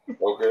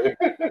 Okay.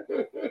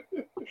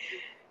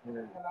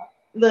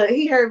 Look,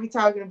 he heard me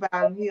talking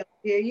about him. He'll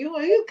hear you.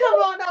 You come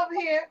on over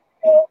here.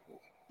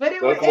 But it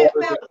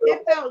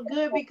felt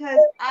good because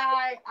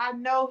I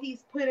know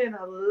he's put in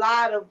a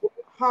lot of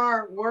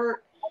hard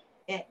work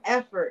and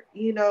effort.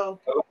 So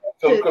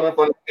come in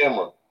front of the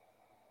camera.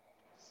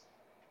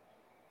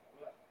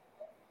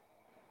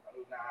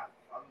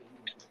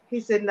 He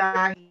said,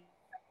 "Nah."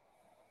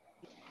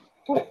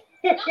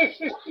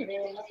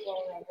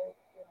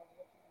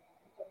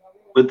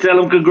 But tell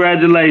him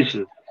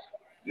congratulations.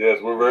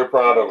 Yes, we're very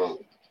proud of him.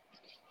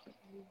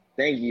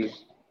 Thank you.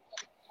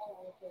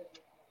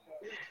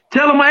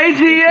 Tell him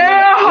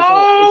ATL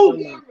ho!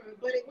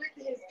 But it went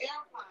to his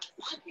AirPods.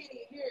 I can't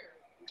even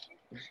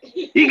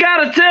hear. You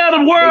gotta tell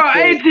the world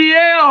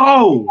ATL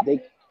ho!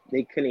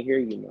 They couldn't hear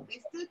you, though,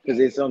 because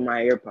it's on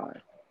my AirPod.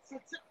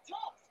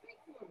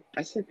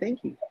 I said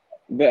thank you.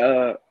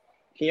 But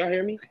can y'all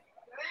hear me?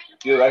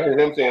 Yeah, I hear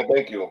him saying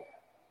thank you.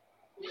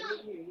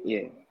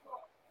 Yeah.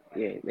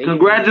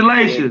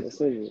 Congratulations.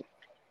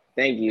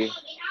 Thank you.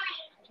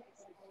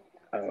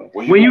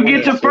 When you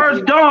get your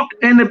first dunk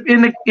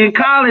in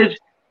college,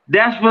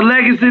 that's for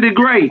Legacy the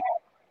Great.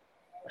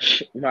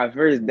 My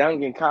first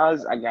dunk in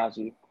college, I got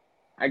you.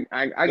 I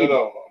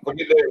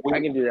forget that. I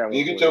can do that.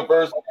 You get your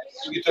first,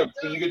 you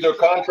get your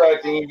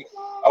contract, and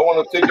I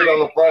want a ticket on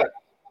the front.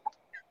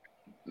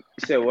 You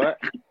said what?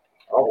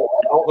 I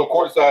want the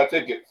courtside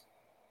tickets.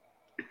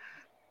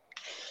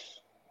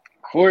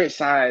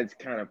 Courtside's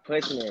kind of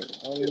pushing it.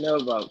 I don't know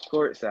about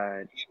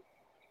courtside.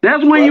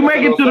 That's when you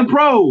make it to the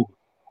pro.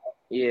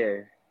 Yeah.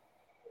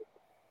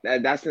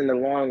 That's in the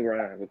long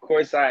run. The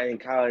courtside in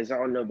college, I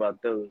don't know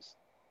about those.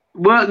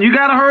 Well, you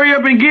gotta hurry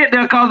up and get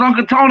there because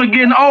Uncle Tony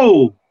getting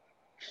old.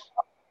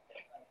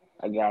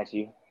 I got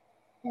you.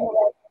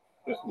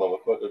 This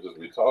motherfucker just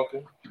be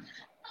talking.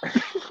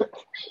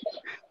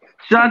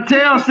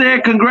 Chantel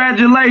said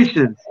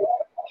congratulations.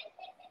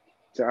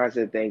 So I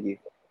said thank you.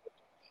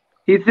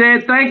 He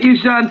said thank you,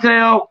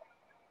 Chantel.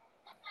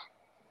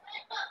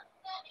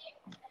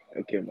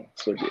 Okay, man.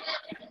 So good.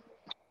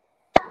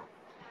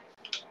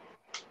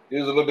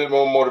 Here's a little bit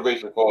more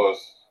motivation for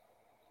us.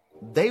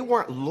 They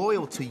weren't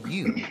loyal to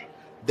you.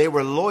 They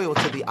were loyal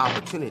to the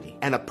opportunity.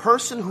 And a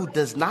person who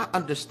does not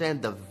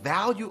understand the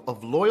value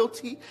of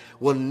loyalty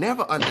will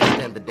never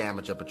understand the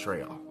damage of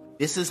betrayal.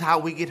 This is how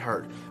we get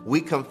hurt.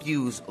 We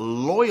confuse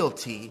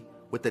loyalty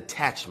with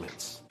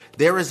attachments.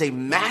 There is a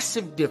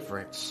massive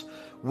difference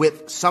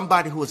with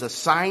somebody who is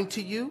assigned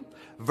to you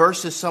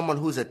versus someone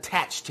who's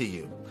attached to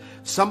you.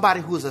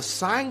 Somebody who is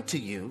assigned to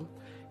you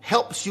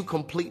helps you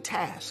complete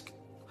tasks.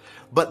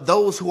 But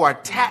those who are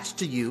attached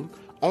to you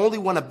only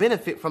want to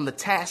benefit from the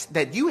task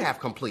that you have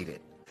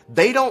completed.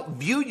 They don't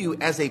view you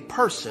as a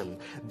person.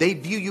 They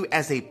view you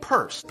as a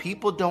purse.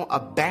 People don't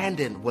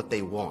abandon what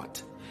they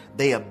want.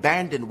 They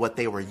abandon what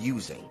they were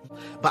using.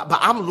 But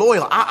I'm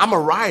loyal. I'm a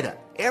rider.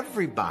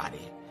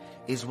 Everybody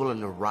is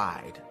willing to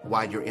ride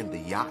while you're in the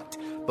yacht.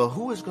 But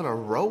who is going to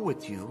row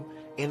with you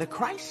in a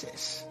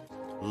crisis?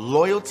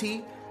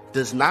 Loyalty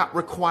does not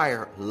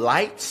require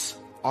lights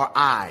or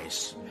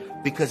eyes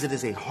because it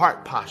is a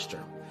heart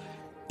posture.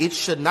 It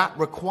should not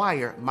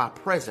require my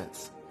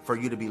presence for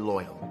you to be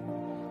loyal.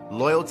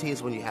 Loyalty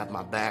is when you have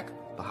my back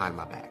behind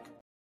my back.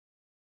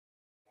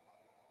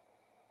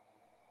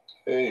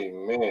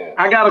 Amen.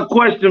 I got a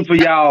question for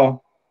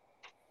y'all.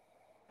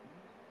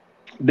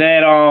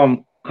 That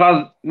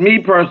cause me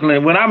personally,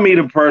 when I meet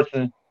a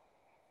person,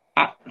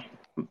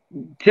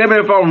 tell me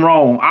if I'm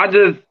wrong.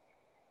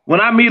 When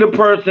I meet a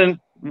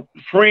person,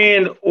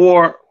 friend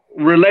or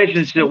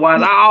relationship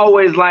wise, I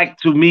always like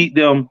to meet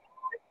them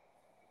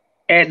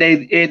at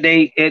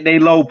they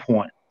low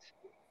point.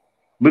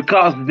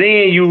 Because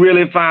then you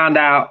really find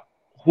out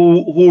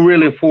who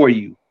really for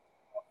you.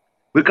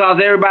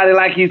 Because everybody,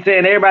 like he's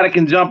saying, everybody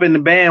can jump in the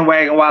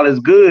bandwagon while it's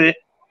good,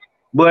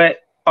 but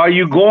are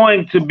you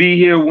going to be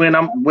here when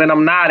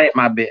I'm not at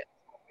my best?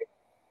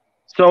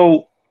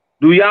 So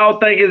do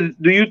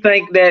you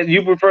think that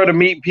you prefer to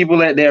meet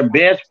people at their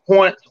best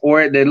points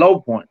or at their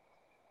low points?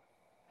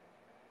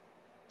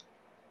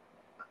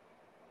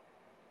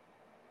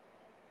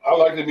 I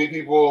like to meet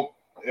people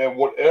at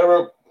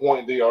whatever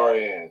point they are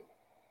in.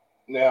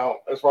 Now,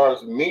 as far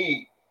as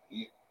me,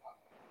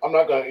 I'm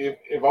not gonna.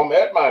 If I'm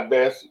at my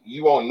best,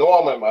 you won't know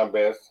I'm at my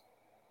best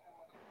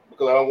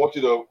because I don't want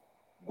you to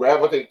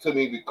gravitate to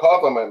me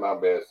because I'm at my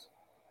best.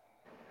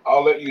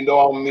 I'll let you know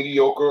I'm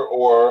mediocre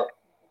or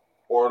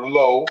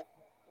low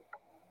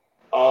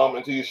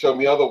until you show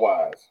me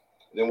otherwise.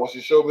 Then once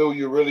you show me who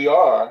you really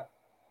are,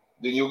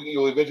 then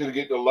you'll eventually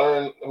get to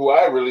learn who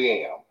I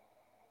really am.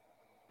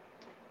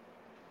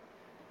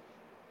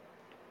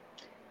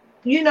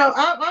 You know,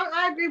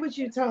 I agree with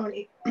you,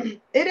 Tony.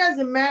 It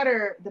doesn't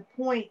matter the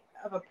point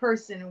of a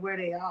person and where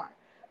they are,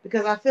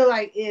 because I feel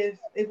like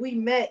if we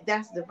met,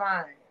 that's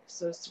divine.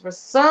 So for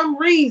some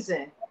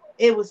reason,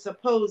 it was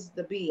supposed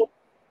to be.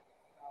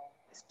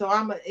 So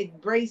I'm gonna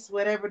embrace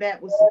whatever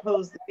that was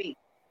supposed to be.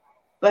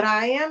 But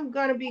I am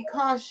gonna be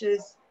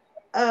cautious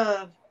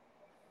of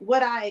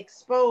what I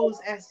expose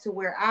as to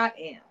where I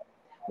am,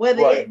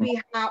 whether it be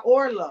high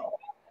or low.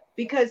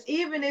 Because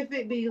even if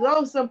it be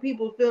low, some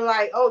people feel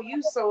like, oh,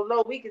 you so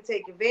low, we can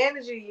take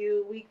advantage of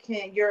you.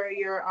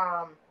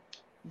 You're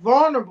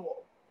vulnerable,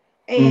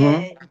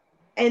 and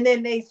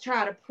then they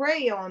try to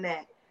prey on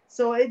that.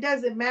 So it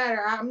doesn't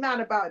matter. I'm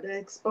not about to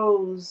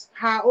expose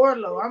high or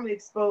low. I'm gonna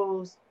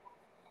expose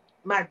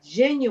my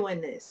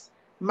genuineness,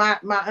 my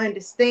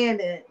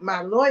understanding,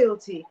 my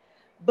loyalty.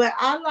 But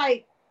I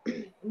like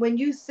when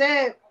you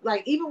said,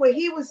 like, even what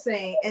he was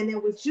saying, and then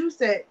what you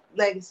said,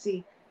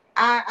 Legacy.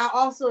 I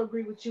also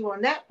agree with you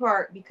on that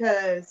part,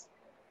 because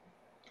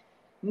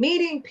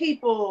meeting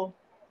people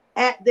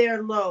at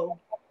their low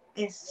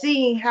and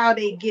seeing how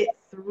they get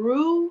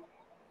through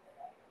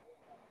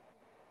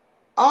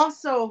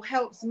also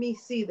helps me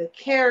see the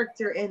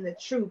character and the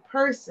true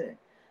person.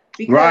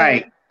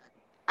 Because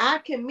I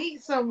can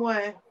meet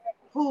someone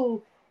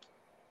who,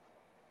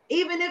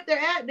 even if they're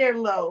at their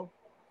low,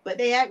 but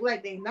they act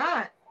like they're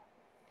not,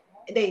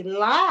 they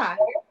lie,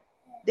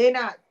 they're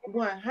not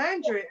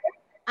 100,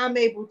 I'm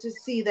able to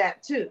see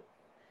that too.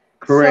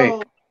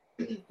 Correct.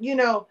 So, you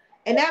know,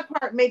 and that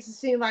part makes it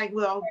seem like,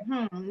 well,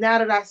 now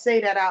that I say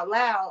that out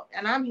loud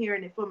and I'm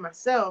hearing it for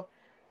myself,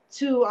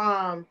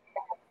 to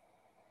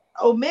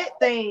omit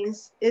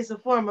things is a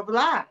form of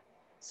lie.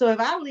 So if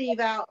I leave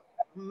out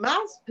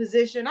my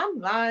position, I'm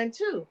lying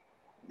too.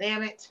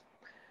 Damn it.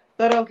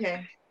 But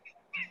okay.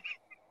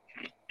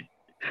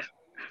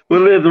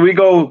 Well, listen,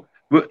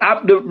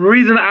 the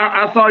reason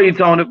I saw you,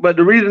 Tony, but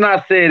the reason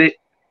I said it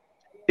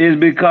is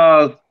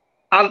because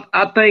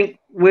I think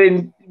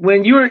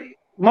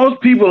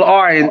most people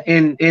are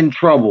in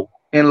trouble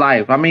in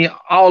life. I mean,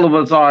 all of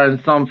us are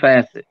in some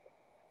facet,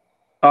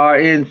 are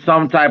in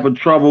some type of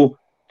trouble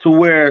to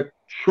where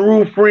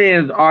true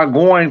friends are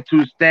going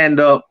to stand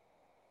up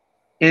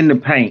in the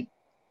paint.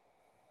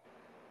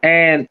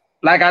 And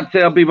like I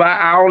tell people,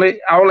 I only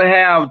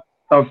have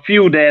a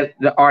few that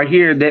are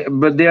here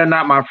but they're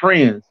not my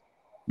friends.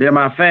 They're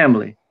my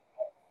family.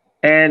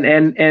 And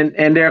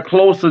they're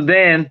closer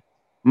than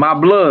my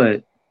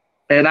blood.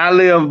 And I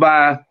live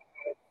by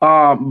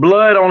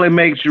blood only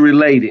makes you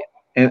related,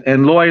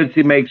 and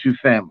loyalty makes you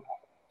family.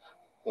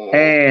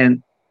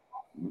 And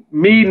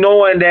me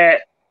knowing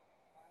that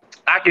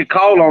I could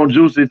call on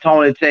Juicy,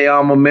 Tony,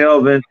 Tayama,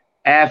 Melvin,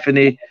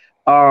 Anthony,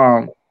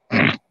 some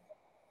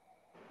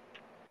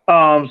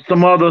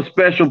other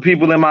special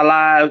people in my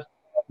lives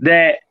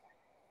that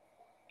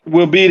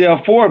will be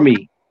there for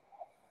me.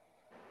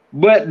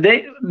 But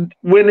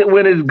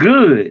when it's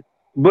good,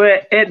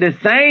 but at the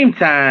same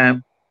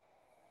time,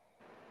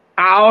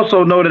 I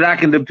also know that I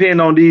can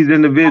depend on these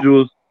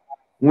individuals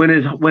when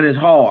it's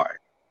hard.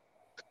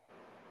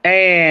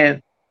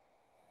 And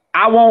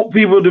I want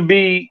people to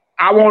be.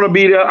 I want to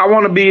be there. I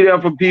want to be there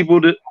for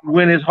people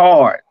when it's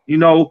hard.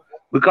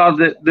 Because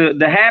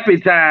the happy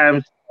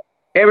times,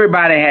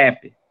 everybody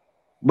happy.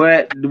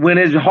 But when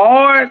it's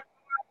hard,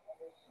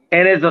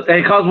 and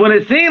because when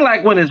it seems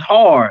like when it's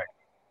hard,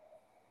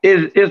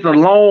 it's a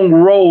long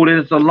road and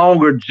it's a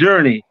longer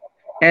journey.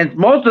 And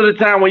most of the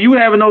time, when you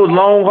having those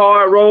long,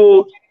 hard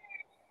roads,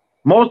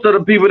 most of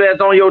the people that's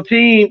on your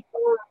team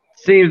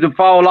seems to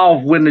fall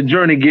off when the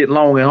journey get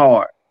long and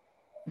hard.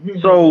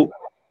 So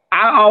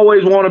I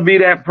always want to be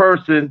that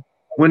person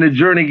when the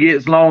journey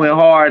gets long and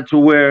hard to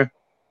where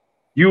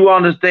you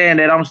understand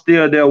that I'm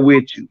still there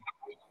with you.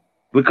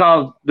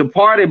 Because the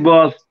party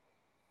bus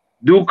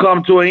do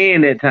come to an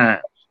end at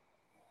times.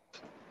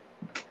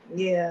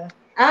 Yeah.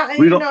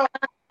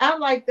 I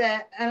like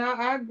that, and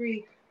I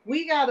agree.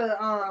 We gotta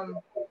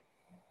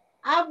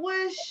I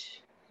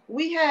wish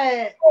we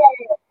had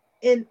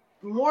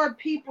more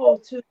people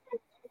to.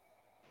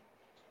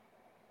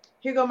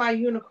 Here go my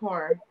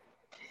unicorn.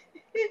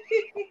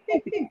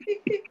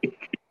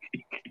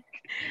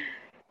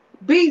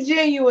 Be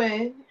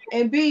genuine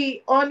and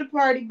be on the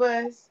party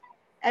bus,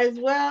 as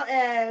well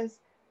as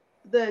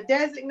the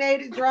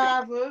designated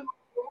driver.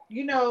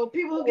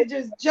 People who can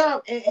just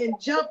jump and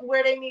jump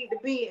where they need to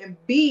be and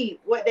be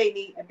what they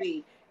need to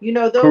be.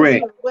 Those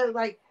Correct. who,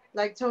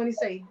 like Tony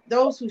say,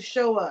 those who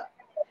show up.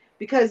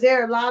 Because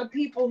there are a lot of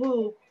people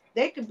who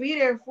they could be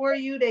there for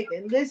you. They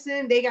can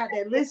listen. They got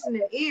that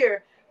listening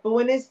ear. But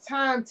when it's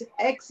time to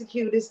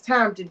execute, it's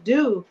time to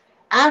do.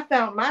 I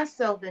found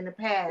myself in the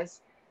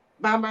past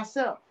by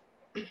myself.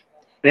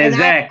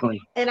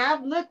 Exactly. And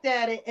I've looked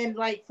at it and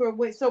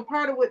so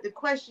part of what the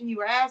question you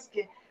were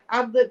asking,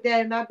 I've looked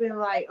at it and I've been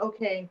like,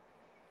 okay,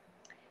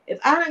 if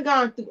I done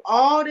gone through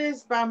all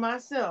this by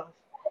myself,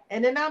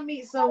 and then I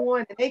meet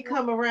someone and they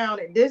come around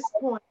at this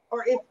point,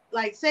 or if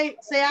say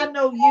I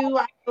know you,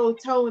 I know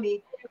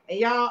Tony, and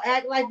y'all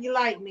act like you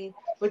like me,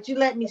 but you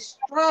let me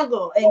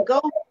struggle and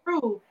go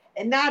through,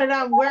 and now that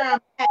I'm where I'm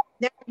at,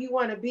 now you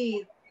want to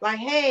be like,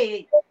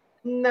 hey,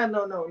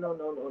 no.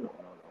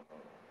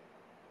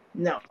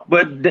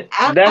 But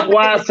that's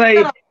why I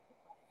say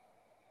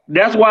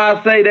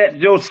that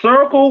your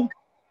circle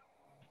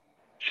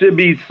should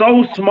be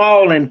so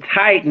small and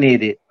tight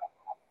knitted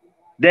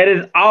that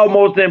it's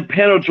almost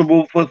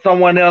impenetrable for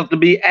someone else to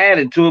be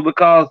added to it,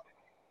 because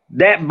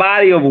that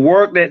body of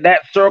work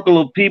that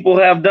circle of people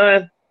have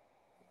done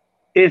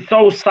is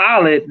so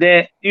solid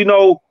that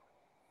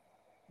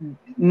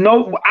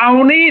no, I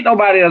don't need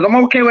nobody else. I'm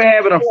okay with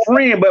having a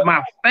friend, but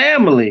my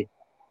family.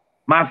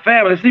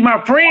 See,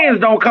 my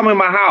friends don't come in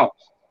my house.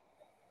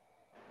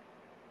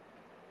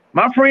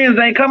 My friends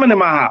ain't coming to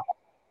my house.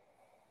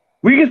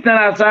 We can stand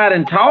outside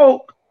and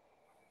talk,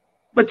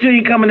 but you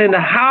ain't coming in the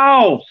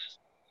house.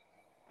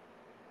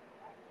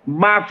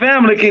 My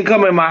family can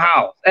come in my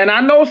house. And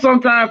I know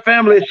sometimes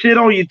family shit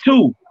on you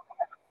too.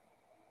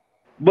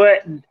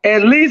 But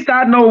at least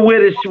I know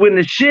when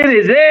the shit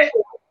is at,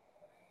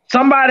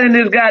 somebody in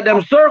this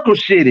goddamn circle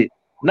shitted.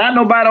 Not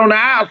nobody on the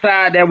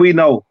outside that we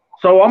know.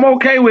 So I'm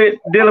okay with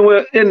dealing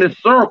with in the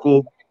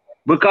circle,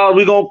 because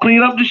we're going to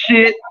clean up the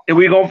shit and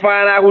we're going to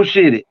find out who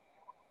shitted.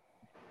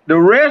 The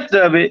rest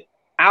of it,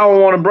 I don't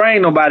want to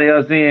bring nobody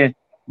else in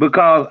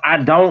because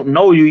I don't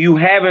know you. You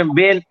haven't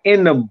been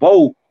in the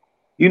boat.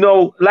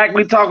 Like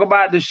we talk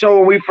about the show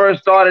when we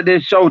first started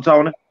this show,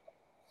 Tony.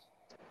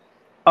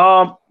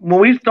 When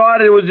we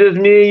started, it was just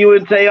me and you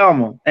and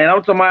Tayama. And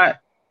I'm talking about,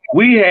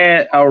 we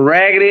had a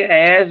raggedy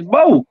ass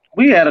boat.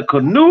 We had a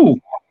canoe.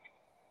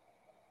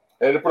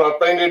 Had to put our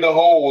finger in the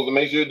holes to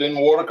make sure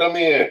water come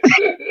in.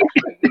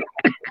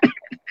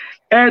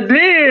 And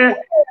then,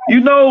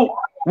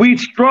 we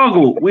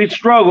struggled.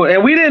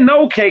 And we didn't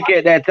know Cake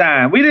at that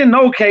time. We didn't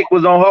know Cake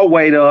was on her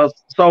way to us.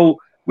 So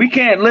we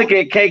can't look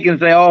at Cake and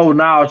say, oh,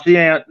 no, she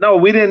ain't. No,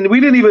 we didn't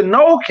even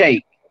know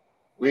Cake.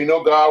 We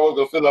know God was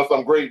going to send us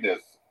some greatness.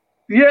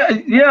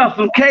 Yeah,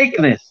 some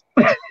cakeness.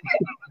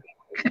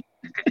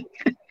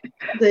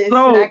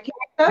 So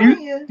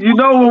you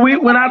know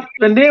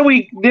and then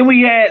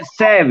we had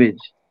Savage,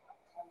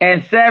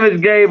 and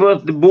Savage gave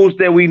us the boost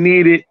that we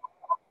needed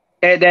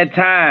at that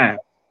time,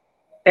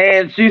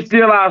 and she's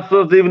still our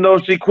sister even though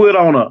she quit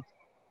on us.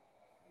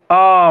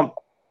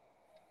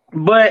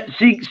 But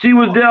she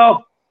was there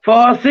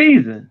for her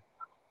season.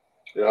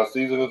 Yeah, her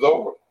season is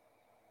over,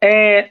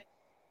 and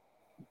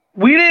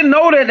we didn't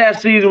know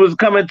that season was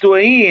coming to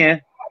an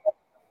end,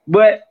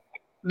 but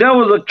there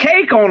was a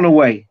cake on the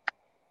way.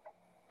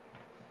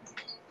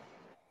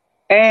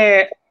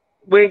 And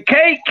when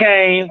Cake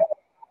came,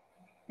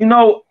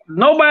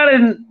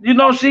 nobody,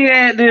 she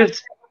had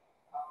this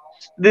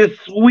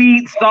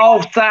sweet,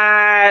 soft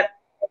side,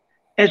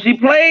 and she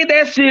played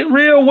that shit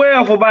real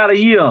well for about a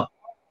year.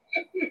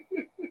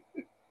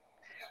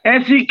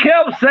 And she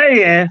kept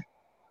saying,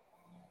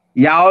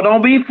 y'all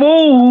don't be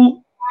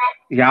fooled.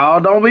 Y'all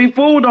don't be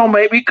fooled. Don't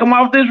make me come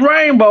off this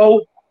rainbow.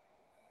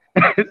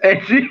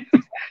 And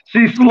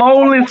she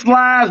slowly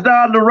slides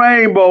down the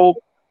rainbow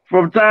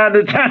from time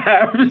to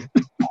time.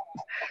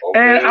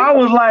 And I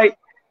was like,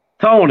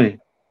 Tony,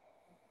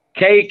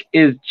 Cake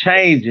is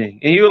changing.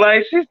 And you were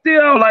like, she's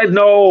still like,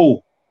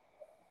 no.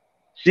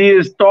 She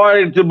is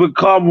starting to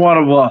become one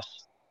of us.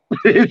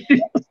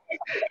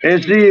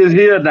 And she is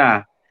here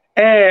now.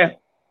 And,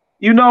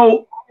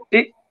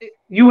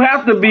 you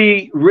have to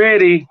be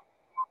ready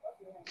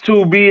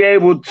to be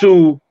able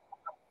to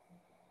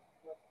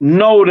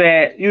know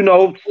that,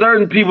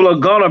 certain people are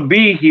going to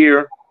be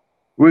here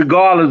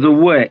regardless of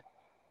what.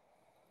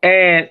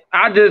 And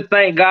I just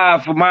thank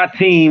God for my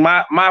team,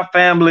 my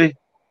family,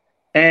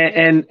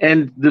 and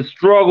the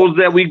struggles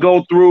that we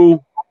go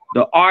through,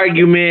 the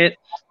arguments.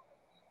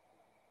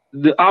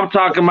 I'm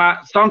talking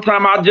about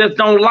sometimes I just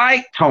don't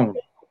like Tony.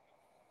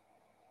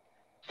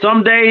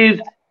 Some days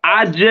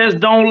I just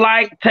don't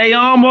like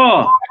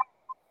Tayama.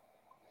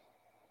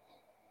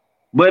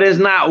 But it's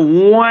not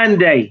one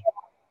day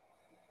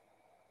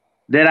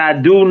that I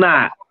do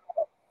not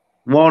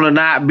want to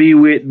not be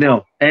with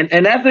them.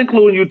 And that's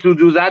including you two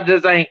dudes. I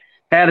just ain't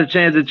had a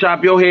chance to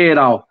chop your head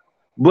off.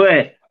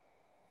 But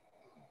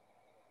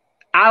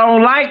I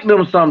don't like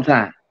them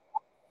sometimes.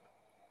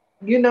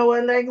 You know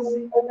what,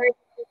 Legacy?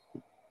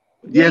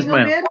 Yes,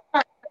 ma'am.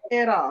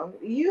 At all.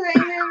 You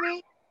ain't hear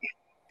me?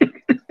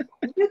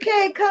 You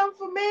can't come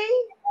for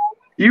me?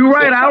 You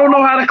right. I don't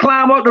know how to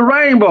climb up the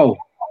rainbow.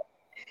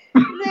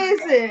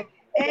 Listen,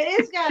 and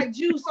it's got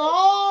juice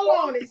all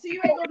on it. So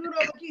you ain't gonna do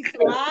no keep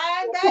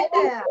slide back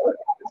down.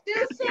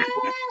 Just say, come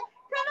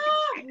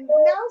on.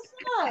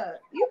 No, sir.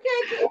 You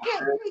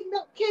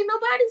can't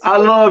nobody say I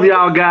love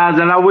y'all guys,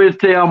 and I wish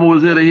Thelma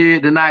was here to hear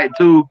it tonight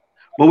too.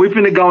 But we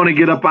finna go on and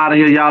get up out of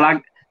here,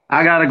 y'all.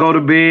 I gotta go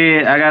to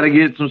bed. I gotta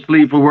get some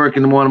sleep for work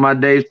in the morning. My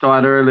day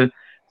start early.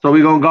 So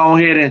we're gonna go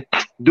ahead and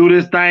do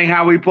this thing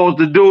how we supposed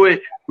to do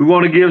it. We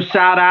want to give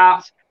shout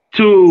outs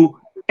to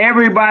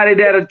everybody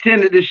that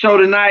attended the show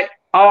tonight,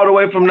 all the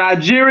way from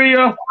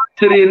Nigeria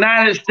to the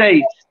United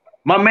States.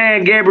 My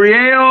man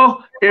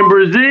Gabriel in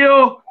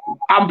Brazil,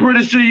 I'm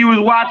pretty sure you was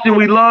watching.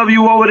 We love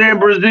you over there in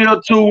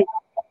Brazil too.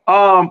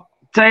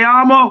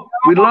 Tayama,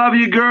 we love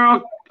you,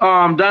 girl.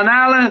 Don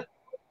Allen,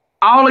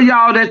 all of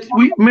y'all that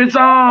we Miss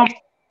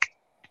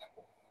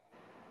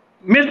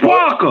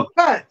Parker,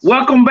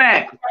 welcome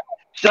back.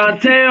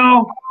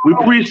 Chantel, we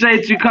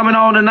appreciate you coming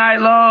on tonight,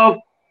 love.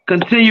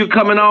 Continue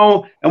coming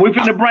on, and we're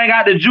finna bring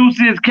out the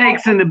juiciest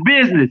cakes in the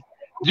business.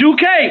 Jew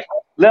Cake,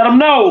 let them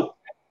know.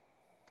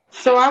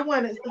 So I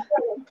want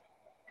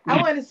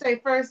to say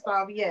first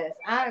off, yes,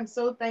 I am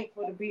so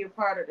thankful to be a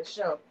part of the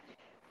show.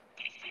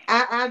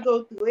 I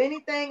go through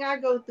anything I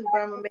go through,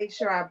 but I'm gonna make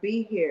sure I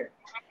be here.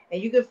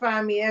 And you can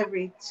find me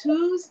every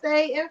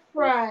Tuesday and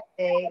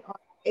Friday on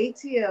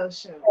ATL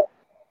show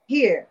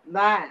here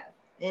live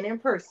and in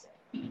person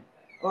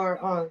or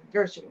on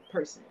virtual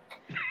person.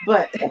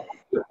 But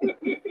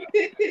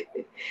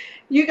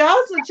you can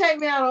also check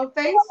me out on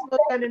Facebook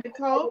under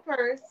Nicole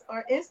Purse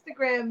or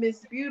Instagram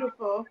Miss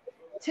Beautiful,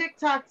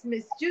 TikTok's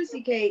Miss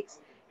Juicy Cakes.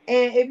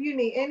 And if you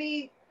need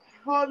any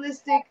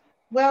holistic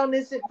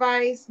wellness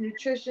advice,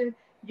 nutrition,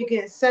 you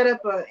can set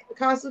up a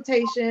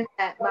consultation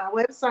at my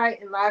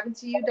website,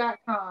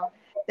 enliventoyou.com.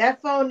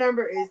 That phone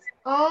number is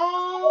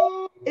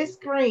on its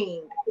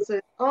screen, so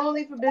it's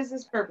only for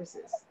business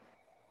purposes.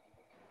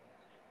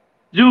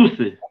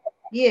 Juicy.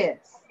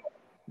 Yes.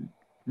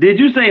 Did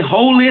you say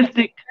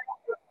holistic?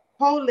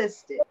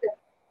 Holistic.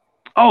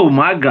 Oh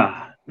my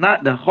God,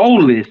 not the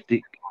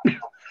holistic.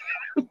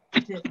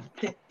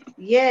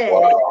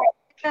 Yes.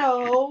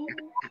 No.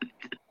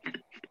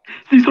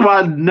 She's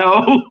about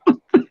no.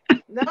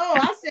 No,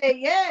 I said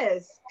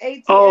yes.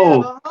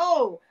 ATL.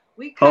 Oh.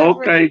 We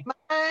cover the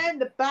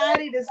mind, the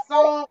body, the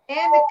soul, and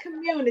the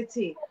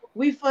community.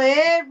 We for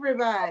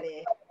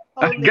everybody.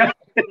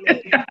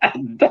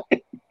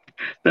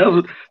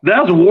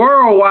 That's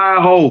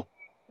worldwide, ho.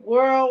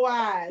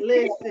 Worldwide.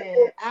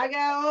 Listen, I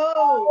got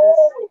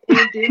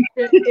O's in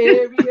different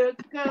area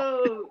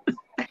codes.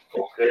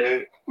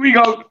 Okay. We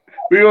gonna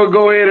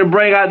go ahead and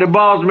bring out the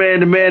boss man,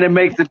 the man that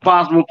makes it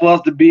possible for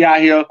us to be out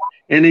here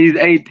in these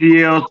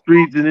ATL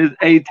streets, in this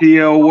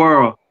ATL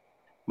world.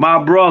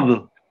 My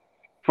brother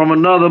from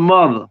another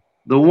mother,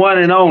 the one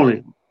and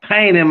only,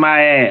 pain in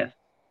my ass.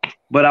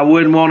 But I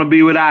wouldn't want to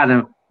be without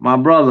him. My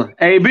brother,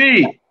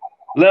 AB,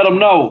 let him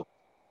know.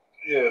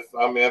 Yes,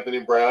 I'm Anthony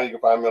Brown. You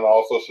can find me on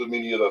all social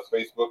media. That's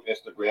Facebook,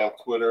 Instagram,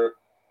 Twitter,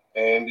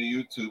 and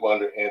YouTube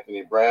under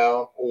Anthony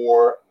Brown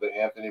or The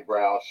Anthony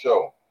Brown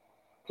Show.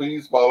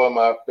 Please follow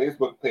my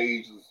Facebook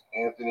page,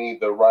 Anthony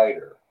the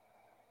Writer.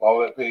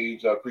 Follow that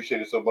page. I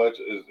appreciate it so much.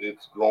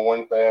 It's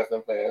growing fast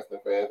and fast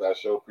and fast. I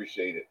sure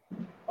appreciate it.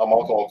 I'm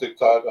also on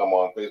TikTok. I'm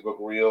on Facebook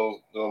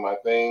Reels doing my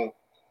thing.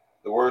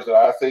 The words that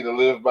I say to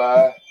live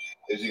by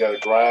is you got to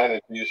grind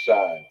until you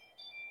shine.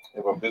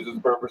 And for business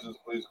purposes,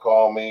 please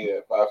call me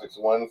at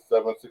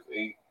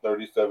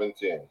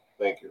 561-768-3710.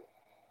 Thank you.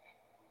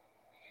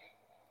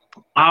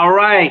 All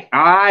right.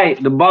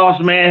 The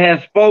boss man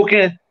has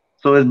spoken.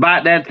 So it's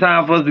about that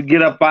time for us to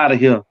get up out of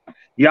here.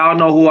 Y'all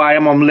know who I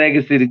am. I'm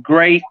Legacy the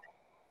Great.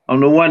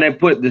 I'm the one that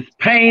put this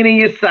pain in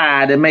your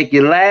side and make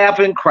you laugh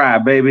and cry,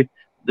 baby.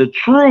 The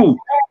truth,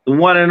 the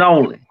one and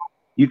only.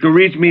 You can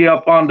reach me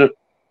up on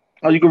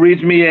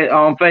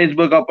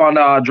Facebook up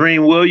on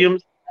Dream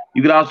Williams.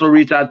 You can also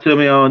reach out to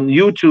me on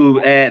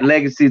YouTube at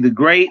Legacy the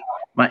Great.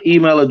 My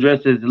email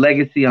address is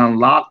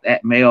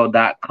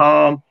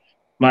legacyunlocked@mail.com.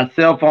 My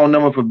cell phone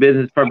number for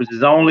business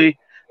purposes only.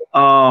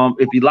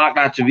 If you lock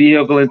out your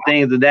vehicle and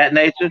things of that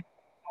nature,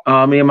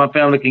 me and my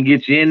family can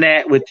get you in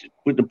that with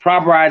the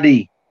proper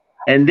ID.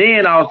 And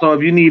then also,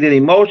 if you need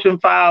any motion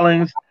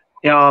filings,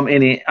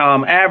 any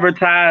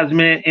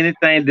advertisement,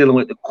 anything dealing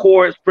with the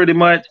courts, pretty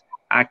much,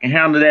 I can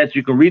handle that.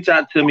 You can reach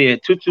out to me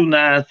at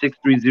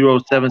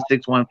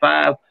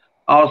 229-630-7615.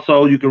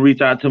 Also, you can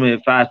reach out to me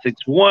at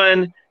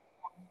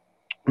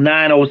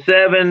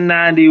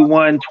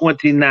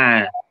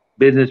 561-907-9129.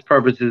 Business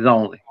purposes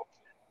only.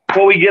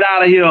 Before we get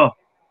out of here,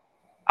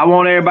 I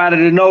want everybody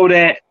to know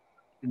that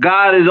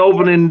God is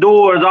opening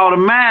doors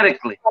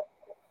automatically.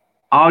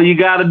 All you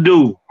got to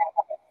do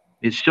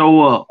is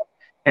show up.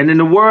 And in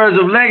the words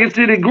of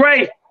Legacy the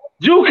Great,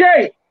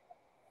 Juke.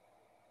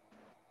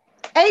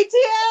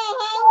 ATL,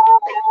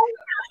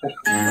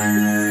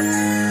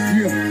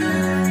 Yeah.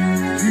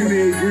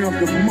 28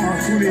 grams of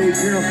moss, 28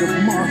 grams of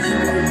moss.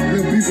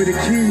 Little people the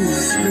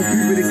kings, little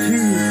people the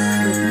kings.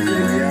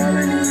 Y'all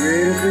ain't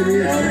ready for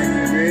this, y'all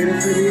ain't ready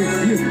for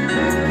this.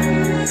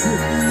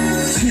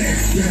 Yeah.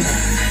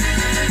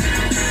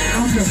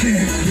 I'm the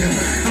champion,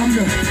 I'm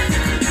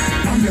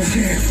the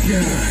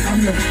champion,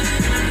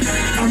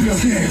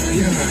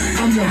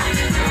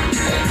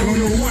 don't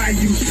know why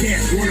you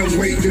can't wanna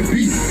wait to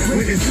be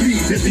when it's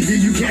sweet just to give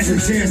you cats a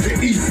chance to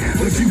eat.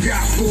 But you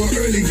got for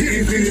early,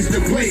 didn't finish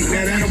the plate.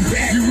 Now that I'm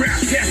back, you rap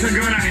cats are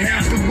gonna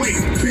have to wait.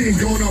 Been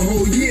gone a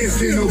whole year,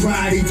 still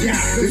nobody got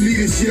the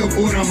leadership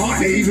or the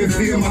heart to even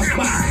feel my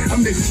spot. I'm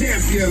the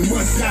champion,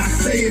 must I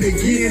say it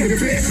again? The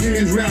best in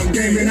this rap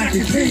game and I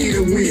continue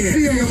to win.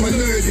 See, I'm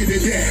allergic to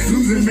that,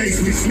 losing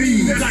makes me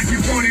sneeze. They're like you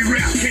phony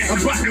rap cat,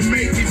 I'm about to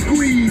make it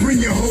squeeze.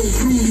 Bring your whole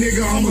crew,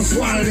 nigga, I'ma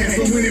swallow that.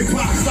 So when it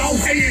pops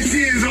off, A&T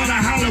is on a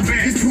holler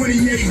back. It's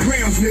 28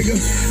 grams, nigga.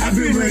 I've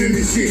been running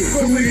this shit.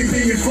 So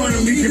anything in front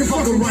of me can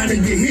fuck around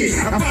and get hit.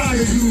 I follow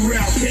you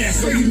rap cats,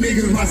 so you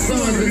niggas my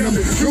sons and I'm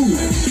the truth.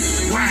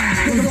 Wow,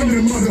 cause I'm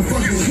the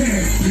motherfucking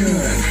champion.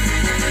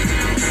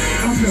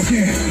 I'm the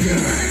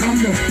champion. I'm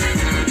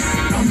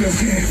the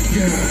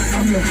champion.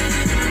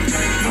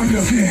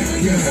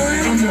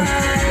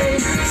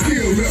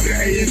 Still rep the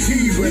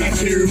A&T, but I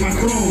carry my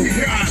throne.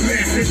 God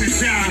bless this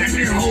child that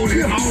can hold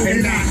it home.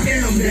 And I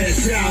am that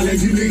child,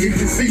 as you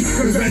niggas can see.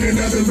 Cause ain't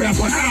another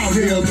rapper out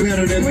here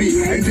better than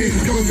me. And this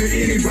goes to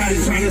anybody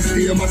trying to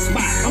steal my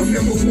spot. I'm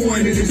number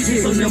one in this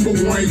shit, so number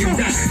one you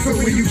not. So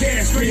when you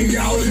can't scream,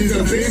 y'all is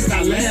the best,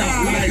 I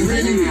laugh. Like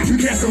really,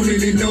 you cats don't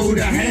really know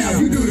the how.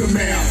 You do the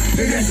math,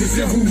 and that's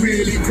yourself who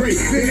really great.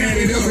 Then add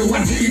it up and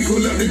watch it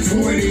equal up to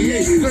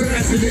 28. So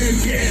that's the little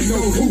cats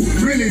know who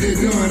really the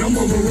done. I'm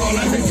overall,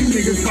 I let you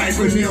niggas fight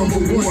for number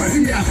one.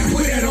 See, I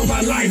put that on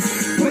my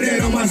life, put that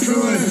on my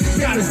son.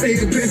 Gotta stay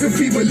the best of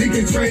people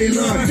licking trade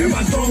lunch. And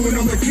my throne and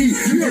I'm the key.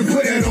 You can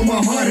put that on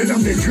my heart and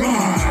I'm the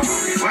God.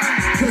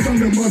 Cause I'm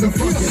the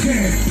motherfucking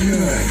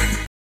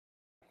champion.